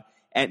job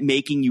at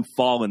making you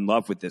fall in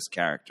love with this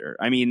character.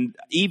 I mean,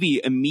 Evie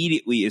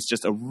immediately is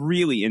just a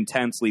really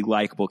intensely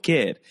likable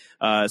kid.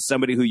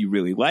 Somebody who you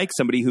really like,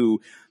 somebody who,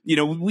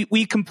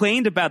 we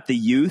complained about the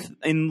youth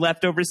in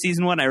Leftovers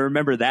season 1. I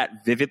remember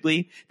that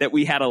vividly, that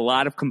we had a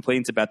lot of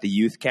complaints about the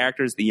youth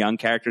characters, the young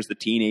characters, the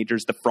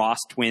teenagers, the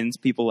Frost twins,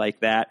 people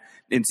like that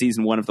in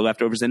season 1 of The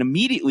Leftovers. And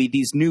immediately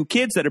these new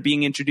kids that are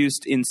being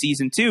introduced in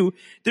season 2,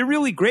 they're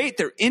really great.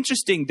 They're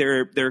interesting.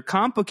 They're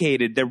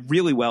complicated. They're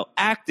really well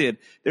acted.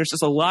 There's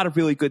just a lot of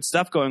really good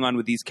stuff going on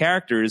with these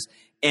characters.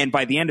 And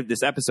by the end of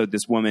this episode,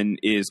 this woman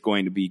is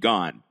going to be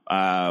gone.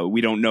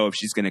 We don't know if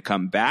she's going to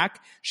come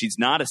back. She's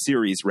not a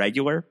series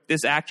regular,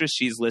 this actress.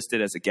 She's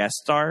listed as a guest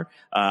star.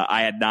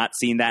 I had not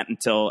seen that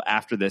until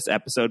after this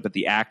episode, but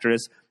the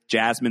actress,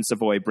 Jasmine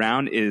Savoy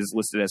Brown, is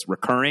listed as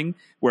recurring,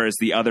 whereas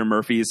the other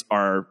Murphys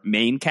are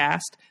main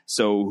cast.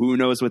 So who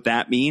knows what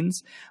that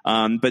means?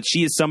 But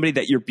she is somebody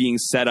that you're being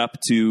set up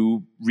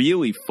to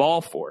really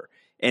fall for.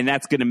 And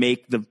that's going to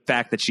make the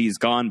fact that she's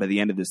gone by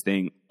the end of this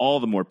thing all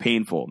the more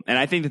painful. And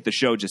I think that the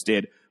show just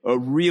did a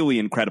really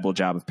incredible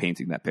job of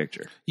painting that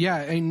picture. Yeah,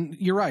 and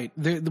you're right.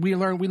 We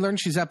learned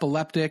she's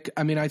epileptic.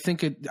 I mean, I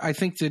think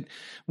that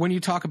when you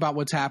talk about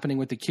what's happening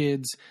with the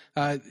kids,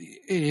 it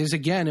is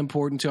again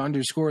important to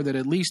underscore that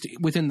at least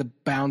within the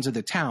bounds of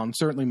the town,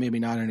 certainly maybe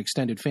not an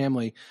extended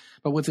family,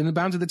 but within the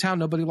bounds of the town,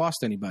 nobody lost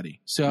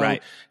anybody. So,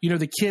 right.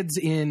 The kids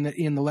in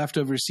The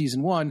Leftovers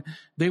season 1,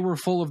 they were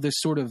full of this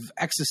sort of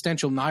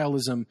existential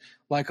nihilism.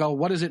 Like, oh,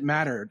 what does it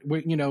matter?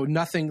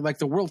 Nothing, like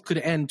the world could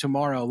end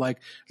tomorrow. Like,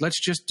 let's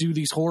just do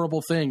these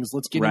horrible things.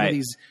 Let's get into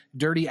these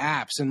dirty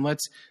apps and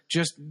let's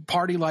just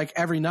party like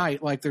every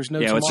night. Like there's no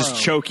tomorrow. Let's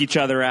just choke each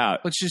other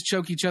out. Let's just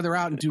choke each other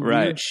out and do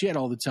weird shit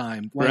all the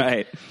time.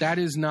 Like, that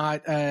is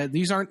not,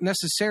 these aren't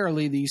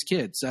necessarily these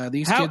kids.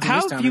 These kids in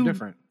this town are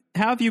different.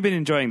 How have you been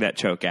enjoying that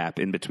choke app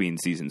in between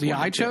seasons? The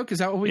eye choke? Is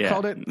that what we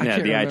called it? Yeah,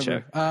 the eye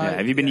choke.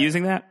 Have you been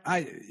using that?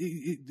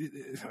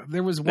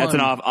 There was one. That's an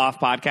off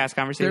podcast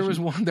conversation?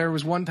 There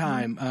was one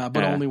time,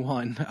 but only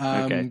one.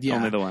 Okay,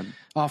 only the one.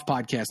 Off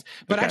podcast.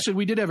 But actually,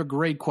 we did have a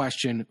great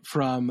question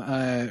from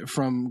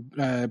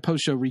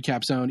post-show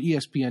recap zone,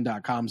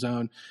 ESPN.com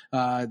zone,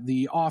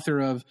 the author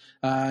of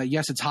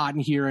Yes, It's Hot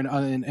in Here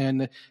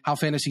and How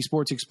Fantasy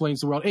Sports Explains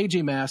the World,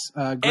 AJ Mass.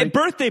 And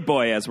Birthday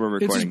Boy, as we're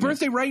recording. It's his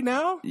birthday right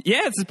now?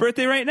 Yeah, it's his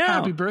birthday right now.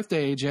 Happy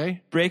birthday, AJ.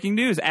 Breaking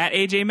news at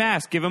AJ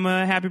Mask. Give him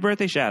a happy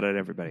birthday shout out,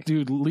 everybody.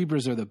 Dude,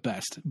 Libras are the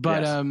best.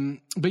 But Yes.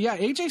 But yeah,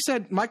 AJ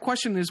said, my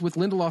question is, with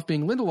Lindelof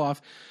being Lindelof,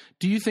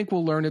 do you think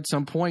we'll learn at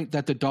some point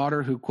that the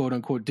daughter who quote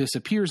unquote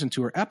disappears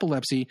into her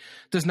epilepsy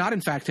does not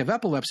in fact have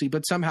epilepsy,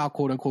 but somehow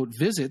quote unquote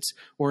visits,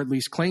 or at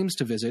least claims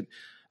to visit,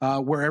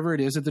 wherever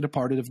it is that the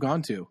departed have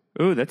gone to?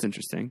 Ooh, that's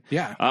interesting.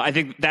 Yeah. I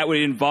think that would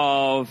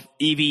involve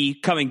Evie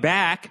coming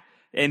back,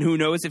 and who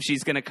knows if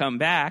she's going to come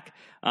back.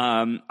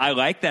 I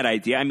like that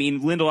idea. I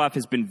mean, Lindelof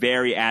has been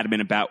very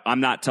adamant about,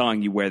 I'm not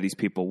telling you where these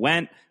people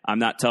went. I'm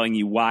not telling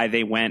you why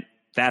they went.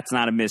 That's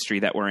not a mystery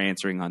that we're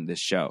answering on this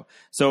show.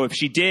 So if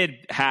she did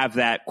have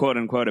that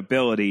quote-unquote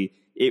ability,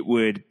 it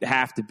would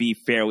have to be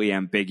fairly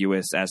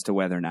ambiguous as to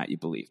whether or not you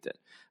believed it.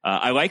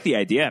 I like the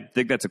idea. I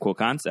think that's a cool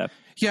concept.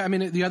 Yeah, I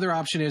mean, the other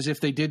option is if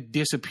they did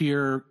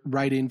disappear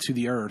right into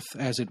the earth,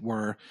 as it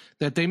were,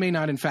 that they may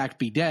not in fact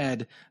be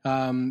dead,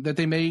 that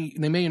they may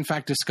in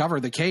fact discover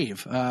the cave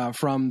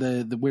from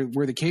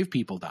where the cave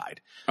people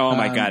died. Oh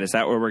my God, is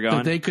that where we're going?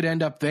 That they could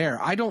end up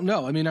there. I don't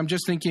know. I mean, I'm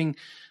just thinking,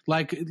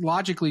 like,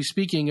 logically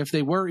speaking, if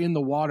they were in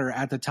the water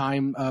at the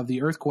time of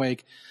the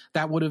earthquake,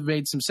 that would have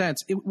made some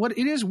sense.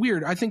 It is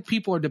weird. I think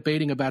people are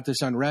debating about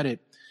this on Reddit,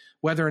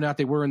 whether or not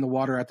they were in the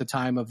water at the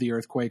time of the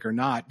earthquake or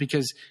not,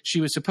 because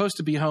she was supposed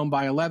to be home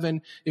by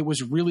 11. It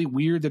was really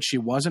weird that she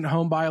wasn't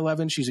home by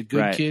 11. She's a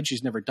good kid.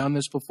 She's never done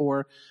this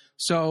before.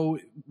 So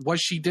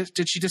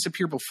did she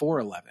disappear before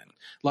 11?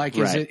 Like,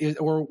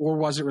 or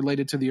was it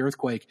related to the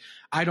earthquake?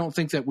 I don't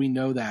think that we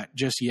know that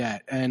just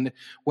yet. And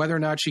whether or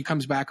not she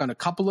comes back on a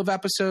couple of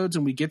episodes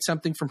and we get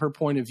something from her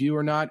point of view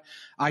or not,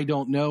 I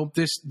don't know.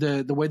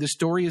 The way the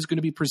story is going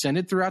to be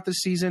presented throughout the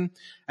season,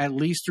 at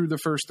least through the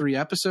first 3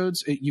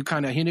 episodes, you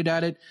kind of hinted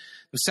at it.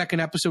 The second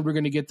episode, we're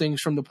going to get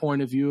things from the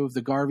point of view of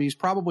the Garveys,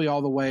 probably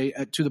all the way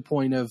to the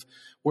point of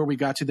where we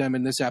got to them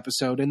in this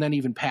episode, and then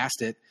even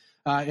past it.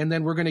 And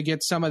then we're going to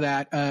get some of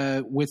that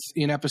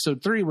in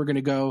episode 3. We're going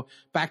to go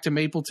back to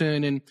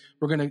Mapleton, and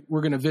we're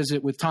going to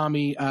visit with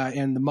Tommy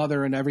and the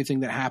mother and everything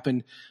that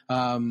happened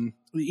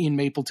in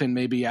Mapleton,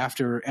 maybe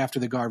after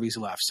the Garveys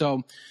left.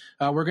 So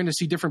we're going to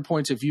see different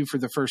points of view for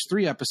the first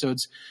 3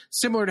 episodes,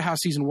 similar to how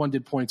season 1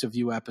 did points of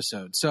view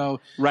episodes.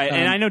 So right,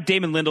 and I know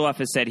Damon Lindelof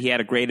has said he had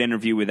a great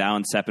interview with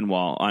Alan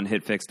Sepinwall on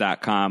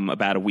HitFix.com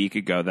about a week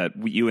ago that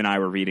you and I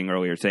were reading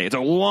earlier today. It's a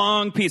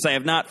long piece. I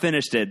have not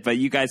finished it, but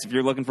you guys, if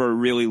you're looking for a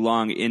really long,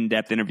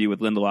 in-depth interview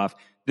with Lindelof,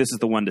 this is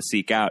the one to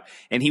seek out.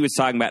 And he was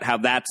talking about how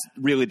that's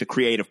really the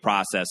creative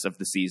process of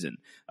the season,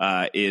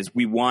 is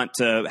we want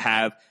to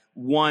have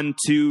 1,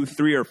 2,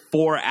 3, or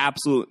 4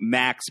 absolute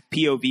max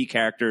POV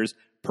characters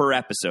per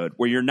episode,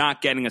 where you're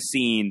not getting a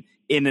scene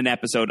in an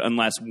episode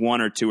unless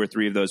 1 or 2 or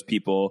 3 of those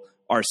people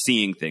are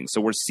seeing things. So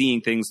we're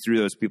seeing things through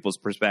those people's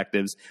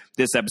perspectives.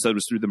 This episode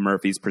was through the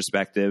Murphys'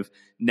 perspective.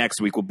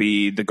 Next week will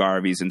be the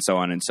Garveys, and so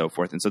on and so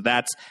forth. And so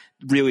that's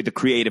really the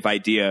creative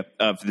idea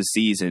of the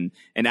season.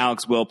 And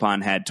Alex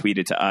Wilpon had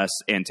tweeted to us,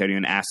 Antonio,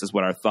 and asked us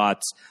what our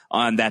thoughts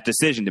on that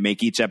decision to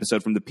make each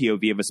episode from the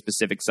POV of a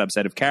specific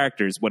subset of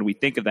characters. What do we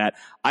think of that?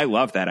 I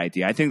love that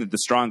idea. I think that the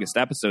strongest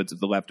episodes of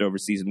The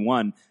Leftovers season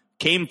 1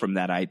 came from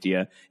that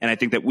idea. And I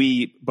think that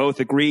we both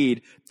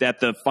agreed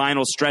that the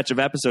final stretch of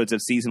episodes of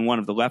season 1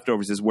 of The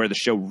Leftovers is where the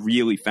show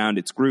really found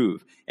its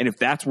groove. And if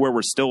that's where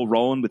we're still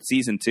rolling with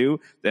season 2,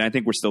 then I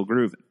think we're still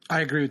grooving. I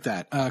agree with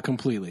that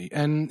completely.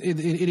 And it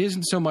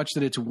isn't so much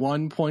that it's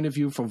one point of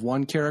view from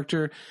one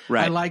character.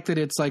 Right. I like that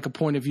it's like a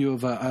point of view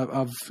of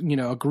a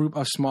group,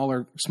 a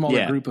smaller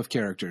group of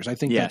characters. I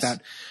think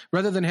that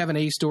rather than have an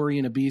A story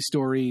and a B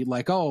story,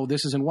 like, oh,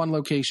 this is in one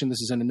location,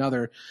 this is in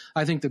another,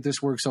 I think that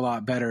this works a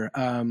lot better.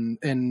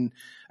 And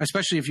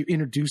especially if you're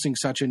introducing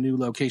such a new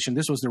location,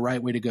 this was the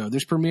right way to go.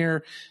 This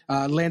premiere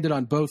landed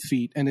on both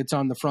feet, and it's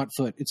on the front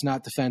foot. It's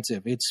not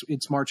defensive.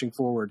 It's marching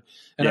forward,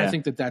 and I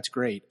think that that's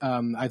great.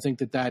 I think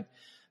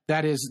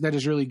that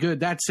is really good.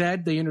 That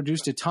said, they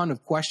introduced a ton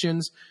of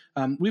questions.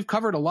 We've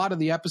covered a lot of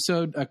the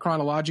episode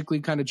chronologically,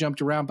 kind of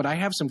jumped around, but I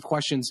have some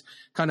questions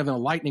kind of in a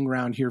lightning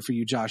round here for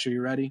you, Josh. Are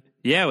you ready?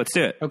 Yeah, let's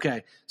do it.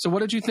 Okay. So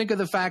what did you think of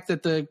the fact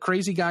that the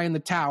crazy guy in the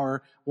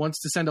tower wants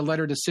to send a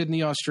letter to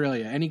Sydney,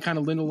 Australia? Any kind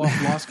of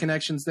Lindelof Lost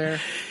connections there?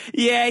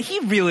 Yeah, he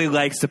really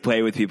likes to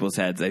play with people's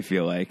heads, I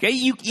feel like.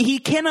 He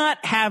cannot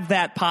have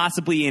that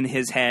possibly in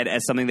his head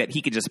as something that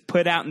he could just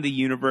put out in the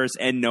universe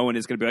and no one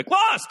is going to be like,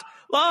 lost!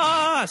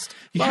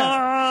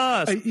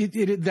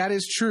 That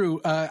is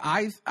true.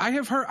 I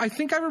have heard, I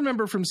think I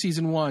remember from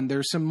season 1,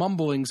 there's some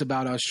mumblings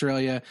about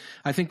Australia.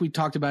 I think we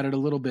talked about it a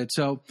little bit.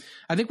 So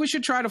I think we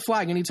should try to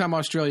flag anytime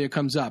Australia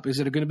comes up. Is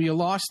it going to be a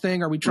lost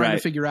thing? Are we trying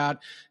to figure out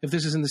if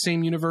this is in the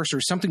same universe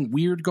or something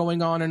weird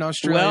going on in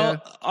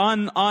Australia?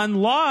 Well, on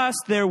Lost,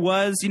 there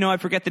was, I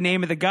forget the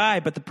name of the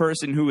guy, but the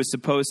person who was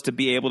supposed to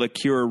be able to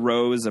cure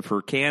Rose of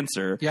her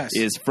cancer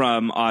is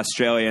from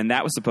Australia, and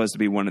that was supposed to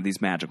be one of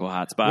these magical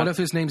hotspots. What if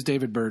his name's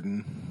David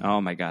Burton?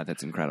 Oh my God,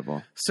 that's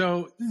incredible.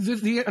 So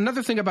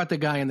another thing about the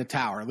guy in the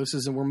tower,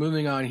 and we're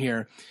moving on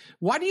here.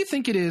 Why do you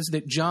think it is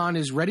that John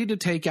is ready to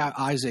take out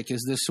Isaac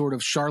as this sort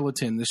of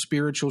charlatan, the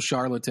spiritual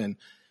charlatan,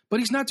 but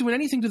he's not doing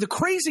anything to the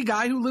crazy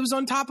guy who lives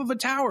on top of a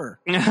tower.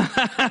 Well,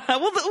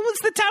 was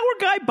the tower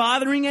guy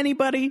bothering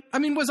anybody? I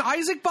mean, was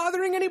Isaac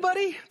bothering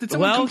anybody? Did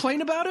someone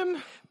complain about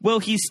him? Well,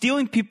 he's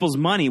stealing people's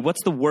money.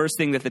 What's the worst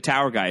thing that the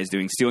tower guy is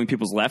doing? Stealing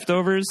people's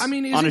leftovers? I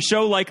mean, on a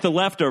show like The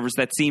Leftovers,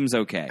 that seems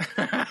okay.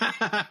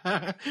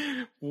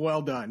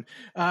 Well done.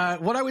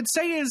 What I would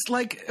say is,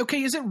 like,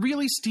 okay, is it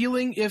really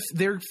stealing if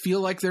they feel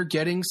like they're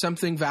getting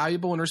something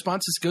valuable in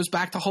response? This goes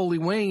back to Holy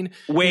Wayne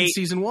in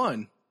season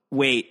 1.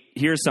 Wait,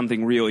 here's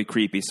something really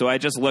creepy. So I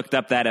just looked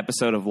up that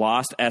episode of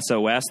Lost,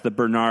 SOS, the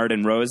Bernard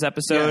and Rose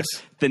episode.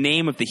 Yes. The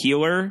name of the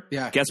healer,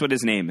 guess what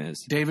his name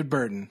is? David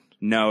Burton.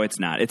 No, it's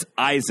not. It's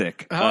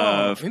Isaac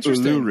of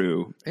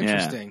Uluru.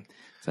 Interesting. Yeah.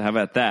 So how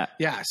about that?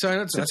 Yeah, so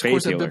that's of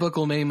course a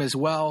biblical name as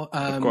well.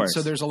 Of course.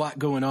 So there's a lot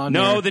going on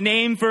there. No, the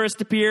name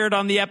first appeared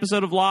on the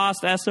episode of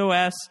Lost,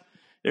 SOS.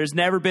 There's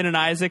never been an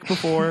Isaac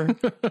before.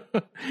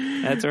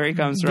 That's where he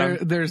comes from.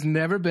 There's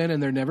never been,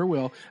 and there never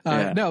will.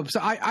 No, so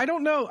I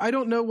don't know. I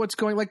don't know what's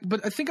going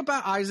but I think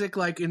about Isaac,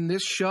 like in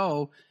this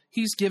show,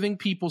 he's giving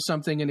people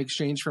something in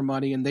exchange for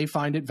money, and they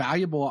find it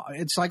valuable.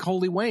 It's like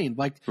Holy Wayne.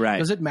 Like,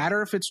 does it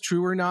matter if it's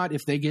true or not?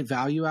 If they get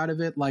value out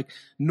of it, like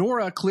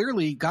Nora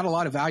clearly got a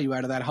lot of value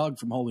out of that hug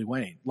from Holy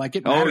Wayne. Like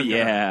it mattered.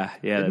 To her.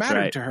 It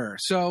mattered to her.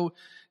 So.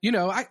 You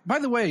know, by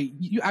the way,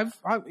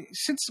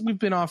 since we've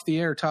been off the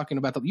air talking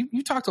about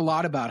you talked a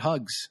lot about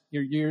hugs.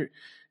 You're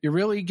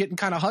really getting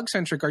kind of hug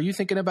centric. Are you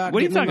thinking about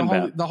what are you talking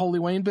about? The Holy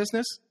Wayne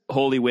business?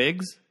 Holy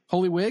Wigs?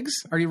 Holy Wigs?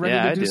 Are you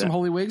ready to do some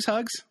Holy Wigs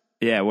hugs?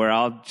 Yeah, where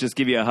I'll just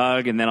give you a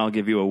hug and then I'll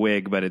give you a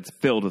wig, but it's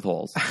filled with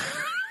holes.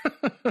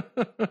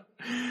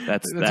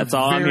 That's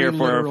all I'm here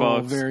for,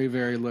 folks. Very,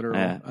 very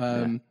literal.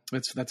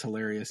 That's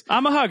hilarious.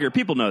 I'm a hugger.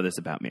 People know this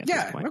about me at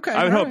this point. Okay.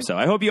 I would hope so.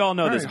 I hope you all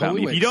know this about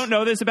me. Wigs. If you don't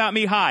know this about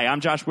me, hi, I'm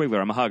Josh Wigler.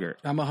 I'm a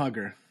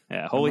hugger.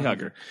 Yeah, holy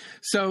hugger.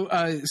 So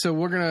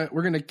we're gonna.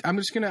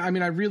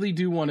 I really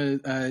do want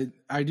to.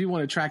 I do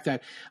want to track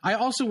that. I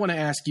also want to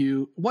ask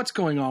you what's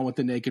going on with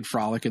the naked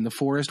frolic in the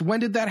forest. When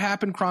did that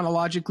happen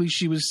chronologically?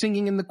 She was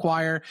singing in the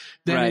choir,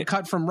 then it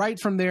cut from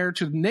there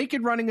to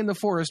naked running in the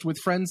forest with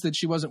friends that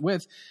she wasn't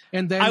with,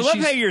 and then I love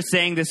how you're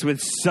saying this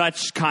with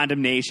such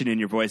condemnation in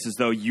your voice, as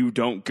though you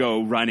don't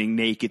go running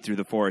naked through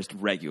the forest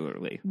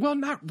regularly. Well,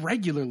 not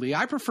regularly.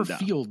 I prefer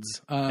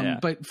fields,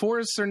 but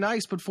forests are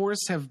nice. But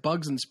forests have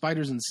bugs and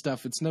spiders and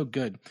stuff. It's no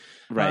good.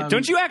 Right.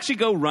 Don't you actually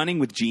go running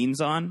with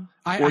jeans on?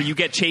 Or you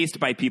get chased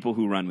by people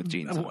who run with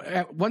jeans on?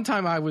 At one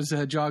time I was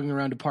jogging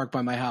around a park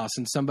by my house,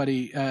 and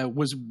somebody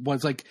was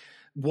like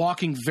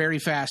walking very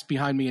fast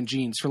behind me in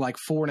jeans for like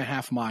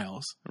 4.5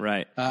 miles.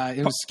 Right.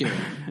 It was scary.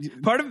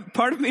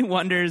 Part of me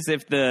wonders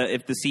if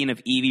the scene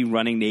of Evie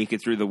running naked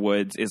through the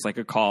woods is like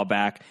a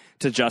callback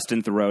to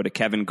Justin Theroux, to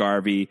Kevin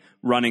Garvey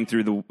running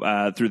through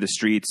the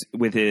streets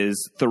with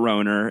his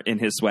Theroner in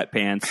his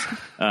sweatpants,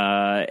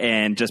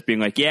 and just being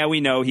like, yeah, we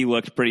know he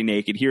looked pretty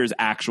naked. Here's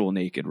actual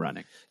naked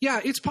running.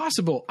 Yeah, it's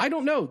possible. I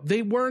don't know.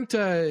 They weren't.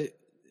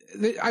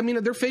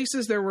 Their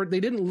faces, they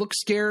didn't look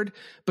scared,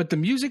 but the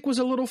music was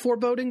a little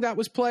foreboding that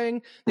was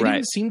playing. They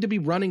didn't seem to be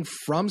running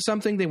from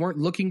something. They weren't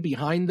looking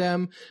behind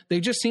them.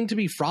 They just seemed to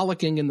be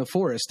frolicking in the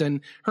forest.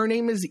 And her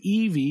name is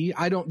Evie.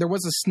 There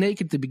was a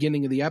snake at the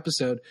beginning of the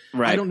episode.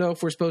 Right. I don't know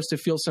if we're supposed to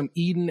feel some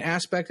Eden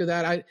aspect of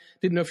that. I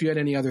didn't know if you had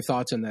any other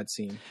thoughts on that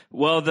scene.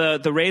 Well,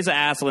 the Reza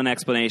Aslan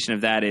explanation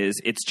of that is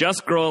it's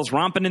just girls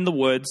romping in the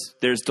woods.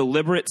 There's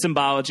deliberate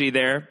symbology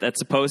there that's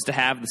supposed to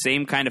have the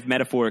same kind of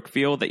metaphoric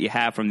feel that you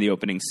have from the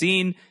opening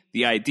scene,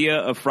 the idea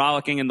of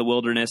frolicking in the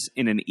wilderness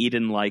in an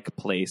Eden-like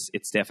place.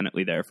 It's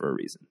definitely there for a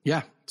reason.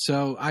 Yeah.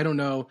 So I don't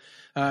know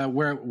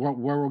where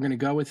we're going to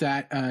go with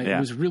that. It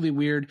was really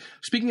weird.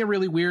 Speaking of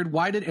really weird,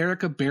 why did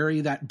Erica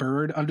bury that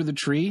bird under the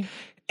tree?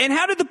 And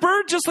how did the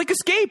bird just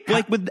escape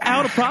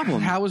without a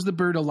problem? How was the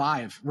bird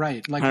alive?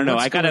 Right. I don't know.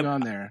 What's going on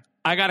there?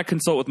 I got to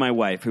consult with my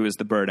wife, who is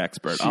the bird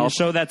expert. I'll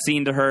show that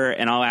scene to her,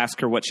 and I'll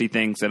ask her what she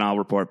thinks, and I'll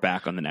report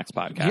back on the next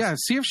podcast. Yeah,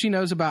 see if she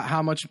knows about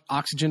how much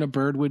oxygen a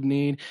bird would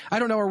need. I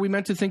don't know. Are we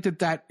meant to think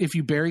that if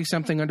you bury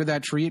something under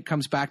that tree, it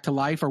comes back to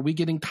life? Are we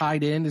getting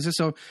tied in? Is this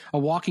a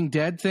Walking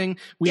Dead thing?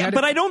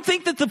 But I don't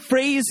think that the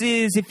phrase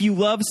is, if you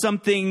love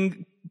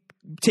something,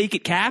 take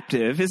it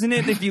captive, isn't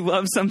it? If you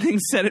love something,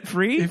 set it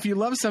free. If you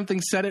love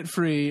something, set it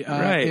free.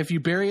 Right. If you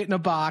bury it in a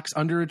box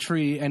under a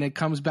tree and it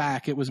comes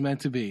back, it was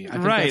meant to be. I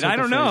think right. That's what I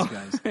don't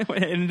know.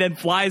 And then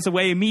flies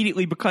away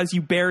immediately because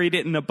you buried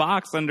it in a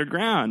box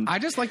underground. I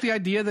just like the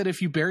idea that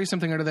if you bury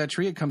something under that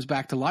tree, it comes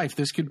back to life.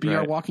 This could be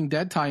our Walking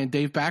Dead tie. And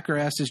Dave Backer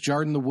asked, is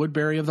Jordan the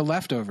Woodbury of the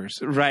Leftovers?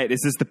 Right.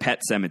 Is this the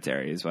Pet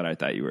Cemetery is what I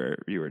thought you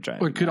were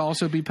trying. Or it could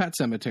also be Pet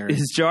Cemetery.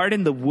 Is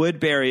Jordan the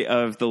Woodbury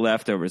of the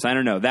Leftovers? I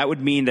don't know. That would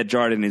mean that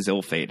Jordan is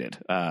ill-fated.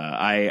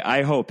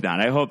 I hope not.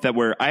 I hope that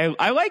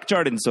I like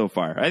Jordan so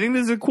far. I think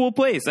this is a cool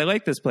place. I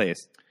like this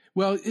place.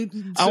 Well,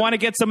 I want to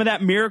get some of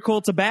that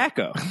miracle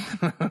tobacco.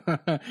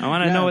 I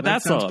want to know what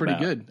that's all about. That sounds pretty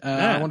good.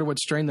 I wonder what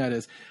strain that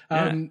is.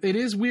 It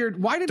is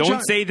weird. Why did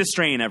Don't say the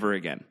strain ever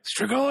again.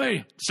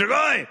 Strigoi.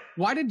 Strigoi.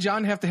 Why did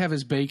John have to have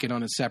his bacon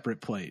on a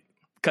separate plate?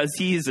 Because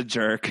he's a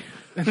jerk.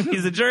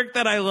 He's a jerk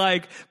that I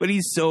like, but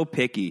he's so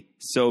picky.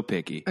 So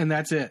picky. And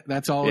that's it.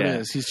 That's all it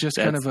is. He's just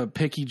kind of a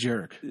picky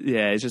jerk.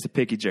 Yeah, he's just a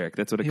picky jerk.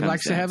 That's what it comes down to. He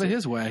likes to have it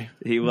his way.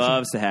 He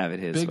loves to have it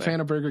his way. Big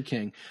fan of Burger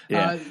King.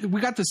 Yeah. We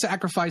got the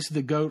sacrifice of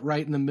the goat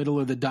right in the middle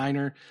of the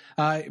diner.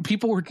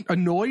 People were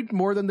annoyed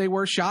more than they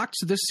were shocked.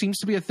 So this seems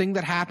to be a thing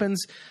that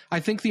happens. I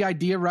think the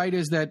idea, right,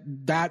 is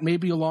that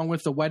maybe along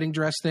with the wedding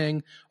dress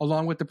thing,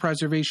 along with the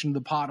preservation of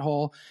the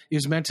pothole,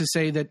 is meant to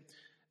say that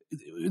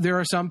there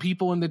are some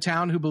people in the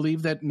town who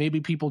believe that maybe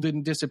people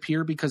didn't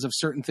disappear because of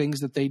certain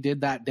things that they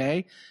did that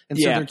day. And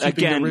so they're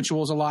keeping the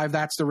rituals alive.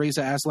 That's the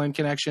Reza Aslan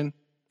connection.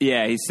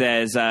 Yeah, he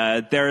says,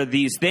 there are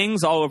these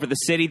things all over the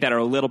city that are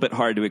a little bit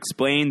hard to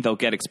explain. They'll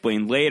get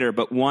explained later,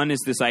 but one is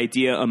this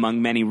idea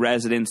among many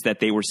residents that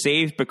they were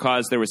saved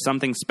because there was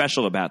something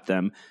special about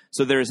them.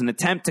 So there is an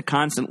attempt to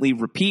constantly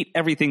repeat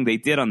everything they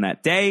did on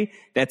that day.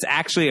 That's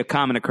actually a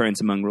common occurrence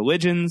among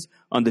religions.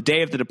 On the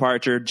day of the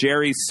departure,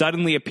 Jerry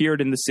suddenly appeared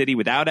in the city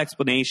without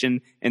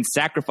explanation and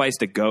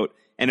sacrificed a goat.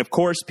 And of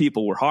course,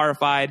 people were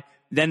horrified.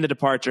 Then the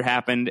departure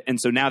happened, and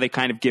so now they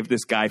kind of give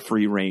this guy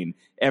free reign.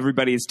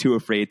 Everybody is too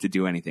afraid to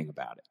do anything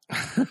about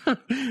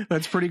it.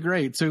 That's pretty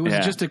great. So it was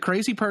just a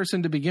crazy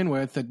person to begin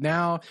with, that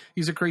now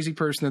he's a crazy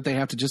person that they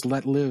have to just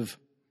let live.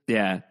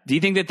 Yeah. Do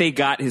you think that they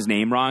got his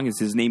name wrong? Is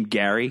his name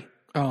Gary?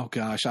 Oh,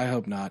 gosh, I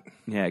hope not.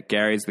 Yeah,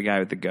 Gary's the guy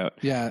with the goat.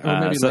 Yeah, or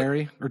maybe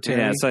Larry or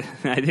Terry. Yeah, so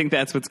I think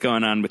that's what's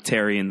going on with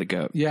Terry and the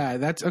goat. Yeah,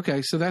 that's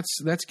okay. So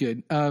that's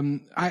good.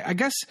 I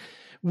guess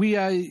we,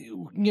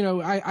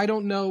 I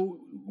don't know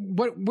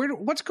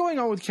what's going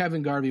on with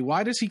Kevin Garvey.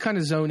 Why does he kind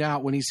of zone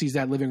out when he sees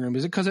that living room?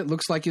 Is it because it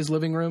looks like his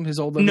living room, his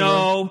old living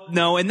room?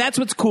 No, and that's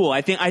what's cool.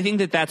 I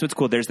think that's what's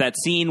cool. There's that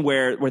scene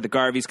where the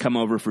Garveys come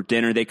over for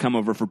dinner. They come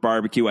over for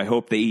barbecue. I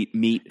hope they eat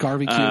meat.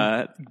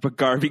 Barbecue.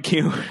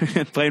 Barbecue.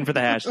 Playing for the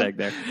hashtag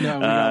there.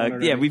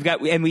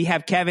 No, we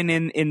have Kevin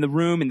in the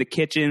room in the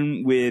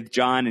kitchen with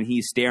John, and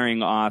he's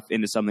staring off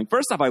into something.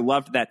 First off, I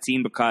loved that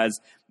scene because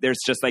there's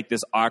just like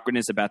this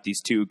awkwardness about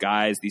these two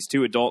guys, these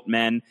two adult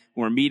men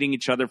who are meeting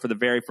each other for the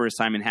very first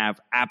time and have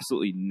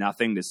absolutely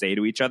nothing to say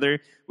to each other,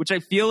 which I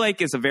feel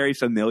like is a very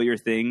familiar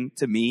thing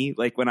to me.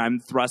 Like when I'm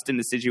thrust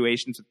into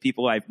situations with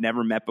people I've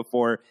never met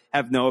before,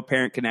 have no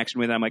apparent connection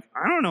with, I'm like,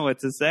 I don't know what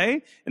to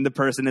say. And the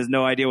person has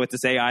no idea what to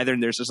say either.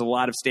 And there's just a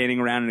lot of standing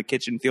around in a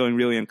kitchen feeling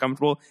really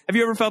uncomfortable. Have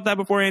you ever felt that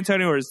before,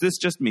 Antonio? Or is this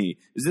just me?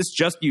 Is this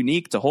just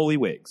unique to Holy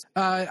Wigs?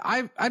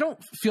 I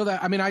don't feel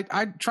that. I mean,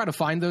 I try to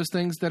find those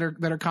things that are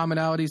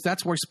commonalities.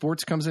 That's where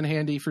sports comes in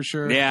handy for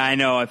sure. Yeah, I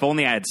know. If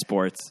only I had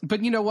sports.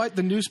 But you know what?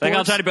 The new sports. Like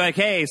I'll try to be like,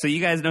 hey, so you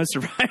guys know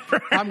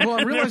Survivor? I'm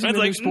realizing the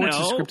new sports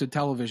is scripted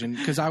television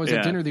because I was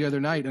at dinner the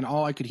other night and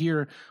all I could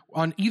hear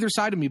on either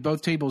side of me,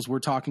 both tables were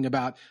talking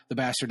about The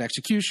Bastard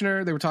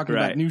Executioner. They were talking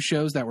about new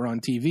shows that were on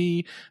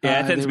TV.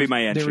 Yeah, that tends to be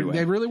my entry.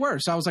 They really were.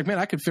 So I was like, man,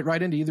 I could fit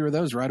right into either of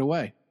those right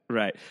away.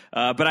 Right.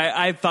 But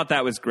I thought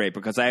that was great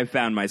because I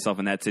found myself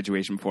in that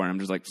situation before, and I'm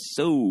just like,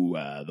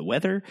 the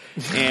weather?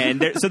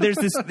 And so there's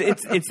this,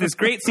 it's this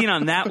great scene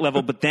on that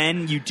level, but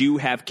then you do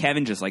have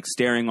Kevin just like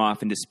staring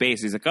off into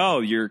space. He's like,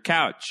 oh, your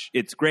couch.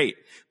 It's great.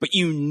 But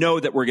you know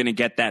that we're going to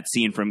get that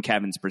scene from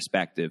Kevin's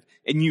perspective,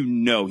 and you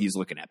know he's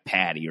looking at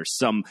Patty or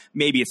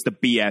maybe it's the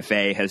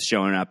BFA has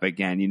shown up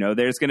again. You know,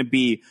 there's going to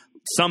be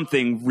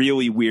something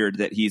really weird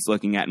that he's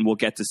looking at, and we'll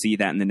get to see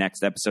that in the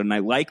next episode. And I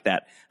like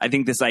that. I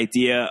think this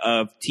idea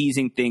of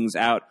teasing things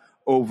out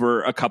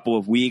over a couple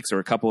of weeks or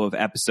a couple of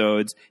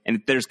episodes,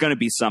 and there's going to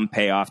be some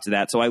payoff to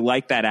that. So I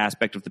like that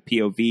aspect of the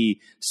POV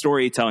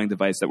storytelling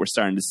device that we're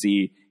starting to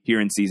see here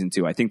in season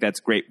 2. I think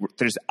that's great.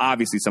 There's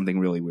obviously something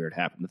really weird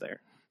happened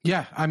there.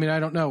 Yeah, I mean, I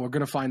don't know. We're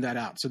going to find that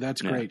out. So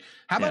that's great.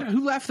 How about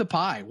who left the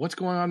pie? What's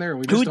going on there?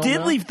 Who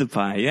did leave the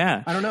pie?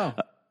 Yeah. I don't know.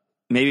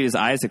 Maybe it was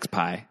Isaac's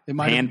pie. It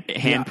might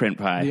handprint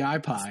pie. The eye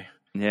pie.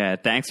 Yeah,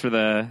 thanks for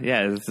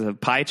it's a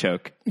pie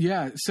choke.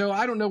 Yeah, so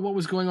I don't know what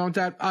was going on with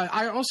that.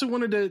 I also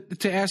wanted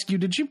to ask you,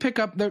 did you pick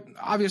up that?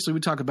 Obviously, we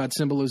talk about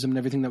symbolism and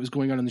everything that was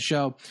going on in the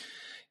show.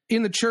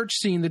 In the church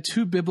scene, the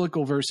 2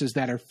 biblical verses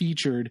that are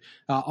featured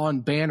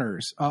on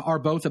banners are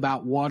both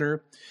about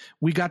water.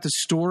 We got the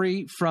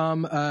story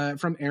from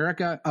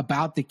Erica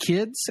about the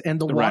kids and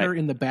the water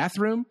in the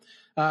bathroom.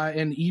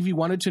 And Evie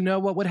wanted to know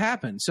what would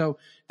happen. So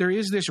there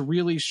is this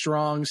really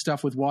strong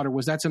stuff with water.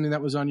 Was that something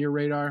that was on your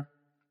radar?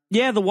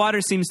 Yeah, the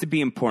water seems to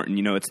be important.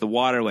 You know, it's the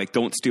water, like,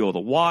 don't steal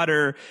the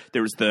water.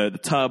 There was the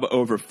tub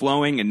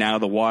overflowing, and now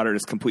the water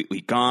is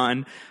completely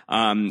gone.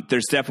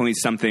 There's definitely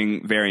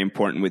something very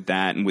important with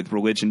that, and with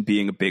religion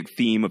being a big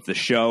theme of the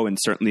show, and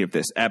certainly of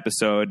this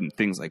episode, and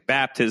things like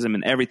baptism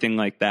and everything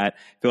like that.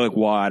 I feel like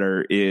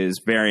water is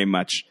very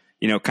much,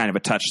 kind of a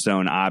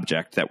touchstone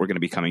object that we're going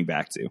to be coming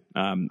back to.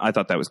 I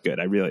thought that was good.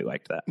 I really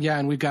liked that. Yeah,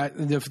 and we got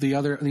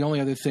the only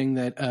other thing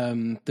that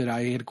that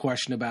I had a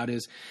question about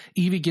is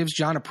Evie gives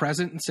John a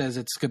present and says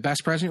it's the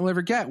best present you'll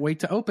ever get. Wait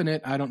to open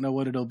it. I don't know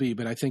what it'll be,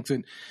 but I think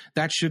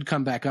that should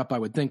come back up. I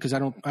would think, because I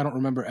don't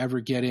remember ever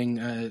getting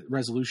a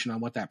resolution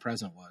on what that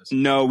present was.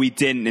 No, we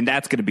didn't, and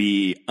that's going to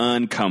be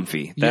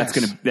uncomfy. That's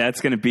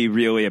going to be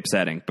really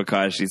upsetting,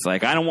 because she's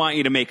like, I don't want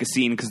you to make a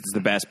scene because it's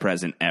the best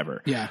present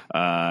ever. Yeah,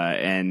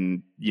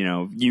 and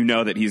you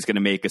know that he's going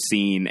to make a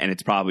scene, and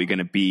it's probably going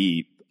to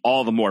be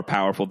all the more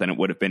powerful than it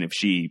would have been if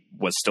she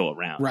was still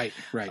around. Right.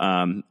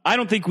 I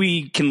don't think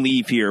we can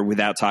leave here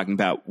without talking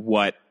about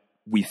what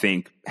we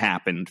think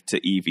happened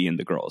to Evie and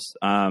the girls.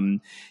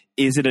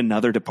 Is it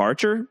another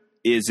departure?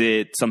 Is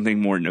it something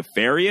more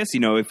nefarious?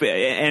 And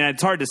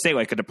it's hard to say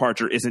like a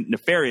departure isn't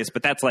nefarious,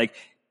 but that's like,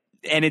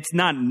 and it's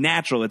not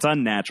natural, it's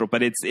unnatural,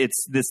 but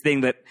it's this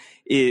thing that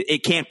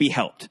it can't be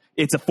helped.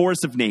 It's a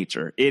force of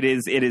nature. It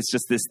is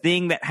just this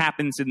thing that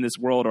happens in this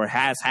world, or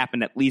has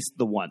happened at least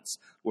the once,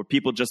 where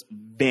people just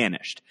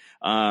vanished.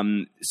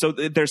 So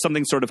there's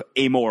something sort of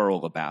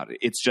amoral about it.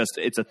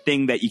 It's a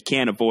thing that you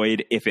can't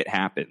avoid if it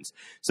happens.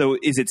 So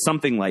is it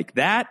something like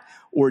that?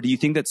 Or do you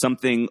think that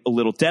something a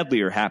little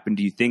deadlier happened?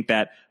 Do you think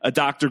that a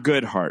Dr.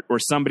 Goodhart or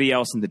somebody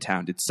else in the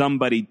town, did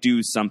somebody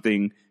do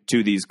something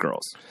to these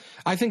girls?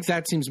 I think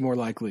that seems more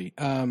likely.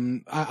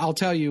 I'll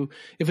tell you,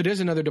 if it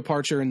is another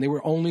departure and they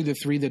were only the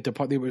three that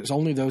departed, there was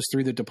only those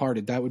three that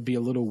departed, that would be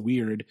a little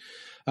weird.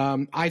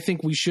 I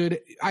think we should.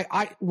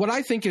 I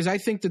think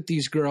that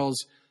these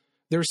girls,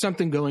 there's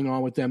something going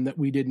on with them that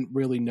we didn't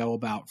really know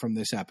about from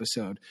this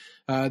episode.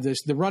 The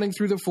running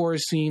through the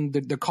forest scene,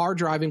 the car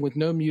driving with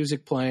no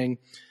music playing.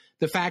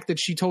 The fact that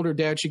she told her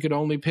dad she could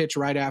only pitch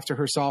right after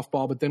her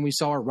softball, but then we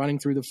saw her running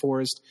through the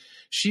forest.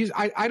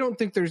 I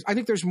think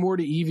there's more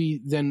to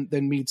Evie than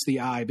meets the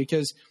eye,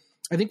 because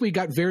I think we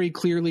got very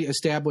clearly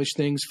established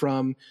things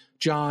from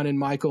John and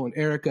Michael and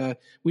Erica.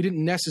 We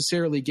didn't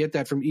necessarily get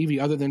that from Evie,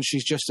 other than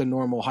she's just a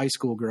normal high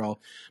school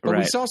girl. But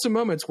we saw some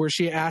moments where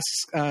she asked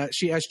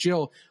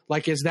Jill,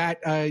 like, is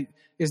that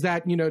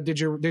did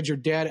your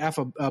dad F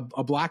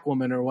a black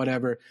woman or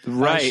whatever?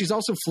 Right. She's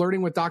also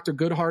flirting with Dr.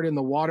 Goodhart in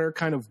the water,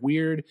 kind of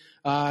weird.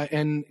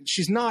 And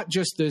she's not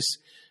just this.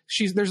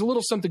 There's a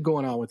little something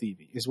going on with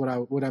Evie, is what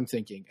I'm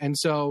thinking. And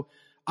so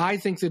I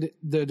think that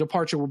the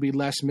departure will be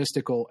less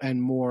mystical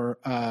and more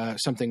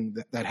something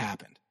that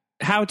happened.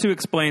 How to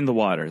explain the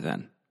water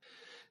then?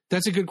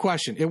 That's a good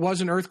question. It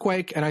was an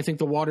earthquake, and I think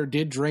the water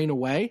did drain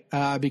away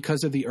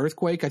because of the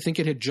earthquake. I think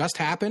it had just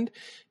happened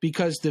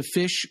because the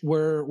fish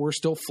were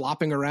still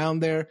flopping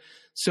around there.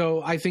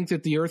 So I think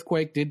that the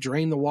earthquake did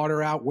drain the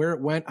water out. Where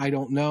it went, I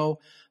don't know.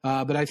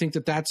 But I think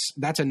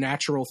that's a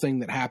natural thing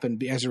that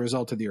happened as a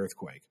result of the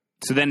earthquake.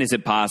 So then is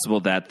it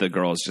possible that the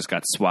girls just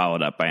got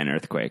swallowed up by an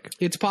earthquake?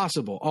 It's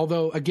possible.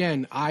 Although,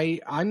 again,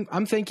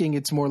 I'm thinking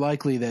it's more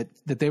likely that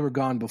they were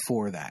gone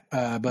before that.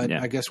 But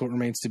yeah. I guess what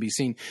remains to be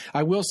seen.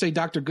 I will say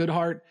Dr.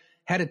 Goodhart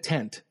had a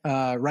tent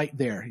right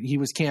there. He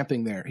was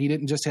camping there. He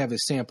didn't just have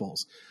his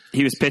samples.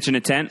 He was pitching a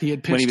tent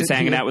when he was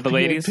hanging out with the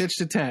ladies? He had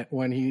pitched a tent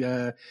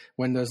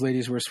when those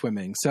ladies were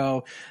swimming.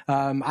 So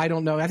I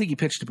don't know. I think he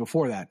pitched it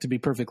before that, to be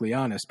perfectly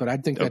honest. But I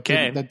think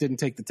that didn't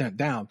take the tent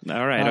down.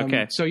 All right,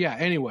 okay. So, yeah,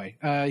 anyway,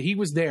 he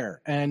was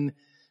there. And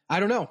I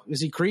don't know.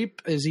 Is he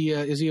creep? Is he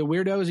a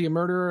weirdo? Is he a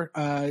murderer?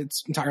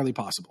 It's entirely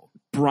possible.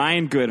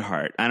 Brian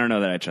Goodhart. I don't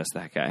know that I trust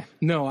that guy.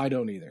 No, I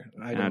don't either.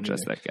 I don't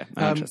trust that guy.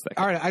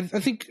 All right. I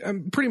think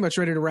I'm pretty much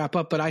ready to wrap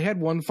up, but I had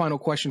one final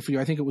question for you.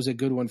 I think it was a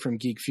good one from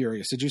Geek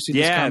Furious. Did you see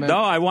this comment? Yeah,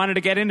 no, I wanted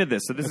to get into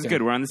this, so this is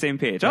good. We're on the same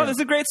page. Oh, this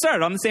is a great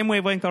start. On the same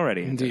wavelength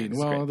already. Indeed.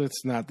 Well,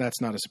 that's not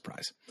a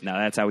surprise. No,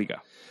 that's how we go.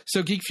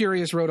 So Geek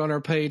Furious wrote on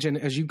our page, and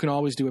as you can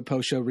always do at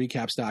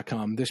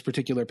postshowrecaps.com, this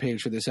particular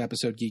page for this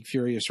episode, Geek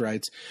Furious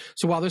writes,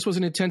 so while this was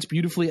an intense,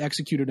 beautifully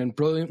executed, and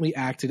brilliantly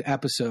acted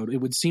episode, it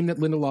would seem that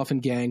Lindelof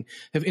and gang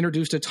have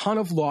introduced a ton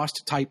of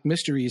Lost-type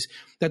mysteries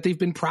that they've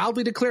been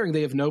proudly declaring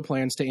they have no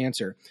plans to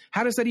answer.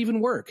 How does that even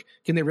work?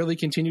 Can they really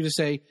continue to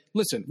say,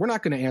 listen, we're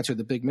not going to answer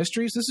the big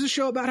mysteries. This is a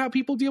show about how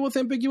people deal with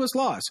ambiguous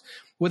loss,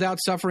 without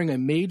suffering a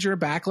major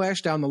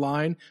backlash down the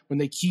line when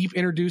they keep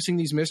introducing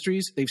these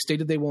mysteries they've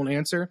stated they won't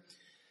answer?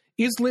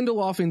 Is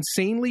Lindelof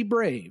insanely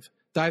brave,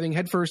 diving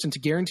headfirst into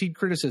guaranteed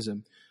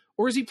criticism,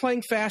 or is he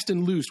playing fast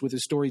and loose with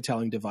his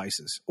storytelling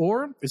devices?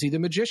 Or is he the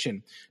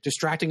magician,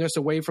 distracting us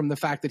away from the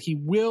fact that he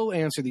will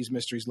answer these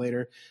mysteries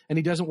later, and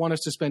he doesn't want us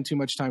to spend too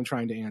much time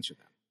trying to answer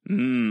them?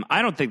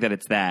 I don't think that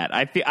it's that.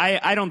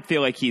 I don't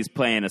feel like he's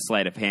playing a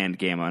sleight of hand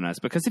game on us,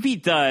 because if he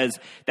does,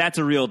 that's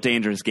a real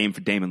dangerous game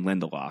for Damon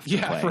Lindelof to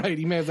play. Right.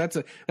 He may have,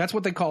 that's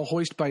what they call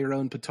hoist by your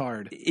own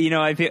petard.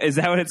 I feel, is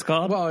that what it's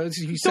called? Well,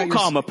 don't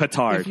call him a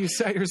petard. If you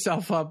set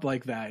yourself up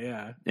like that,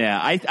 yeah. Yeah,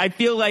 I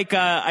feel like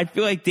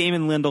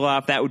Damon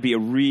Lindelof, that would be a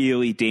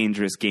really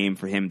dangerous game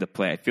for him to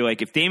play. I feel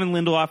like if Damon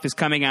Lindelof is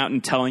coming out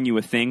and telling you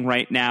a thing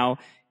right now,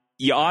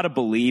 you ought to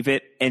believe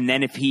it, and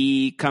then if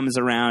he comes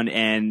around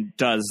and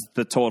does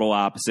the total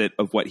opposite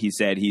of what he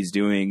said he's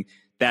doing,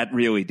 that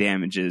really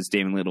damages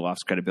Damon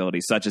Lindelof's credibility,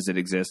 such as it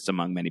exists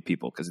among many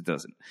people, because it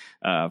doesn't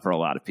for a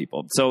lot of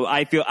people. So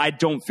I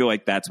don't feel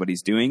like that's what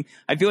he's doing.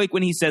 I feel like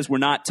when he says we're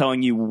not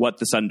telling you what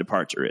the sudden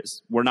departure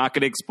is, we're not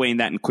going to explain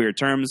that in clear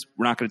terms.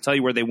 We're not going to tell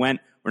you where they went.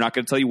 We're not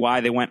going to tell you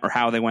why they went or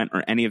how they went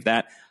or any of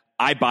that.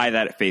 I buy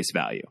that at face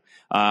value.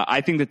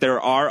 I think that there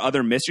are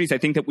other mysteries. I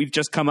think that we've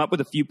just come up with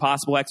a few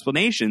possible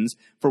explanations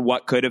for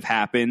what could have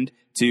happened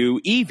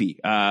to Evie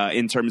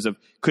in terms of,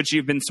 could she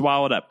have been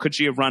swallowed up? Could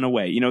she have run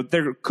away?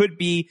 There could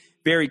be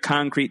very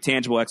concrete,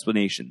 tangible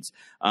explanations.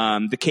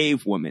 The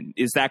cave woman,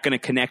 is that going to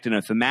connect in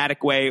a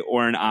thematic way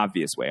or an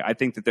obvious way? I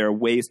think that there are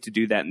ways to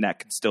do that, and that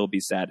can still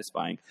be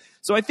satisfying.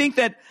 So I think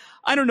that,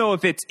 I don't know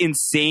if it's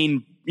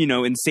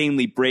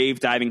insanely brave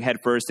diving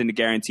headfirst into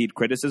guaranteed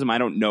criticism. I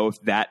don't know if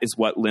that is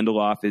what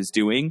Lindelof is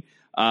doing.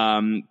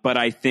 But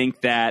I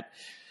think that,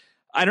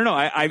 I don't know.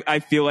 I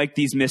feel like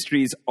these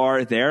mysteries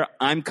are there.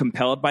 I'm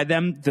compelled by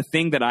them. The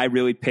thing that I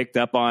really picked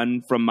up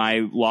on from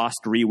my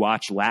Lost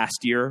rewatch last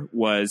year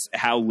was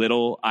how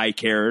little I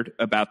cared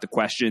about the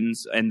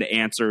questions and the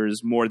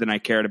answers more than I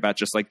cared about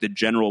just like the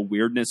general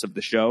weirdness of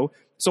the show.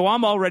 So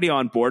I'm already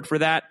on board for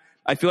that.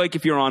 I feel like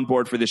if you're on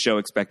board for the show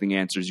expecting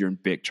answers, you're in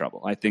big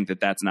trouble. I think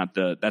that that's not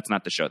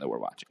the show that we're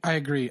watching. I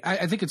agree.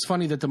 I think it's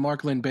funny that the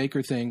Mark Lynn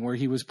Baker thing, where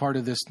he was part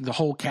of this, the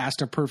whole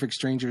cast of Perfect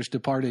Strangers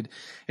departed,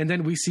 and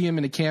then we see him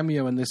in a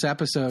cameo in this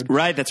episode.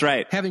 Right, that's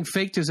right. Having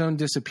faked his own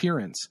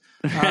disappearance.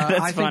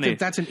 I think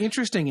that's an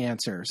interesting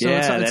answer. So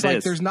it's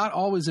like there's not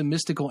always a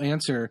mystical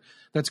answer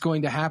that's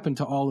going to happen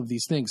to all of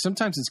these things.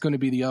 Sometimes it's going to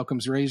be the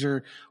Occam's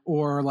razor,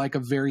 or like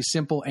a very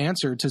simple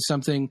answer to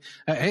something.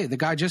 Hey, the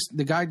guy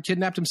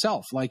kidnapped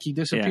himself. Like, he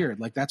disappeared.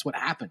 Like, that's what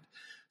happened.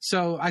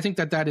 So I think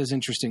that is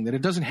interesting, that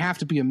it doesn't have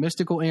to be a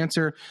mystical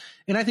answer.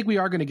 And I think we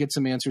are going to get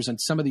some answers on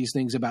some of these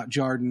things about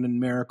Jordan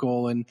and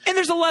Miracle. And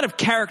there's a lot of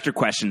character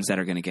questions that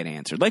are going to get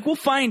answered. Like, we'll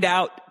find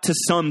out to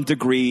some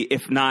degree,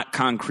 if not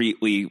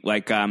concretely,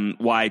 like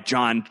why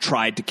John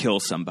tried to kill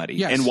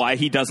somebody and why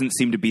he doesn't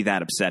seem to be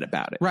that upset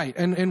about it. Right.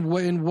 And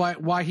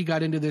why he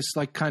got into this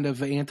like kind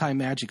of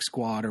anti-magic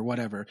squad or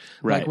whatever.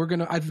 Right.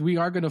 Like, we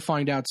are going to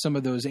find out some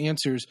of those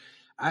answers.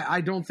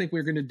 I don't think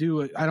we're going to do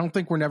it. I don't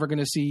think we're never going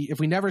to see, if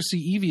we never see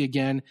Evie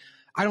again,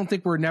 I don't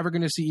think we're never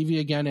going to see Evie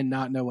again and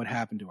not know what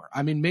happened to her.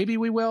 I mean, maybe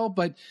we will,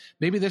 but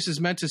maybe this is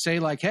meant to say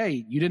like,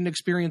 hey, you didn't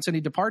experience any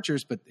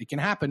departures, but it can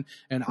happen.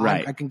 And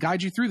I can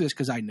guide you through this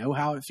because I know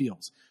how it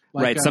feels.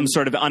 Like, right. Some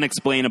sort of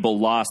unexplainable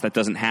loss that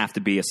doesn't have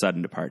to be a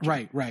sudden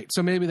departure. Right.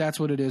 So maybe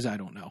that's what it is. I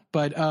don't know.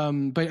 But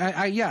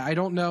I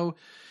don't know.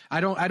 I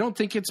don't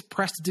think it's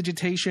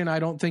prestidigitation. I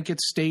don't think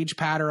it's stage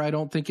patter. I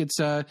don't think it's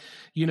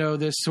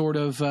this sort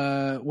of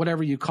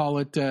whatever you call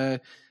it. I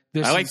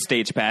like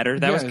stage patter.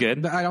 That was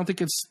good. I don't think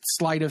it's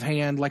sleight of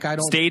hand. Like, I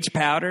don't stage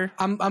powder.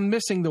 I'm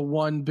missing the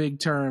one big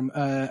term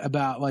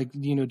about like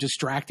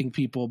distracting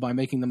people by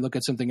making them look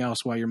at something else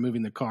while you're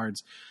moving the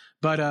cards.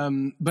 But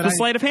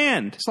sleight of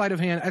hand. Sleight of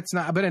hand. It's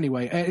not. But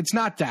anyway, it's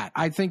not that.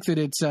 I think that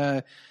it's.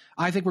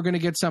 I think we're going to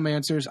get some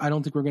answers. I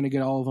don't think we're going to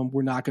get all of them.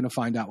 We're not going to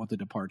find out what the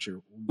departure.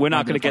 We're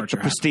not going to get the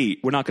prestige.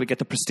 We're not going to get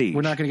the prestige.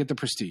 We're not going to get the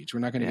prestige. We're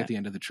not going to get the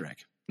end of the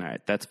trick. All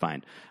right, that's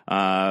fine.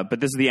 But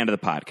this is the end of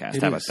the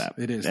podcast. How about that?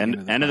 It is. End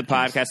of the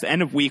podcast. The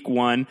end of week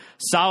one.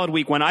 Solid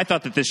week one. I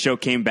thought that this show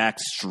came back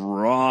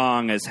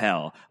strong as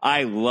hell.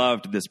 I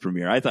loved this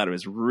premiere. I thought it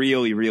was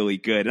really, really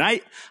good.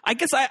 And I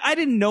guess I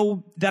didn't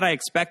know that I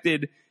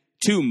expected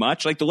too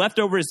much. Like, The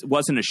Leftovers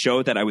wasn't a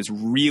show that I was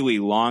really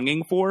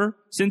longing for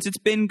since it's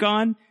been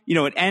gone.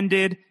 It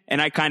ended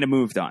and I kind of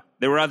moved on.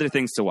 There were other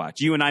things to watch.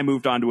 You and I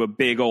moved on to a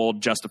big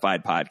old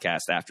Justified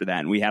podcast after that,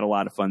 and we had a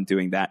lot of fun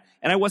doing that.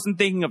 And I wasn't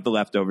thinking of The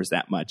Leftovers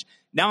that much.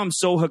 Now I'm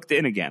so hooked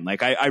in again.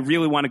 Like, I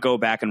really want to go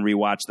back and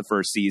rewatch the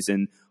first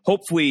season,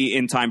 hopefully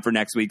in time for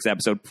next week's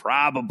episode.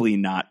 Probably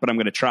not, but I'm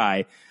going to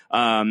try.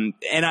 And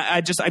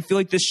I feel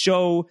like this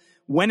show,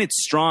 when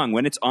it's strong,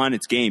 when it's on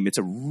its game, it's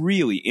a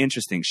really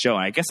interesting show.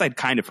 I guess I'd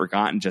kind of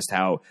forgotten just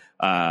how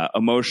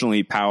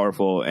emotionally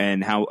powerful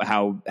and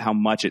how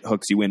much it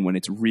hooks you in when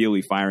it's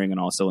really firing on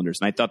all cylinders.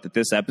 And I thought that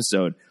this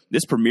episode,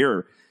 this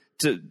premiere,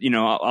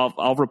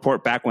 I'll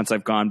report back once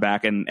I've gone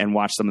back and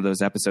watched some of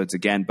those episodes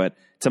again. But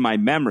to my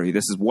memory,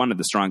 this is one of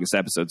the strongest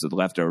episodes of The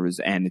Leftovers,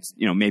 and it's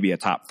maybe a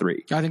top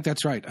 3. I think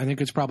that's right. I think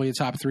it's probably a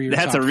top 3 or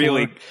that's top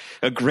 4.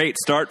 A great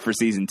start for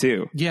season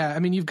 2. Yeah, I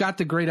mean, you've got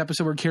the great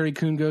episode where Carrie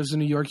Coon goes to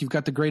New York. You've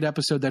got the great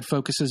episode that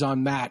focuses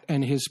on Matt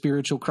and his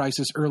spiritual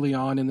crisis early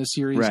on in the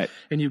series. Right.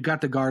 And you've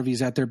got the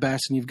Garveys at their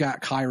best, and you've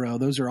got Cairo.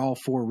 Those are all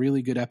 4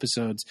 really good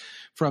episodes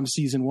from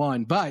season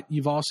 1. But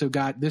you've also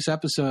got this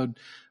episode,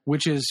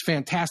 which is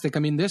fantastic. I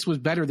mean, this was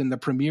better than the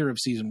premiere of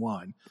season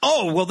 1.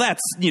 Oh, well,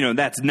 that's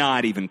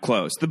not even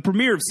close. The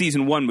premiere of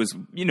season 1 was,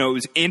 it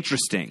was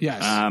interesting.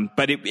 Yes.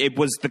 But it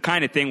was the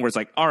kind of thing where it's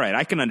like, all right,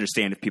 I can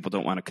understand if people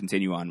don't want to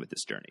continue on with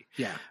this journey.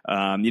 Yeah.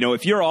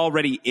 If you're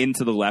already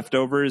into The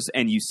Leftovers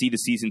and you see the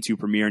season 2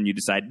 premiere and you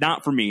decide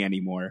not for me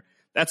anymore,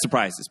 That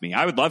surprises me.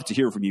 I would love to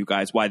hear from you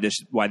guys why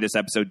this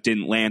episode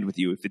didn't land with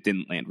you if it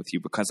didn't land with you,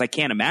 because I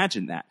can't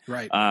imagine that.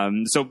 Right.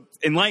 So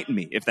enlighten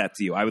me if that's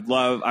you. I would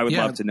love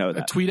to know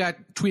that. Tweet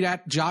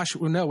at Josh.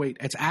 Well, no, wait.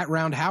 It's at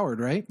Round Howard,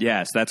 right?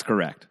 Yes, that's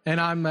correct. And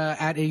I'm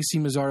at AC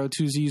Mazzaro,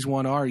 2Z's,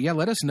 1R. Yeah,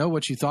 let us know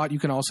what you thought. You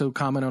can also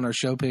comment on our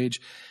show page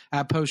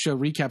at Post Show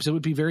Recaps. It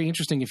would be very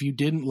interesting if you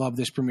didn't love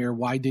this premiere.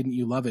 Why didn't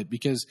you love it?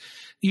 Because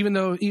even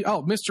though,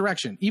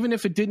 misdirection. Even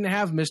if it didn't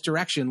have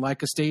misdirection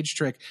like a stage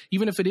trick,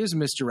 even if it is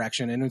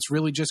misdirection and it's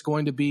really just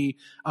going to be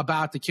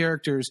about the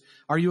characters,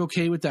 are you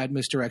okay with that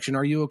misdirection?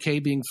 Are you okay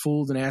being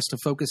fooled and asked to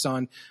focus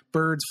on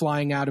birds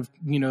flying out of,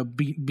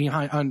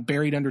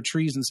 buried under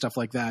trees and stuff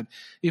like that?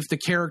 If the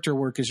character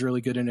work is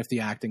really good and if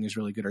the acting is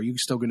really good, are you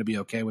still going to be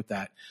okay with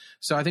that?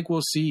 So I think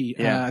we'll see.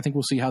 Yeah. I think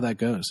we'll see how that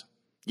goes.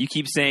 You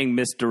keep saying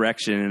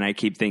misdirection, and I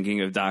keep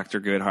thinking of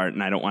Dr. Goodhart,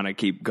 and I don't want to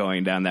keep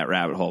going down that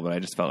rabbit hole, but I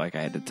just felt like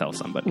I had to tell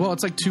somebody. Well,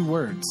 it's like 2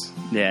 words.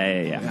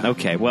 Yeah.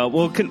 Okay, well,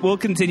 we'll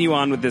continue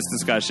on with this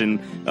discussion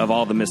of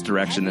all the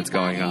misdirection that's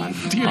going on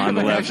on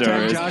the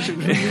leftovers. Josh, should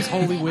we use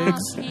Holy Wigs?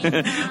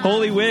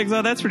 Holy Wigs?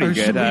 Oh, that's pretty or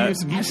good.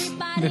 Should we use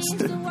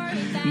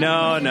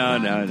No.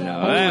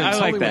 I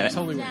like that.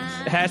 Holy Wigs.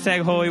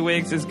 Hashtag Holy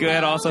Wigs is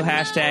good. Also,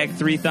 hashtag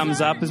 3 thumbs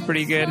up is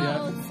pretty good.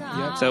 Yep.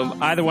 So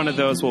either one of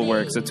those will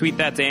work. So tweet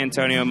that to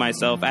Antonio and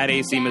myself at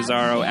AC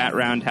Mazzaro, at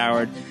Round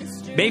Howard.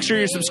 Make sure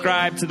you're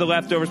subscribed to the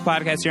Leftovers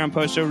podcast here on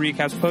Post Show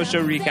Recaps,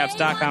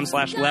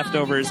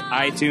 postshowrecaps.com/leftovers,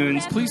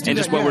 iTunes. Please do and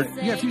that. Just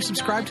if you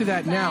subscribe to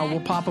that now, we'll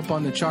pop up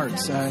on the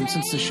charts. And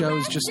since the show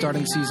is just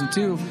starting season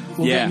 2,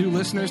 we'll get new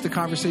listeners. The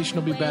conversation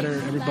will be better.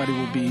 Everybody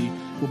will benefit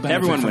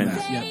Everyone from wins.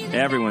 that. Yep.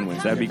 Everyone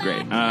wins. That'd be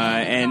great.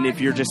 And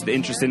if you're just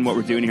interested in what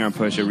we're doing here on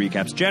Post Show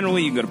Recaps,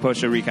 generally, you can go to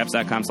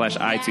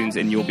postshowrecaps.com/iTunes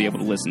and you'll be able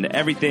to listen to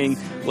everything.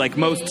 Like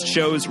most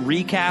shows,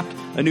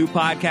 Recapped, a new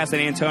podcast that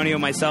Antonio,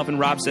 myself, and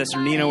Rob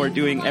Cesternino are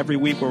doing every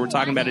week, where we're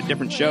talking about a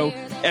different show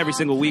every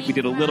single week. We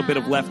did a little bit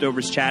of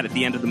Leftovers chat at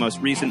the end of the most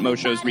recent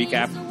Most Shows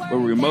Recap, where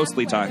we were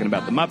mostly talking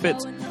about the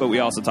Muppets, but we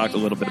also talked a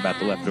little bit about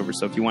the Leftovers.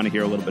 So if you want to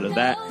hear a little bit of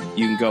that,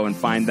 you can go and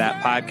find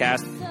that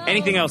podcast.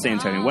 Anything else,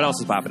 Antonio? What else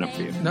is popping up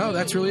for you? No,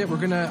 that's really it.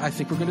 I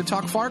think we're gonna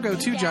talk Fargo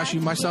too, Josh.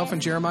 You, myself,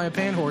 and Jeremiah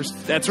Panhorse.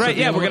 That's right.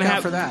 So we're gonna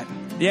have for that.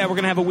 Yeah, we're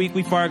going to have a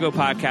weekly Fargo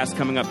podcast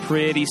coming up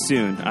pretty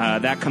soon.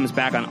 That comes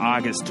back on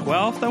August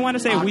 12th. I want to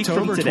say October a week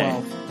from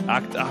today.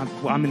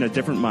 12th. I'm in a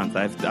different month.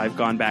 I've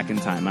gone back in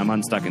time. I'm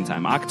unstuck in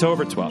time.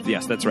 October 12th.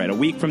 Yes, that's right. A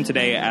week from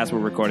today as we're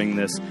recording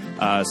this.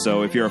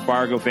 So if you're a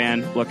Fargo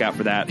fan, look out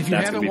for that. If you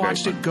haven't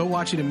watched it, go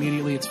watch it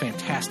immediately. It's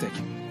fantastic.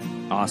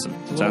 Awesome.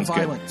 It's a little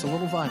violent. It's a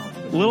little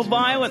violent.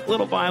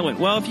 Little violent.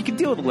 Well, if you can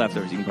deal with the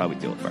Leftovers, you can probably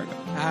deal with Fargo.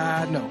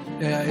 No.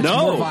 It's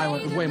more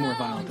violent. Way more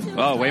violent.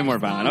 Way more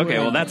violent. Okay,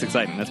 well, that's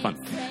exciting. That's fun.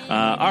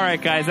 All right,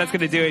 guys, that's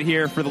going to do it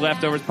here for the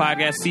Leftovers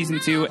podcast,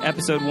 Season 2,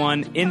 Episode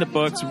 1 in the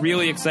books.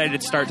 Really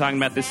excited to start talking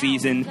about this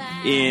season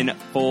in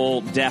full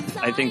depth.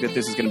 I think that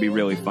this is going to be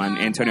really fun.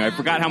 Antonio, I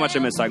forgot how much I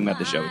missed talking about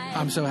the show.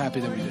 I'm so happy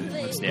that we did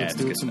it. Let's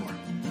do it some more.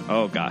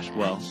 Oh, gosh.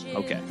 Well,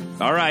 okay.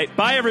 All right.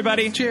 Bye,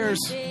 everybody. Cheers.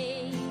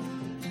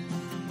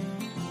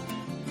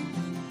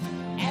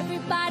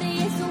 Everybody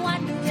is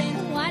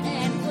wondering what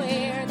and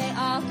where they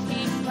all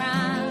came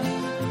from.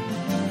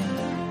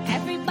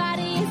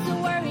 Everybody is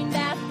worrying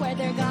about where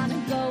they're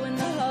gonna go when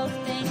the whole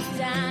thing's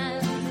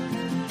done.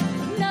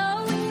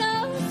 No one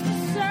knows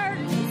for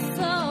certain,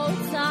 so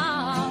it's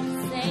all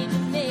the same to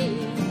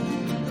me.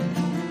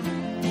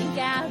 Think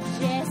I'll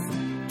just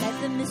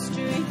let the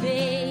mystery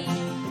be.